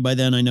already by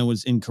then I know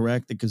is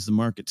incorrect because the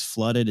market's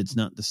flooded. It's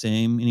not the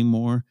same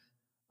anymore.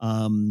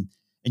 And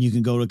you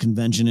can go to a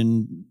convention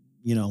and,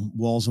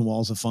 walls and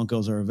walls of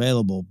Funkos are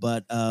available.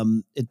 But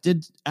it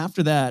did,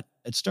 after that,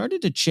 it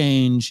started to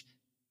change.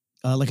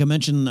 Like I've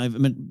mentioned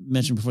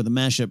before, the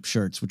mashup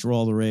shirts, which were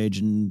all the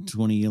rage in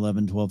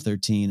 2011, 12,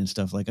 13 and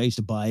stuff. Like I used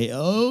to buy,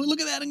 look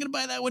at that. I'm going to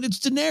buy that one. It's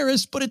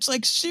Daenerys, but it's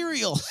like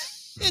cereal.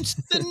 It's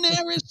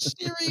Daenerys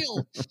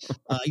cereal.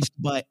 I used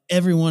to buy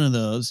every one of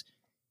those,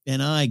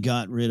 and I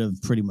got rid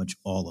of pretty much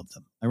all of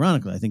them.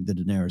 Ironically, I think the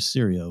Daenerys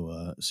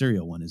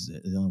cereal one is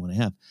the only one I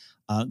have.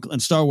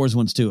 And Star Wars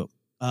ones too.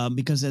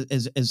 Because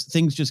as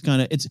things just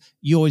kind of, it's,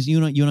 you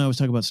and I always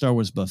talk about Star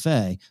Wars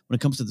buffet. When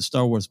it comes to the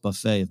Star Wars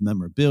buffet of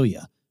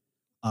memorabilia,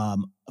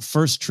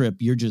 first trip,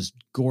 you're just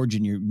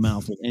gorging your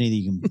mouth with anything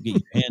you can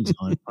get your hands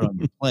on, put on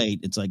your plate.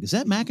 It's like, is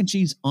that mac and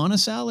cheese on a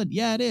salad?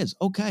 Yeah, it is.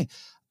 Okay.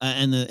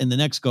 And the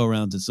next go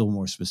around, it's a little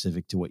more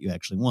specific to what you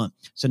actually want.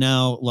 So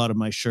now a lot of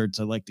my shirts,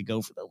 I like to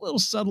go for the little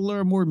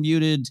subtler, more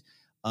muted.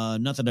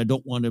 Not that I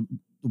don't want to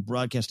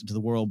broadcast it to the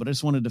world, but I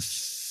just wanted to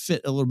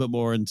fit a little bit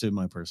more into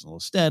my personal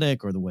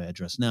aesthetic or the way I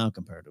dress now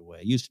compared to the way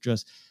I used to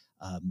dress.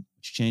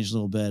 Which changed a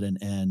little bit,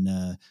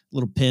 and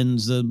little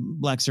pins. The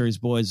Black Series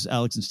boys,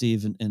 Alex and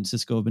Steve and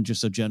Cisco, have been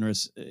just so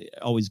generous,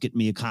 always get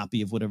me a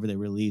copy of whatever they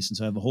release. And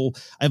so I have a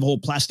whole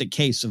plastic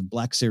case of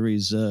Black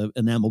Series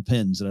enamel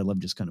pins that I love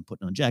just kind of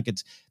putting on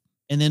jackets.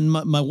 And then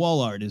my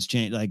wall art has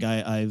changed. Like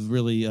I've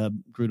really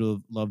grew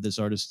to love this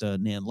artist,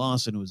 Nan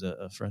Lawson, who was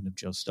a friend of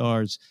Joe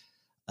Starr's,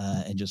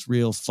 and just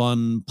real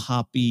fun,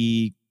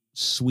 poppy,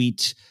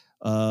 sweet,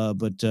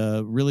 but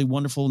really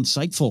wonderful,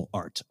 insightful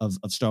art of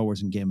Star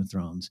Wars and Game of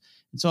Thrones.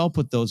 And so I'll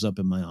put those up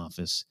in my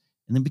office.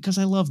 And then because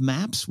I love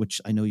maps, which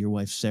I know your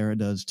wife Sarah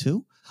does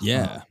too.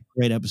 Yeah.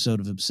 Great episode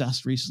of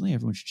Obsessed recently.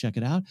 Everyone should check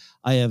it out.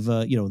 I have,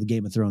 the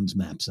Game of Thrones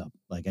maps up.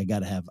 Like I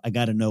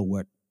gotta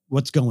know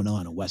what's going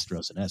on in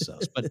Westeros and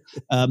Essos. But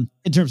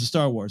in terms of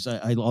Star Wars,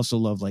 I also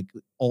love like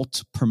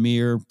alt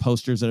premiere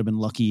posters that I've been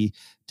lucky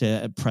to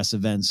at press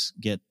events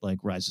get, like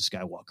Rise of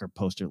Skywalker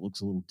poster. It looks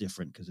a little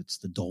different because it's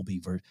the Dolby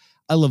version.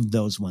 I love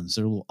those ones.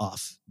 They're a little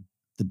off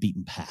the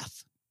beaten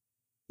path.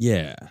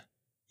 Yeah.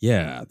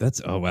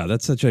 That's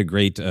such a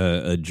great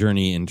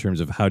journey in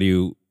terms of how do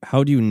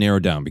you narrow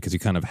down, because you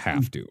kind of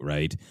have to,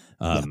 right?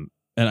 And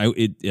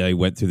I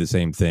went through the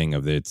same thing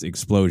of its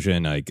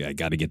explosion. I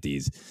got to get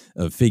these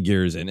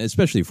figures, and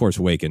especially Force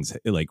Awakens,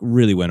 it like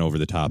really went over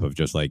the top of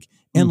just like,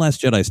 and Last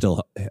Jedi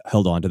still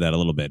held on to that a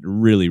little bit.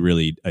 Really,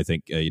 really, I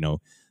think,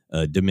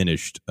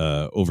 diminished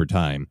over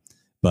time.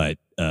 But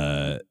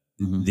I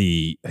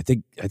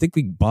think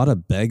we bought a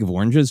bag of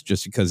oranges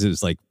just because it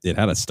was like it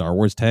had a Star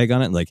Wars tag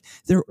on it. Like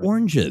they're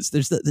oranges.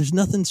 There's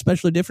nothing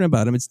specially different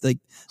about them. It's like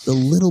the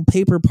little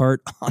paper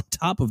part on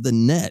top of the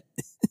net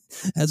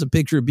has a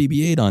picture of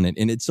BB-8 on it,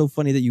 and it's so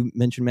funny that you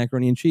mentioned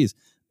macaroni and cheese.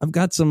 I've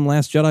got some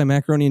Last Jedi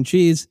macaroni and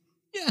cheese.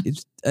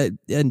 Yeah,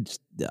 and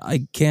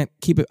I can't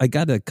keep it. I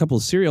got a couple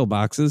of cereal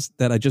boxes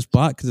that I just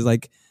bought because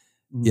like.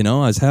 I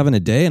was having a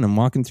day and I'm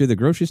walking through the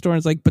grocery store and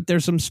it's like, but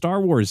there's some Star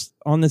Wars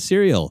on the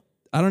cereal.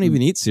 I don't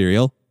even eat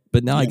cereal,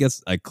 but now I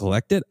guess I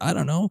collect it. I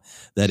don't know.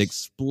 That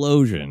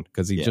explosion,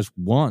 because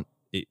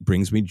it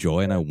brings me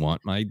joy and I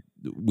want my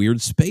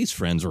weird space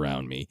friends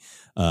around me.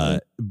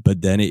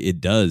 But then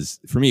it does,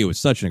 for me, it was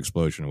such an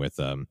explosion with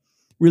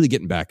really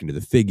getting back into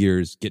the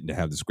figures, getting to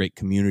have this great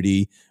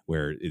community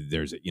where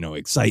there's,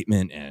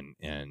 excitement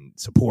and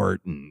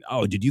support. And,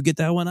 oh, did you get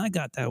that one? I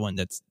got that one.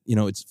 That's,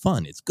 it's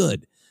fun. It's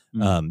good.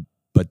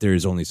 But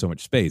there's only so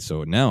much space.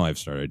 So now I've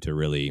started to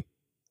really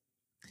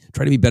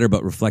try to be better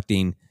about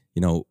reflecting,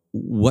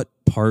 what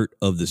part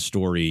of the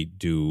story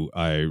do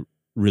I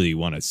really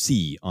want to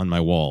see on my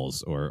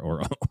walls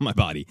or on my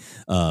body?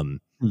 And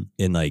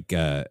like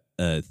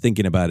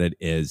thinking about it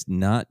as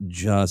not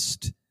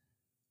just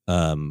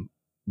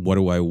what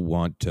do I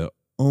want to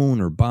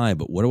own or buy,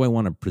 but what do I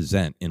want to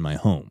present in my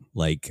home?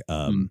 Like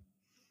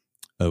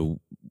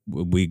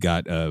we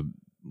got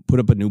put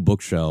up a new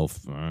bookshelf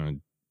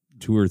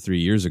 2 or 3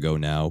 years ago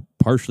now,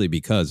 partially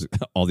because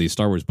all these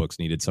Star Wars books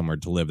needed somewhere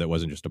to live that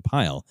wasn't just a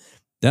pile.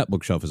 That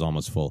bookshelf is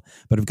almost full.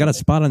 But I've got a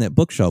spot on that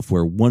bookshelf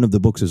where one of the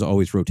books is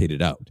always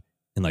rotated out.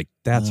 And like,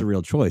 that's a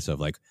real choice of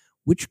like,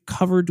 which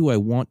cover do I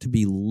want to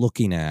be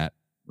looking at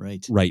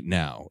right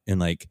now? And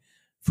like,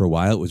 for a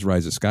while it was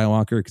Rise of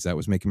Skywalker because that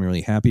was making me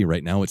really happy.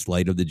 Right now it's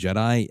Light of the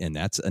Jedi. And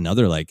that's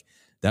another, like,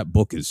 that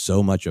book is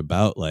so much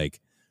about like,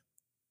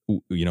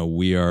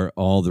 we are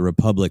all the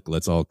Republic.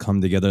 Let's all come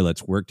together.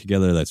 Let's work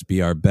together. Let's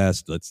be our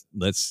best.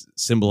 Let's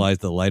symbolize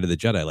the light of the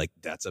Jedi. Like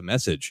that's a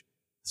message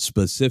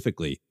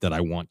specifically that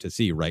I want to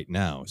see right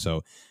now. So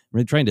I'm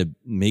really trying to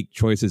make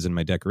choices in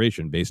my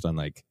decoration based on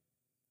like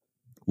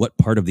what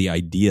part of the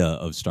idea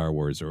of Star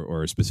Wars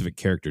or a specific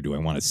character do I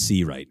want to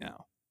see right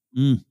now?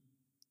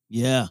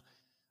 Yeah.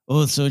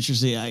 Oh, it's so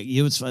interesting.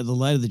 It's the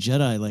Light of the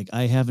Jedi. Like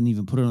I haven't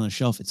even put it on a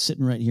shelf. It's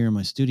sitting right here in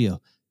my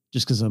studio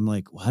just because I'm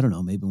like, well, I don't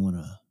know, maybe I want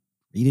to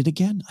read it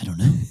again. I don't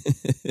know.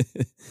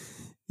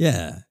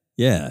 Yeah.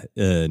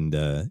 And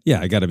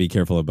I got to be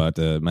careful about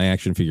my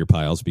action figure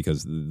piles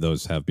because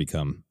those have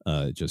become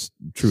just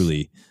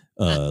truly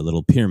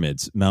little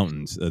pyramids,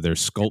 mountains. They're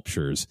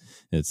sculptures.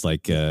 It's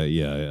like,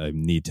 I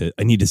need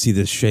to see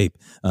this shape.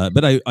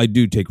 But I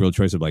do take real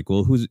choice of like,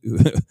 well,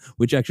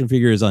 which action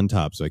figure is on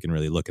top so I can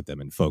really look at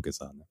them and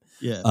focus on them.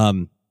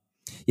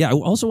 Yeah. I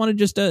also want to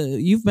just,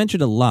 you've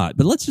mentioned a lot,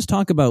 but let's just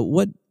talk about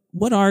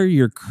what are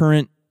your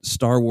current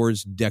Star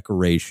Wars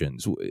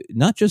decorations,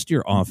 not just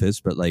your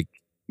office, but like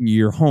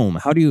your home.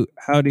 What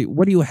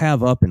do you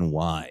have up and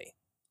why?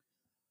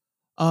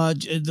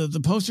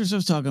 The posters I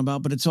was talking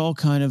about, but it's all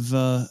kind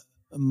of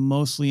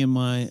mostly in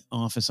my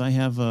office. I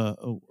have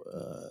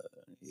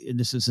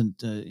this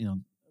isn't,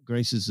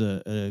 Grace is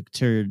a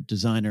interior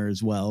designer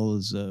as well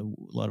as a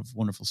lot of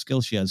wonderful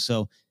skills she has.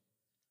 So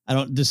I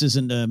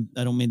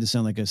don't mean to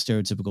sound like a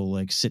stereotypical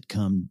like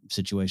sitcom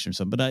situation or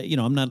something, but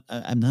I'm not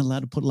allowed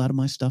to put a lot of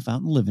my stuff out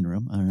in the living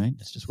room. All right.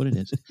 That's just what it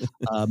is.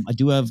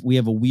 We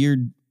have a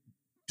weird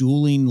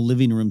dueling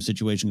living room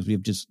situation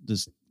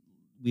because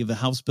we have a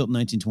house built in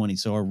 1920.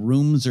 So our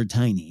rooms are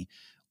tiny,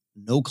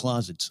 no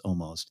closets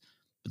almost,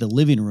 but the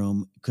living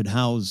room could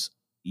house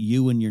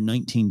you and your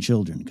 19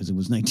 children because it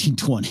was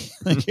 1920.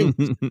 Like it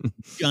was a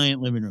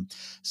giant living room.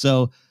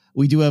 So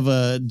we do have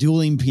a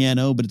dueling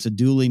piano, but it's a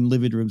dueling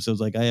living room. So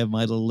it's like I have my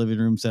little living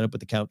room set up with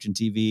the couch and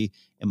TV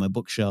and my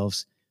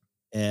bookshelves.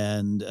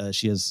 And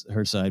she has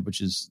her side,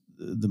 which is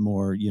the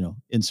more,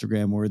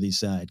 Instagram worthy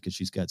side because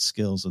she's got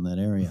skills in that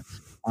area.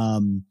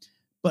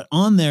 But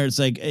on there, it's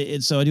like,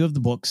 so I do have the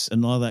books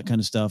and all that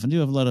kind of stuff. I do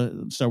have a lot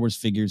of Star Wars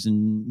figures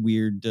and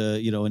weird,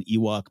 an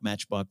Ewok,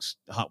 Matchbox,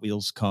 Hot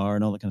Wheels car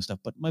and all that kind of stuff.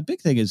 But my big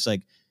thing is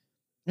like,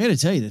 I got to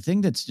tell you, the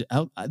thing that's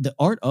out, the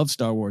art of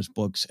Star Wars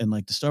books and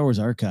like the Star Wars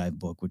Archive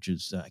book, which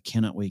is, I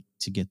cannot wait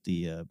to get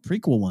the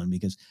prequel one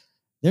because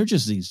they're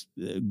just these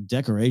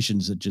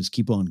decorations that just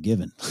keep on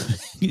giving.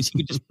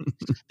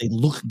 They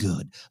look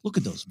good. Look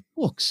at those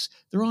books.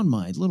 They're on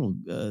my little,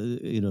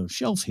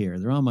 shelf here.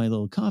 They're on my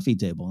little coffee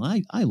table.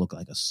 And I look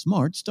like a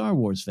smart Star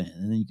Wars fan.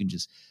 And then you can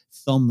just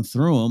thumb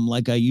through them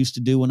like I used to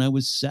do when I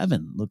was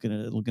 7,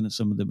 looking at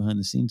some of the behind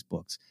the scenes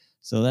books.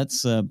 So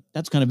that's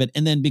kind of it.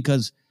 And then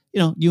because,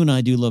 you and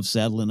I do love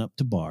saddling up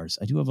to bars.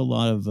 I do have a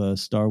lot of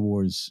Star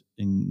Wars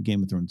and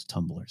Game of Thrones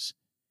tumblers.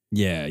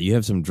 Yeah, you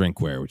have some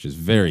drinkware, which is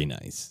very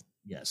nice.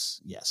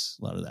 Yes,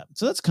 a lot of that.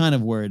 So that's kind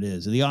of where it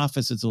is. In the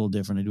office, it's a little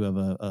different. I do have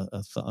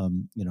a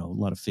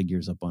lot of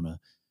figures up on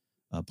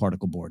a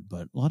particle board,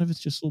 but a lot of it's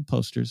just little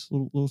posters,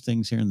 little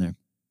things here and there.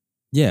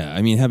 Yeah,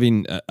 I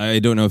mean, I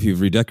don't know if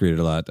you've redecorated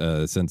a lot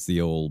since the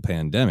old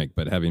pandemic,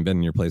 but having been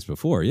in your place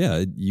before,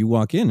 yeah, you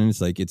walk in and it's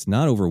like, it's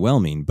not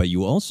overwhelming, but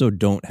you also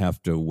don't have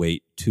to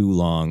wait too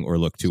long or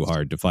look too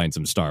hard to find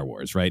some Star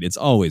Wars, right? It's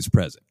always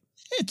present.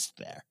 It's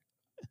there.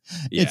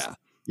 Yeah.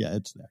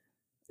 It's there.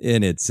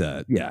 And it's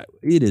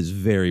it is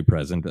very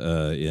present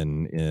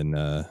in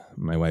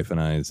my wife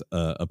and I's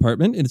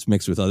apartment, and it's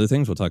mixed with other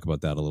things. We'll talk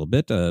about that a little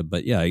bit.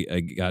 But yeah,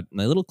 I got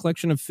my little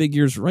collection of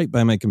figures right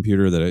by my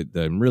computer that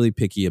I'm really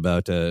picky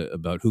about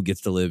who gets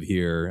to live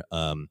here.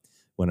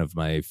 One of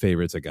my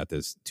favorites, I got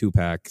this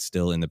 2-pack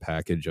still in the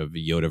package of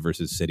Yoda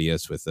versus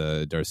Sidious with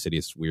Darth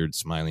Sidious weird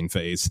smiling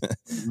face.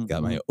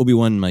 Got my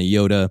Obi-Wan, my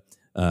Yoda.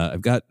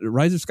 I've got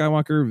Rise of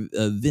Skywalker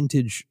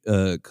vintage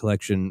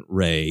collection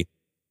Rey.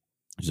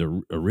 It's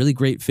a really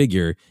great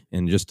figure,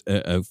 and just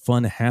a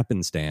fun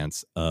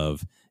happenstance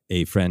of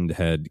a friend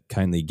had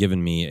kindly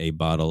given me a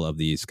bottle of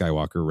the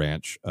Skywalker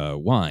Ranch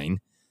wine.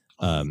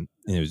 And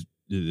it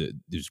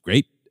was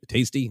great,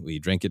 tasty. We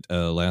drank it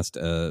last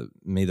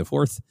May the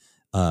 4th.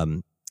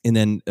 And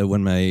then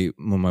when my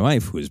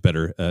wife, who is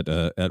better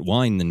at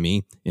wine than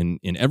me in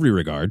every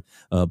regard,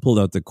 pulled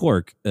out the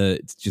cork,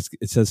 it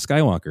says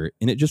Skywalker,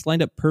 and it just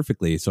lined up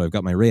perfectly. So I've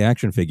got my Rey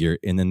action figure,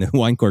 and then the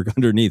wine cork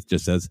underneath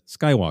just says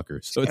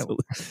Skywalker. So it's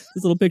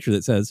this little picture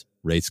that says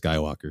Rey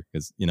Skywalker,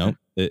 because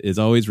it's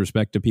always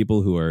respect to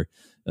people who are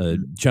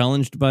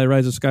challenged by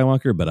Rise of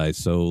Skywalker. But I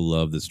so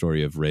love the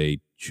story of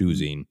Rey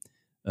choosing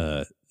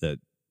that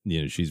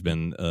she's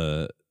been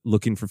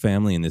looking for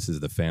family, and this is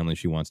the family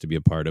she wants to be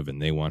a part of,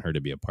 and they want her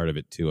to be a part of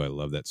it too. I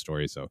love that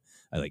story, so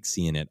I like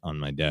seeing it on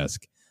my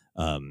desk.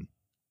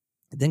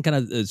 Then kind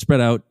of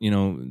spread out,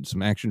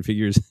 some action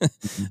figures,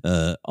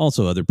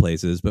 also other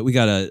places. But we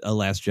got a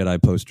Last Jedi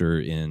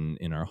poster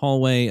in our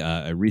hallway.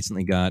 I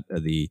recently got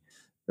the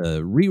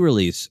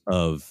re-release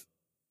of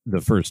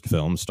the first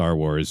film, Star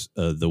Wars,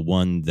 the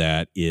one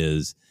that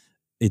is.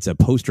 It's a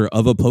poster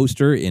of a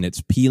poster, and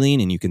it's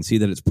peeling, and you can see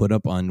that it's put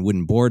up on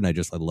wooden board. And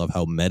I love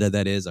how meta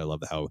that is. I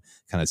love how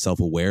kind of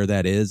self-aware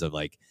that is of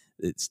like,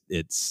 it's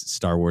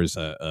Star Wars.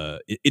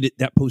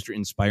 That poster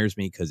inspires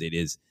me because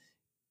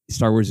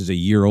Star Wars is a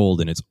year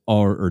old, and it's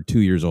or 2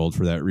 years old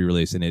for that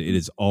re-release. And it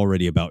is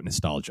already about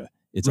nostalgia.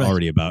 It's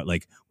already about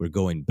like, we're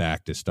going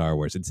back to Star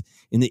Wars. It's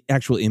in the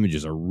actual image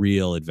is a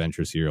real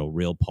adventure serial,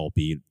 real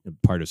pulpy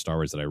part of Star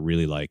Wars that I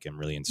really like and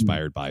really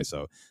inspired by.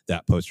 So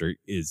that poster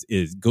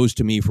goes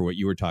to me for what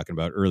you were talking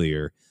about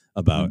earlier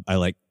about, I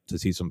like to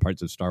see some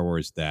parts of Star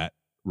Wars that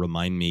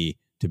remind me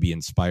to be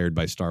inspired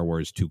by Star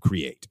Wars to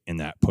create. And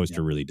that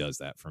poster really does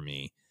that for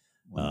me.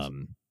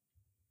 And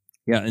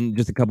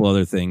just a couple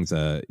other things,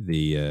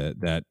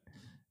 that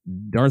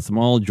Darth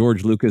Maul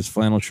George Lucas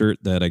flannel shirt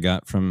that I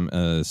got from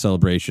the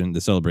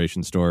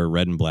Celebration store,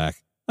 red and black.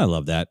 I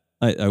love that.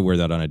 I wear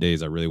that on a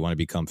days I really want to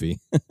be comfy.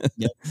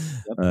 Yep.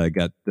 I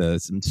got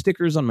some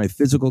stickers on my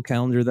physical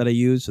calendar that I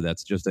use. So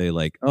that's just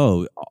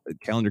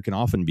calendar can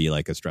often be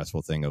like a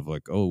stressful thing of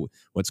like, oh,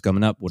 what's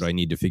coming up? What do I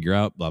need to figure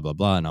out? Blah, blah,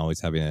 blah. And always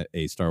having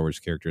a Star Wars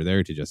character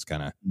there to just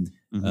kind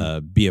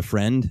of be a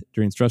friend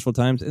during stressful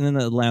times. And then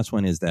the last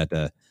one is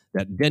that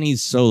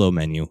Denny's solo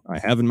menu I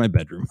have in my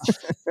bedroom.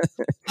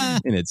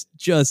 And it's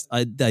just,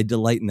 I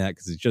delight in that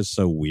because it's just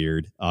so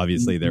weird.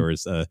 Obviously, there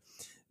was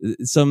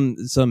some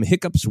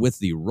hiccups with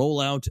the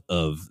rollout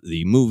of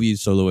the movie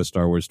Solo: A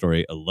Star Wars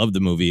Story. I love the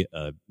movie.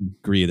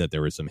 Agree that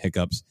there were some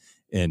hiccups.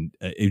 And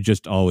it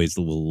just always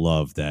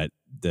love that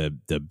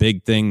the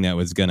big thing that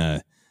was going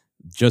to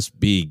just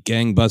be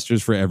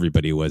gangbusters for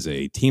everybody was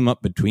a team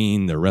up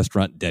between the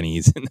restaurant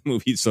Denny's and the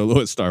movie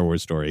Solo: A Star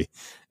Wars Story,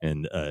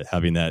 and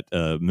having that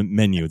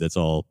menu that's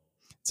all,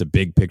 it's a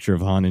big picture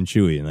of Han and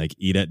Chewie, and like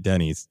eat at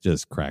Denny's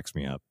just cracks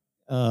me up.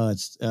 Oh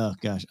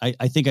gosh,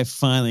 I think I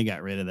finally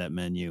got rid of that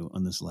menu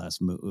on this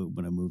last move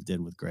when I moved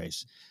in with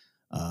Grace.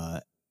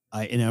 I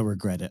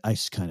regret it. I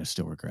kind of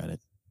still regret it.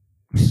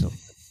 So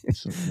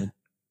good.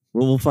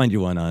 Well, we'll find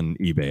you one on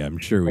eBay. I'm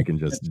sure we can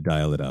just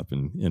dial it up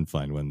and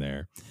find one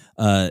there.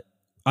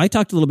 I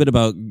talked a little bit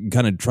about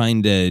kind of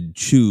trying to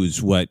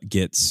choose what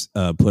gets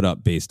put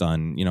up based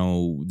on,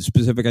 the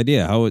specific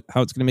idea, how it's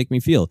going to make me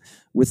feel.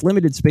 With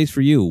limited space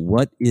for you,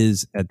 what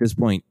is at this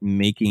point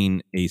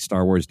making a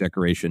Star Wars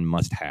decoration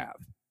must have?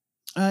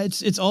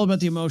 It's all about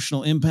the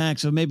emotional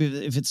impact. So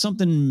maybe if it's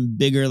something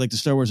bigger like the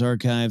Star Wars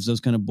archives, those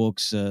kind of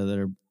books that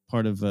are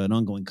part of an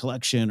ongoing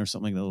collection or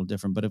something a little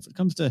different. But if it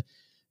comes to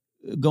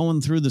going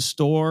through the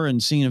store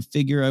and seeing a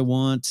figure I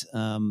want,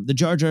 the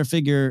Jar Jar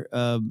figure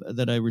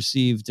that I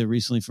received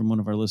recently from one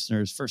of our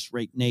listeners, First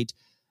Rate Nate,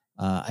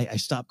 I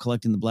stopped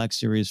collecting the Black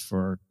Series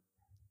for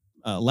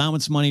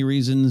allowance money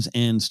reasons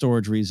and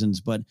storage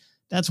reasons, but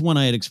that's one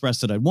I had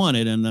expressed that I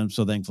wanted, and I'm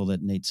so thankful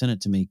that Nate sent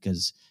it to me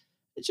because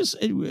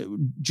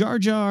Jar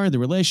Jar, the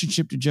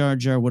relationship to Jar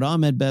Jar, what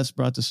Ahmed Best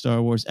brought to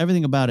Star Wars,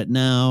 everything about it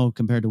now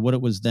compared to what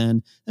it was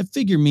then, that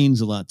figure means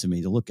a lot to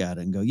me to look at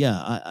it and go,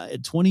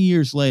 20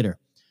 years later,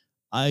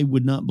 I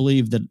would not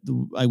believe that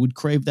I would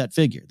crave that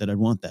figure, that I'd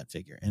want that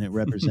figure. And it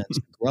represents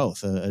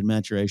growth, a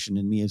maturation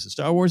in me as a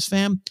Star Wars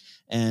fan,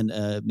 and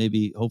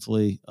maybe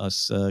hopefully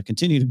us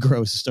continue to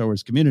grow as a Star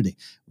Wars community.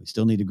 We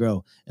still need to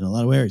grow in a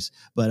lot of areas.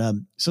 But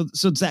so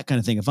it's that kind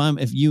of thing.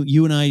 If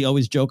you and I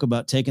always joke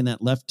about taking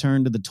that left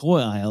turn to the toy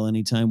aisle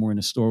anytime we're in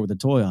a store with a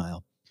toy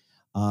aisle.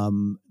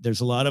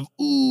 There's a lot of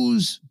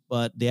oohs,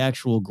 but the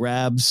actual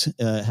grabs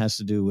has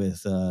to do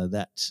with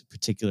that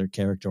particular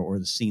character or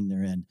the scene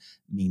they're in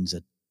means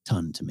a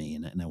ton to me,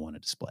 and I want to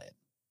display it.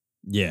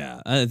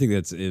 Yeah, I think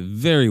that's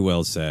very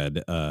well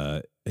said.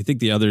 I think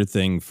the other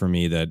thing for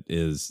me that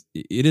is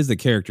the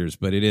characters,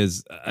 but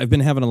I've been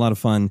having a lot of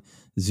fun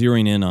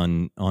zeroing in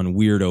on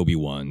weird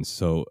Obi-Wans.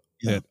 So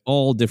at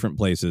all different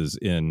places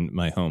in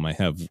my home, I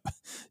have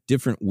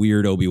different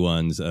weird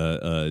Obi-Wans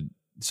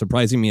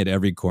surprising me at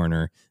every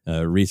corner.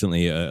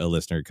 Recently, a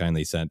listener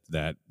kindly sent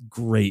that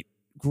great,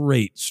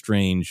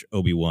 strange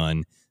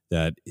Obi-Wan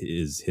that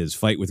is his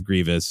fight with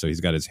Grievous. So he's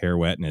got his hair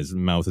wet and his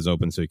mouth is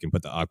open so he can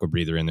put the aqua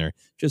breather in there.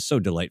 Just so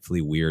delightfully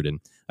weird. And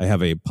I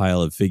have a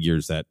pile of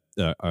figures that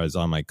is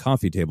on my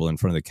coffee table in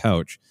front of the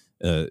couch.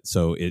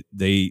 So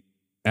they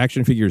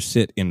action figures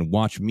sit and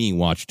watch me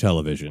watch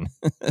television.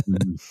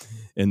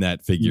 And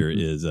that figure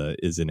is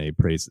in a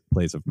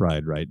place of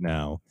pride right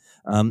now.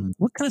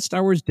 What kind of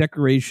Star Wars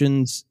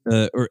decorations,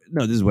 this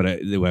is what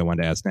I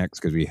wanted to ask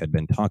next, because we had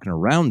been talking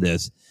around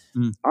this.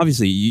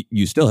 Obviously,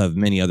 you still have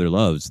many other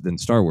loves than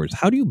Star Wars.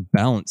 How do you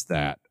balance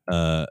that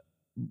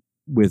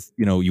with,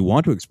 you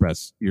want to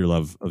express your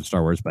love of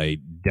Star Wars by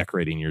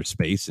decorating your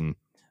space and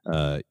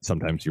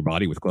sometimes your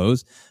body with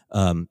clothes?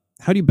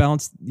 How do you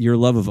balance your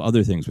love of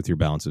other things with your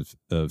balance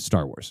of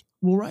Star Wars?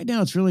 Well, right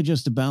now it's really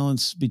just a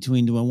balance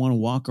between, do I want to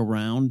walk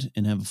around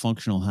and have a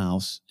functional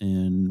house,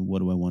 and what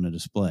do I want to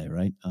display,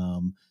 right?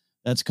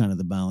 That's kind of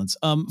the balance.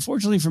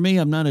 Fortunately for me,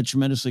 I'm not a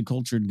tremendously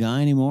cultured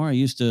guy anymore. I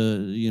used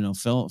to,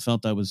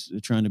 felt I was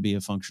trying to be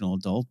a functional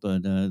adult,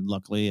 but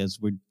luckily, as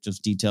we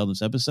just detailed in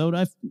this episode,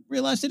 I've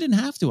realized I didn't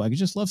have to. I could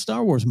just love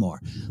Star Wars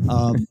more.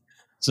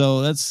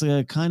 So that's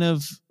kind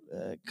of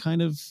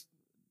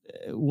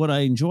what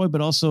I enjoy,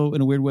 but also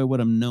in a weird way what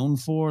I'm known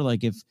for.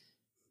 Like if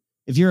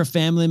you're a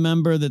family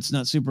member that's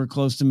not super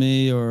close to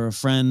me, or a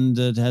friend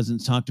that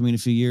hasn't talked to me in a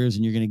few years,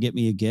 and you're going to get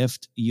me a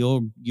gift,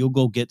 you'll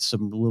go get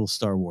some little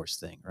Star Wars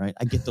thing, right?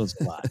 I get those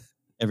a lot.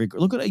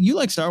 You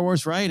like Star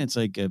Wars, right? And it's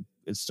like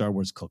it's Star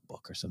Wars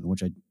cookbook or something,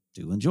 which I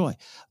do enjoy.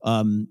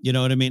 You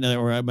know what I mean?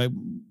 Or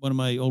one of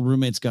my old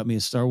roommates got me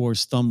a Star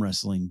Wars thumb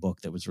wrestling book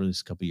that was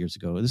released a couple years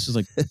ago. This was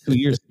like 2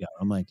 years ago.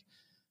 I'm like,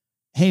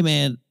 hey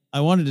man,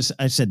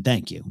 I said,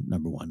 thank you.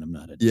 Number one, I'm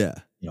not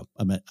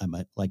I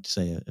might like to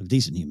say a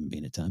decent human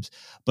being at times,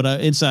 but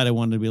inside I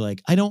wanted to be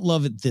like, I don't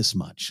love it this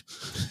much.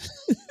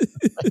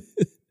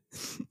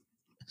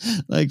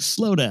 Like,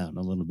 slow down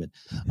a little bit.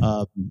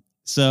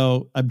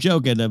 So I'm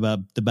joking about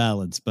the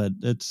balance, but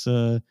it's,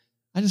 I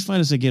just find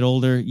as I get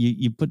older,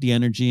 you put the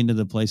energy into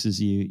the places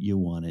you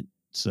want it.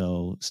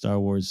 So Star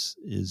Wars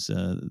is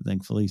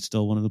thankfully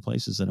still one of the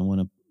places that I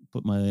want to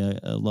put my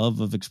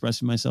love of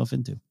expressing myself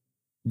into.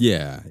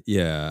 Yeah.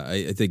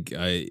 I think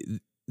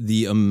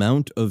the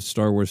amount of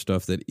Star Wars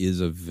stuff that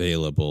is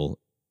available,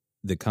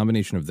 the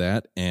combination of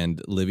that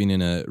and living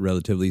in a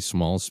relatively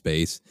small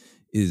space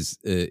is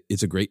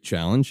it's a great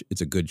challenge.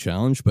 It's a good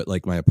challenge, but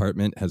like my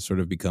apartment has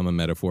sort of become a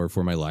metaphor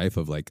for my life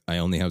of like, I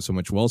only have so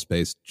much wall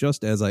space,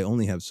 just as I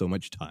only have so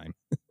much time.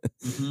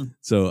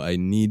 So I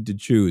need to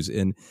choose.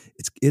 And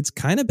it's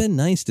kind of been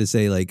nice to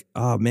say like,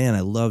 oh man,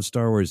 I love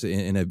Star Wars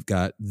and I've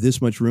got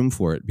this much room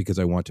for it because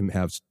I want to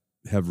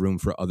have room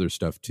for other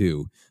stuff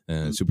too,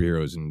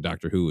 superheroes and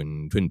Doctor Who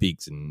and Twin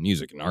Peaks and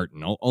music and art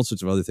and all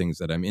sorts of other things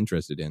that I'm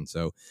interested in.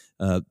 So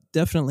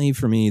definitely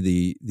for me,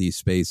 the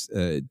space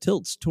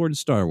tilts towards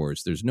Star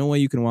Wars. There's no way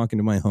you can walk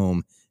into my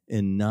home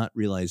and not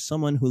realize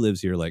someone who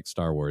lives here likes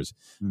Star Wars,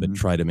 but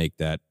try to make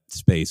that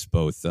space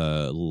both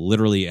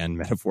literally and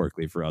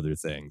metaphorically for other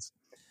things.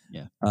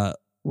 Yeah.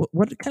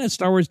 What kind of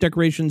Star Wars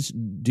decorations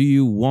do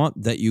you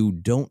want that you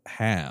don't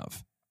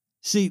have?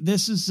 See,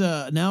 this is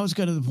now it's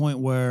got to the point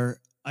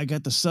where I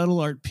got the subtle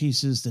art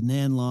pieces, the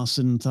Nan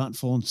Lawson,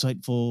 thoughtful,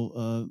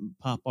 insightful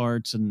pop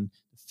arts and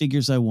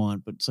figures I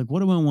want. But it's like, what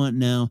do I want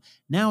now?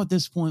 Now at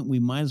this point, we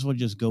might as well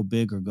just go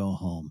big or go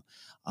home.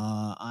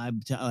 I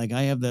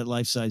have that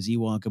life-size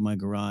Ewok in my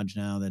garage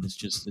now that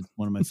it's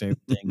one of my favorite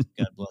things.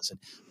 God bless it.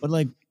 But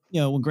like,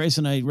 when Grace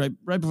and I, right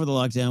before the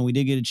lockdown, we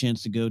did get a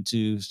chance to go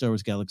to Star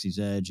Wars Galaxy's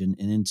Edge and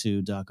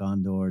into Doc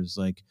Ondor's,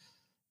 like,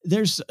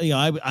 there's,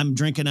 I'm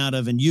drinking out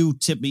of, and you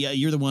tip me.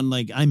 You're the one,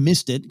 like, I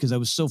missed it because I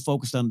was so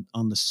focused on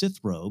the Sith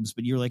robes,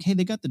 but you're like, hey,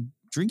 they got the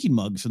drinking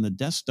mugs from the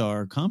Death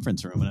Star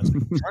conference room. And I was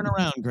like, turn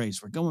around,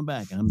 Grace, we're going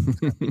back. And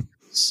I'm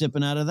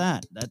sipping out of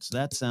that. That's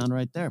that sound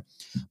right there.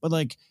 But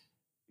like,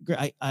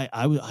 I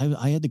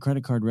had the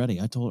credit card ready.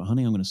 I told her,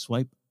 honey, I'm going to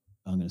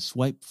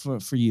swipe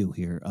for you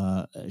here.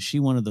 She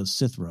wanted those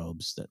Sith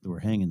robes that were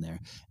hanging there.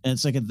 And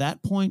it's like at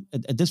that point,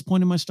 at this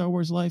point in my Star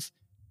Wars life,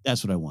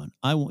 that's what I want.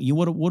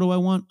 What do I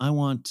want? I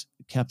want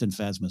Captain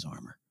Phasma's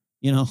armor.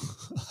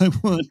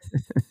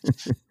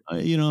 I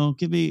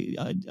give me.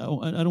 I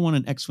don't want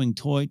an X-wing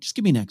toy. Just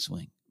give me an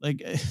X-wing.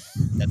 Like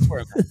that's where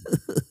I'm at.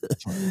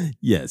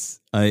 Yes,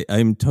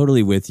 I'm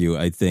totally with you.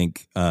 I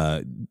think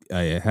I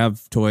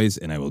have toys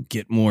and I will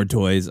get more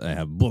toys. I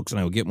have books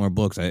and I will get more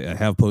books. I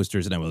have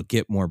posters and I will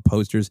get more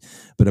posters.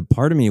 But a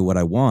part of me, what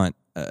I want,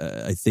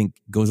 I think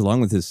goes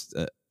along with this,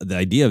 the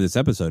idea of this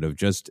episode of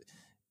just,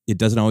 it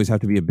doesn't always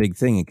have to be a big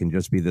thing. It can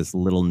just be this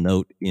little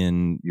note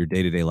in your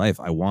day-to-day life.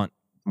 I want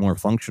more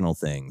functional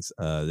things.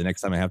 The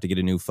next time I have to get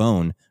a new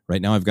phone,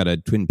 right now I've got a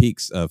Twin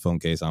Peaks phone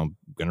case. I'm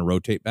going to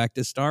rotate back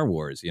to Star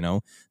Wars.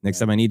 Next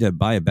time I need to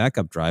buy a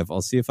backup drive,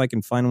 I'll see if I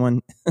can find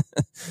one.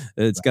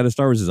 It's got a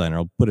Star Wars design, or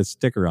I'll put a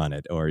sticker on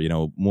it, or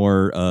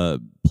more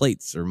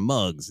plates or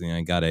mugs.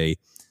 I got a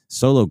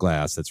Solo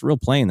glass that's real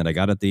plain that I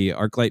got at the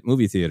ArcLight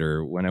movie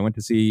theater when I went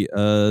to see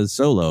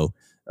Solo.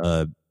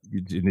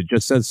 It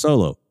just says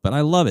Solo, but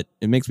I love it.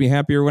 It makes me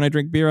happier when I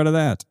drink beer out of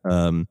that.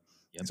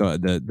 So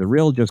the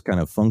real just kind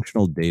of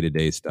functional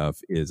day-to-day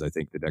stuff is, I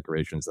think, the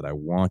decorations that I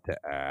want to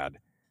add.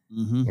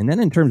 Mm-hmm. And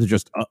then in terms of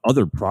just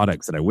other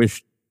products that I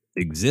wish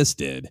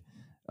existed,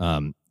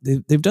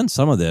 they've done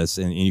some of this,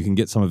 and you can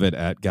get some of it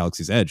at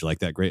Galaxy's Edge, like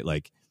that great,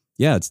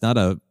 it's not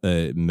a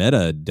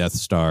meta Death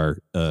Star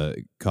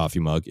coffee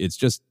mug. It's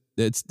just,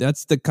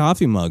 that's the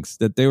coffee mugs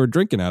that they were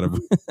drinking out of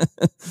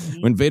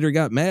when Vader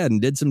got mad and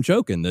did some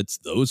choking. That's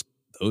those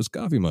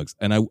coffee mugs.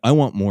 And I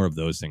want more of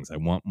those things. I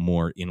want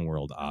more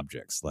in-world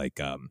objects. There's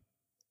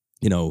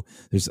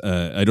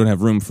I don't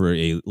have room for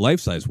a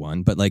life-size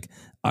one, but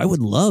I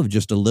would love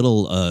just a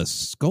little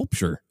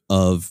sculpture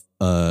of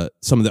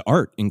some of the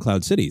art in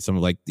Cloud City, some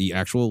of the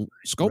actual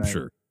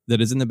sculpture that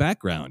is in the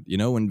background,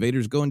 when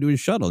Vader's going to his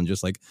shuttle, and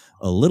just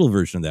a little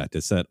version of that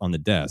to set on the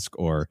desk.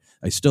 Or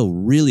I still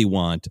really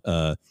want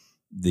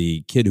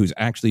the kid who's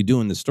actually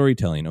doing the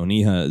storytelling,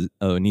 Oniho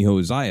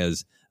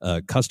Uzaya's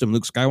custom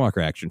Luke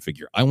Skywalker action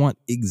figure. I want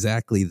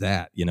exactly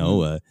that.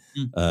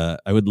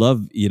 I would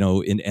love,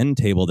 an end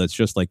table that's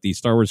just like the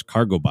Star Wars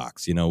cargo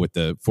box, with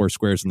the 4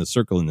 squares and the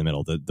circle in the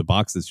middle. The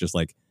box that's just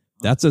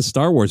that's a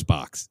Star Wars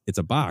box. It's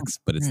a box,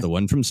 but it's the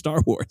one from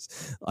Star Wars.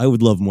 I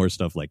would love more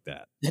stuff like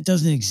that. That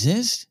doesn't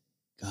exist?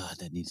 God,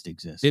 that needs to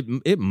exist.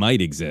 It might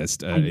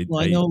exist. I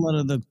know a lot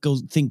of the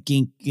Think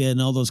Geek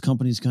and all those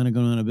companies kind of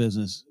going out of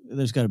business.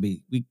 There's got to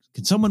be.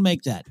 Can someone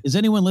make that? Is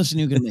anyone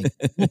listening who can make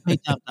it? We'll pay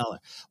 $1.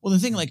 Well, the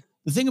thing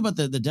about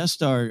the Death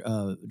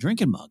Star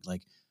drinking mug,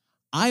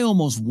 I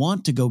almost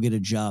want to go get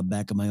a job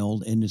back in my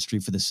old industry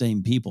for the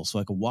same people, so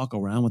I could walk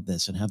around with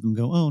this and have them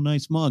go, "Oh,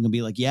 nice mug," and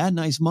be like, "Yeah,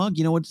 nice mug.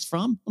 You know what it's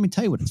from? Let me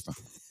tell you what it's from."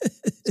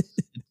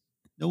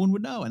 No one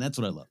would know, and that's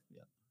what I love.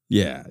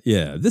 Yeah.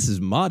 This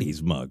is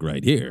Marty's mug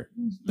right here.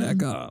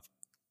 Back off.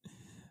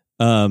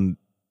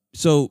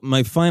 So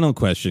my final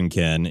question,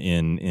 Ken,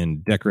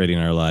 in decorating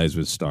our lives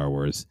with Star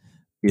Wars,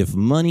 if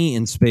money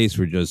and space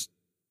were just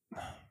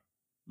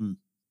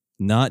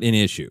not an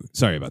issue,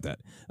 sorry about that.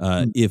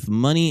 If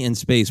money and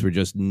space were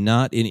just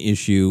not an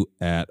issue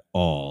at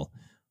all,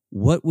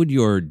 what would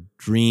your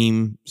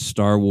dream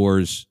Star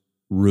Wars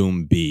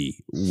room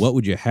be? What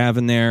would you have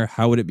in there?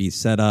 How would it be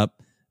set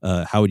up?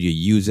 How would you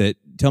use it?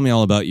 Tell me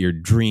all about your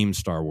dream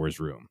Star Wars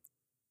room.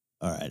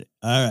 All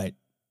right.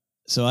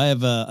 So I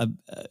have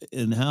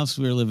in the house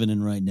we're living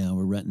in right now.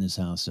 We're renting this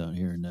house out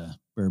here in the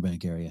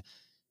Burbank area.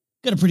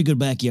 Got a pretty good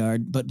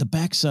backyard, but the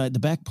back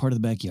part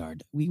of the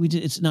backyard,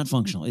 it's not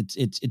functional.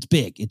 It's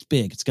big. It's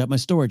big. It's got my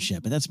storage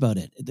shed, but that's about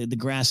it. The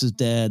grass is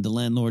dead. The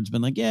landlord's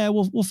been like, "Yeah,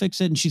 we'll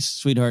fix it," and she's a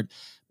sweetheart,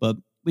 but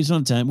we just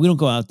don't have time. We don't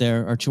go out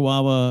there. Our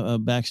Chihuahua,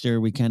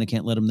 Baxter, we kind of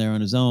can't let him there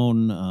on his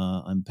own.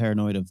 I'm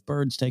paranoid of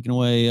birds taking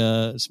away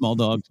small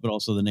dogs, but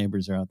also the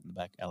neighbors are out in the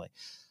back alley.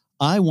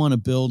 I want to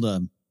build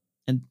and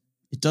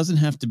it doesn't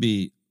have to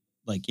be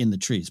in the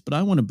trees, but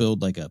I want to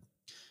build a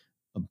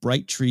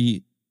Bright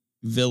Tree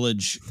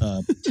Village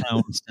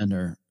town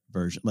center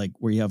version,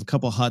 where you have a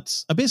couple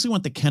huts. I basically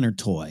want the Kenner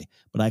toy,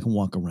 but I can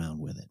walk around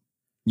with it.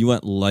 You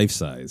want life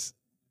size,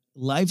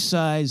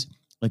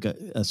 like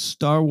a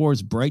Star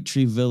Wars Bright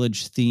Tree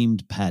Village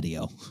themed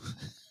patio.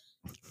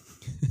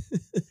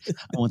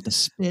 I want the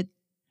spit.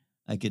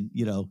 I could,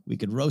 we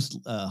could roast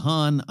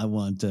Han. I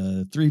want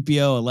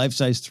 3PO, a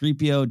life-size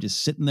 3PO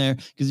just sitting there.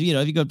 Because,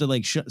 if you go up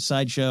to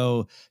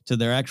Sideshow, to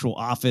their actual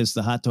office,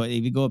 the hot toy,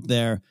 if you go up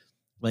there,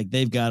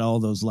 they've got all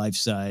those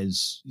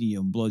life-size,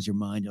 blows your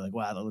mind. You're like,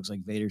 wow, that looks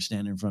like Vader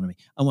standing in front of me.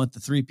 I want the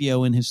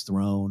 3PO in his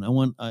throne. I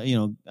want, I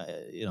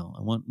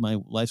want my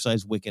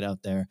life-size Wicket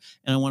out there.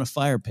 And I want a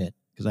fire pit.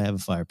 Because I have a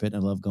fire pit.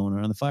 And I love going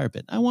around the fire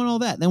pit. I want all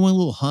that. And I want a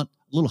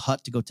little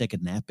hut to go take a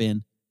nap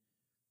in.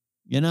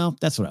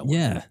 That's what I want.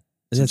 Yeah,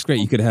 that's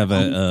great. You could have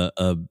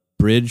a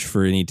bridge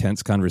for any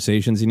tense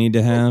conversations you need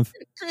to have.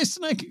 Chris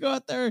and I could go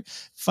out there,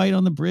 fight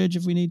on the bridge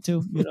if we need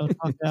to.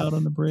 Talk out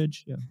on the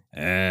bridge.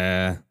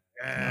 Yeah.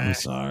 I'm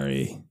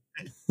sorry.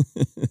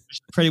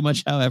 Pretty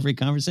much how every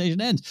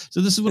conversation ends.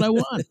 So this is what I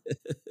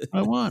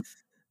want.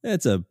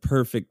 That's a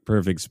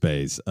perfect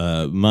space.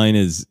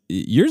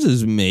 Yours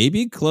is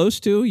maybe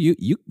close to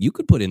you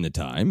could put in the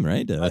time,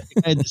 right? I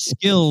think I had the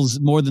skills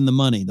more than the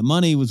money. The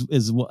money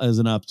is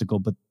an obstacle,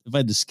 but if I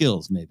had the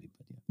skills, maybe.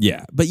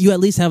 Yeah, but you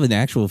at least have an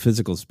actual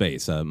physical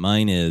space.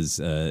 Mine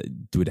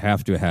would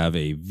have to have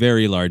a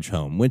very large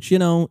home, which,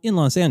 in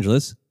Los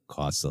Angeles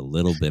costs a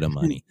little bit of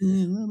money.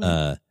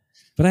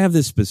 But I have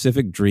this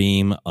specific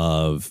dream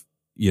of,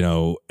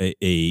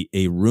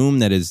 a room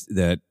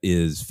that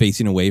is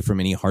facing away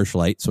from any harsh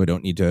light, so I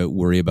don't need to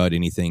worry about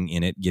anything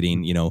in it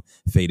getting,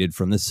 faded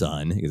from the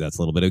sun, because that's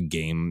a little bit of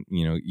game,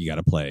 you got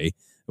to play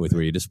with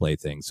where you display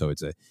things. So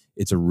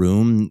it's a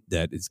room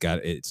that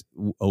it's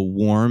a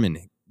warm and,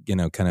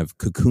 kind of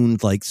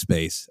cocooned like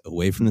space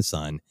away from the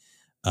sun.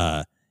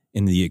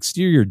 And the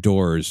exterior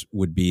doors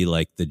would be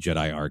like the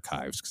Jedi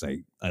archives, because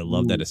I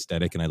love that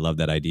aesthetic, and I love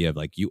that idea of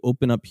like you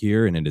open up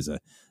here and it is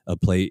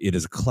it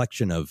is a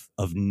collection of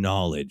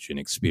knowledge and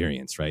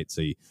experience, right?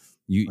 So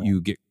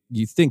you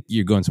think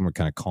you're going somewhere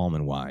kind of calm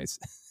and wise.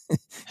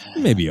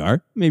 Maybe you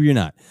are, maybe you're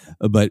not.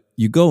 But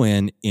you go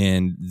in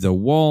and the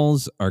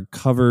walls are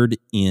covered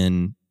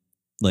in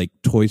like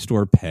toy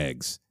store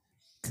pegs,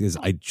 because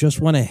I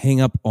just want to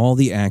hang up all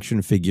the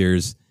action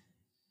figures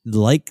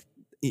like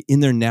in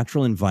their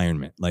natural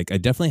environment. Like I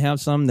definitely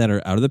have some that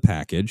are out of the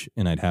package,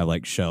 and I'd have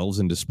like shelves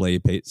and display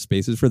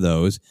spaces for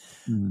those.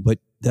 But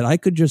that I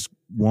could just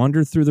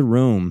wander through the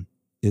room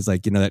is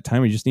like, that time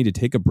where you just need to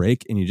take a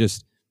break, and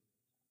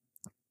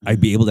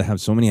I'd be able to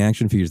have so many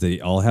action figures. They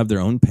all have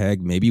their own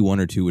peg. Maybe one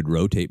or two would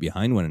rotate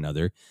behind one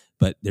another,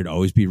 but there'd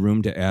always be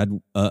room to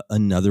add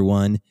another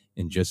one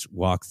and just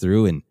walk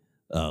through and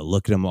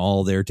look at them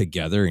all there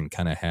together and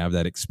kind of have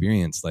that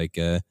experience.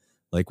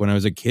 Like when I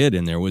was a kid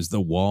and there was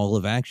the wall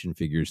of action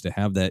figures, to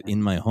have that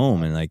in my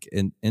home,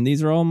 and and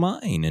these are all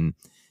mine. And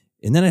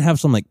then I'd have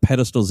some like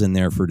pedestals in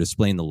there for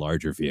displaying the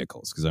larger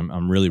vehicles, because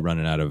I'm really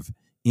running out of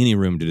any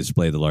room to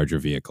display the larger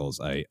vehicles.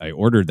 I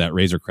ordered that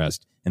Razor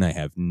Crest and I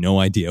have no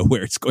idea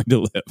where it's going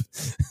to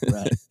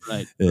live.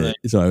 Right.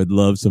 So I would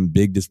love some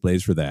big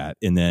displays for that.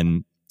 And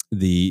then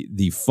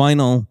the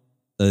final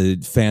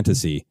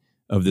fantasy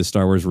of the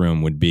Star Wars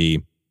room would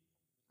be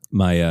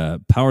my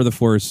Power of the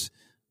Force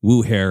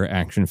Wu Hair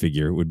action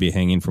figure would be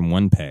hanging from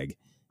one peg,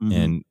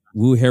 and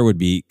Wu Hair would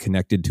be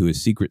connected to a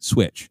secret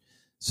switch,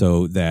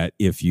 so that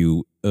if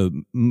you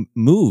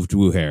moved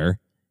Wu Hair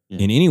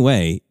in any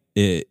way,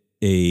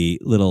 a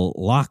little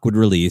lock would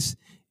release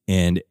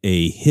and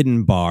a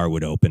hidden bar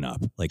would open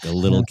up, like a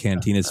little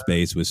cantina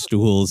space with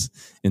stools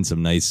and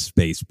some nice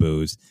space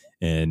booze,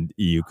 and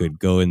you could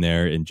go in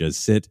there and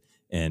just sit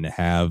and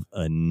have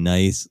a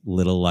nice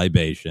little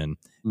libation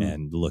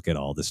and look at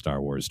all the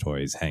Star Wars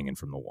toys hanging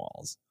from the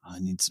walls. I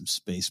need some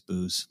space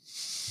booze.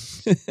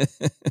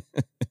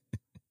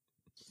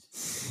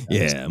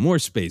 Yeah, more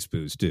space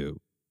booze too.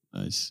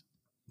 Nice.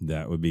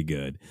 That would be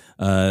good.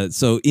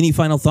 So any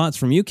final thoughts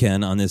from you,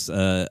 Ken, on this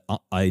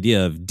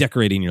idea of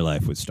decorating your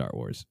life with Star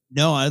Wars?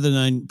 No, other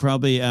than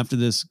probably after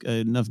this,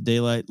 enough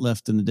daylight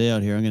left in the day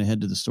out here, I'm going to head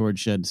to the storage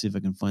shed and see if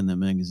I can find that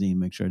magazine,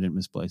 make sure I didn't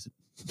misplace it.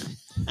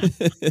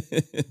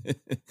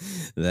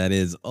 That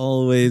is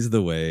always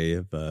the way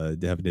of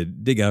having to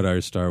dig out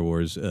our Star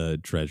Wars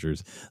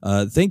treasures.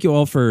 Thank you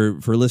all for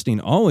listening.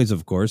 Always,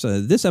 of course.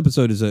 This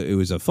episode it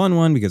was a fun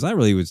one, because I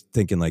really was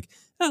thinking like,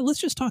 let's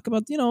just talk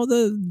about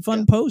the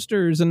fun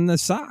posters and the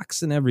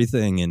socks and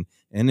everything.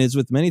 And as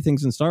with many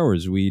things in Star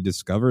Wars, we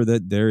discover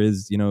that there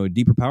is a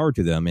deeper power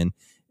to them.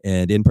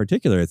 And in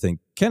particular, I think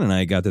Ken and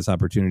I got this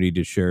opportunity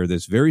to share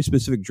this very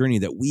specific journey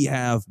that we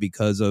have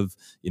because of,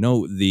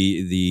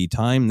 the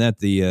time that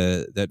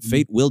that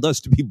fate willed us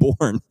to be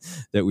born,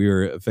 that we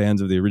were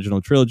fans of the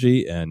original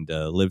trilogy and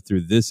lived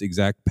through this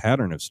exact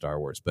pattern of Star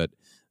Wars. But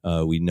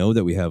we know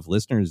that we have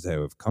listeners that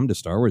have come to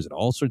Star Wars at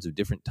all sorts of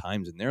different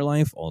times in their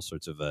life, all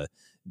sorts of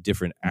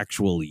different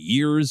actual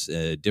years,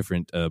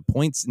 different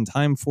points in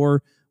time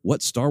for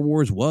what Star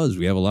Wars was.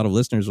 We have a lot of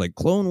listeners like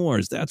Clone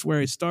Wars. That's where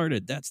I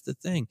started. That's the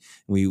thing.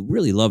 We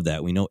really love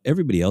that. We know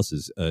everybody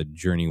else's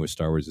journey with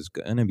Star Wars is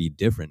going to be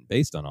different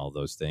based on all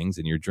those things.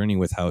 And your journey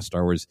with how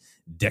Star Wars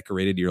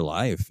decorated your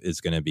life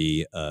is going to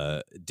be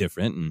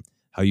different. And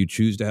how you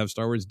choose to have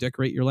Star Wars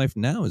decorate your life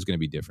now is going to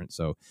be different.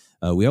 So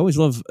we always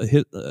love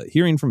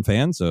hearing from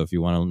fans. So if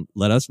you want to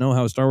let us know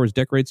how Star Wars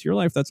decorates your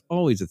life, that's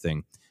always a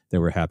thing that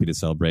we're happy to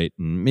celebrate.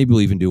 And maybe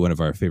we'll even do one of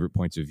our favorite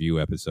points of view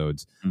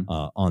episodes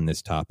on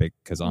this topic,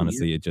 because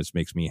honestly, it just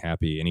makes me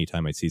happy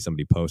anytime I see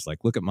somebody post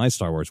like, look at my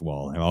Star Wars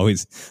wall. I'm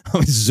always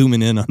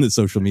zooming in on the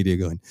social media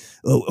going,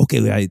 oh,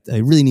 okay, I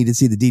really need to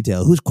see the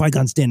detail. Who's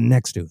Qui-Gon standing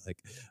next to? Like,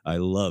 I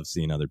love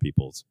seeing other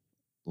people's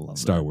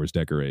Star Wars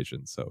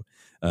decorations. So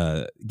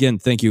again,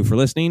 thank you for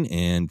listening,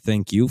 and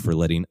thank you for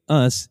letting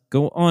us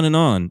go on and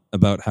on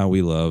about how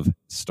we love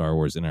Star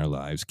Wars in our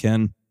lives.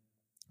 Ken,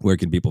 where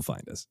can people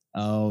find us?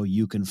 Oh,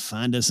 you can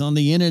find us on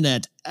the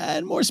internet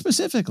and more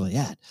specifically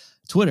at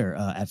Twitter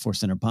at Force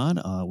Center Pod.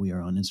 We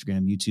are on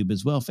Instagram, YouTube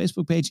as well.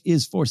 Facebook page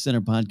is Force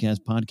Center Podcast.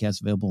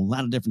 Podcast available in a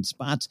lot of different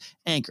spots.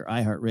 Anchor,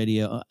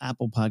 iHeartRadio,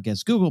 Apple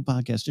Podcasts, Google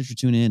Podcasts, Stitcher,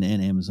 TuneIn,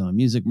 and Amazon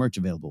Music. Merch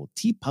available at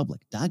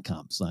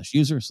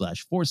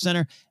tpublic.com/user/Force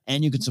Center.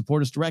 And you can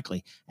support us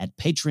directly at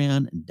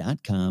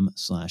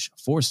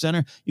patreon.com/Force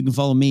Center. You can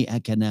follow me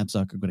at Ken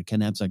Napzok or go to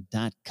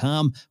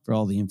kennapzok.com for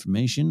all the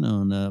information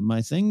on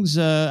my things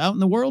out in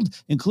the world,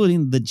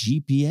 including the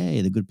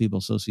GPA, the Good People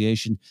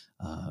Association,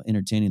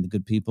 entertaining the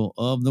good people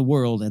of the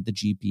world at the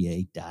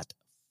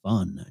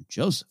GPA.fun.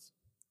 Joseph.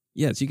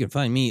 Yes, you can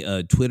find me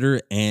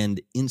Twitter and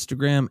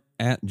Instagram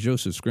at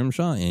Joseph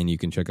Scrimshaw, and you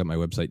can check out my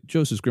website,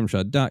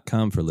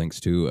 josephscrimshaw.com, for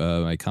links to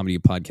my comedy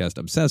podcast,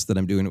 Obsessed, that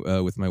I'm doing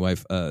with my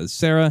wife,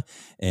 Sarah,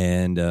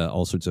 and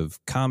all sorts of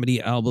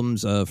comedy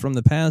albums from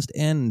the past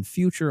and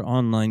future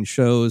online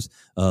shows,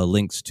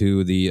 links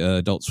to the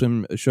Adult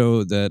Swim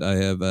show that I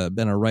have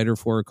been a writer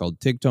for called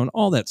Tigtone.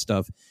 All that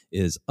stuff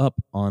is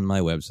up on my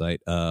website.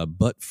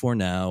 But for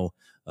now,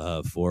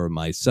 for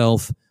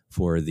myself,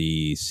 for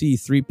the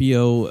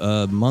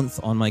C-3PO month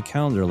on my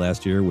calendar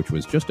last year, which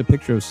was just a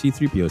picture of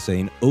C-3PO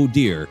saying, "Oh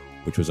dear,"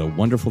 which was a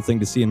wonderful thing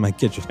to see in my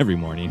kitchen every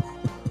morning.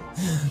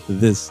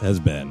 This has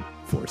been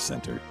Force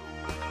Center.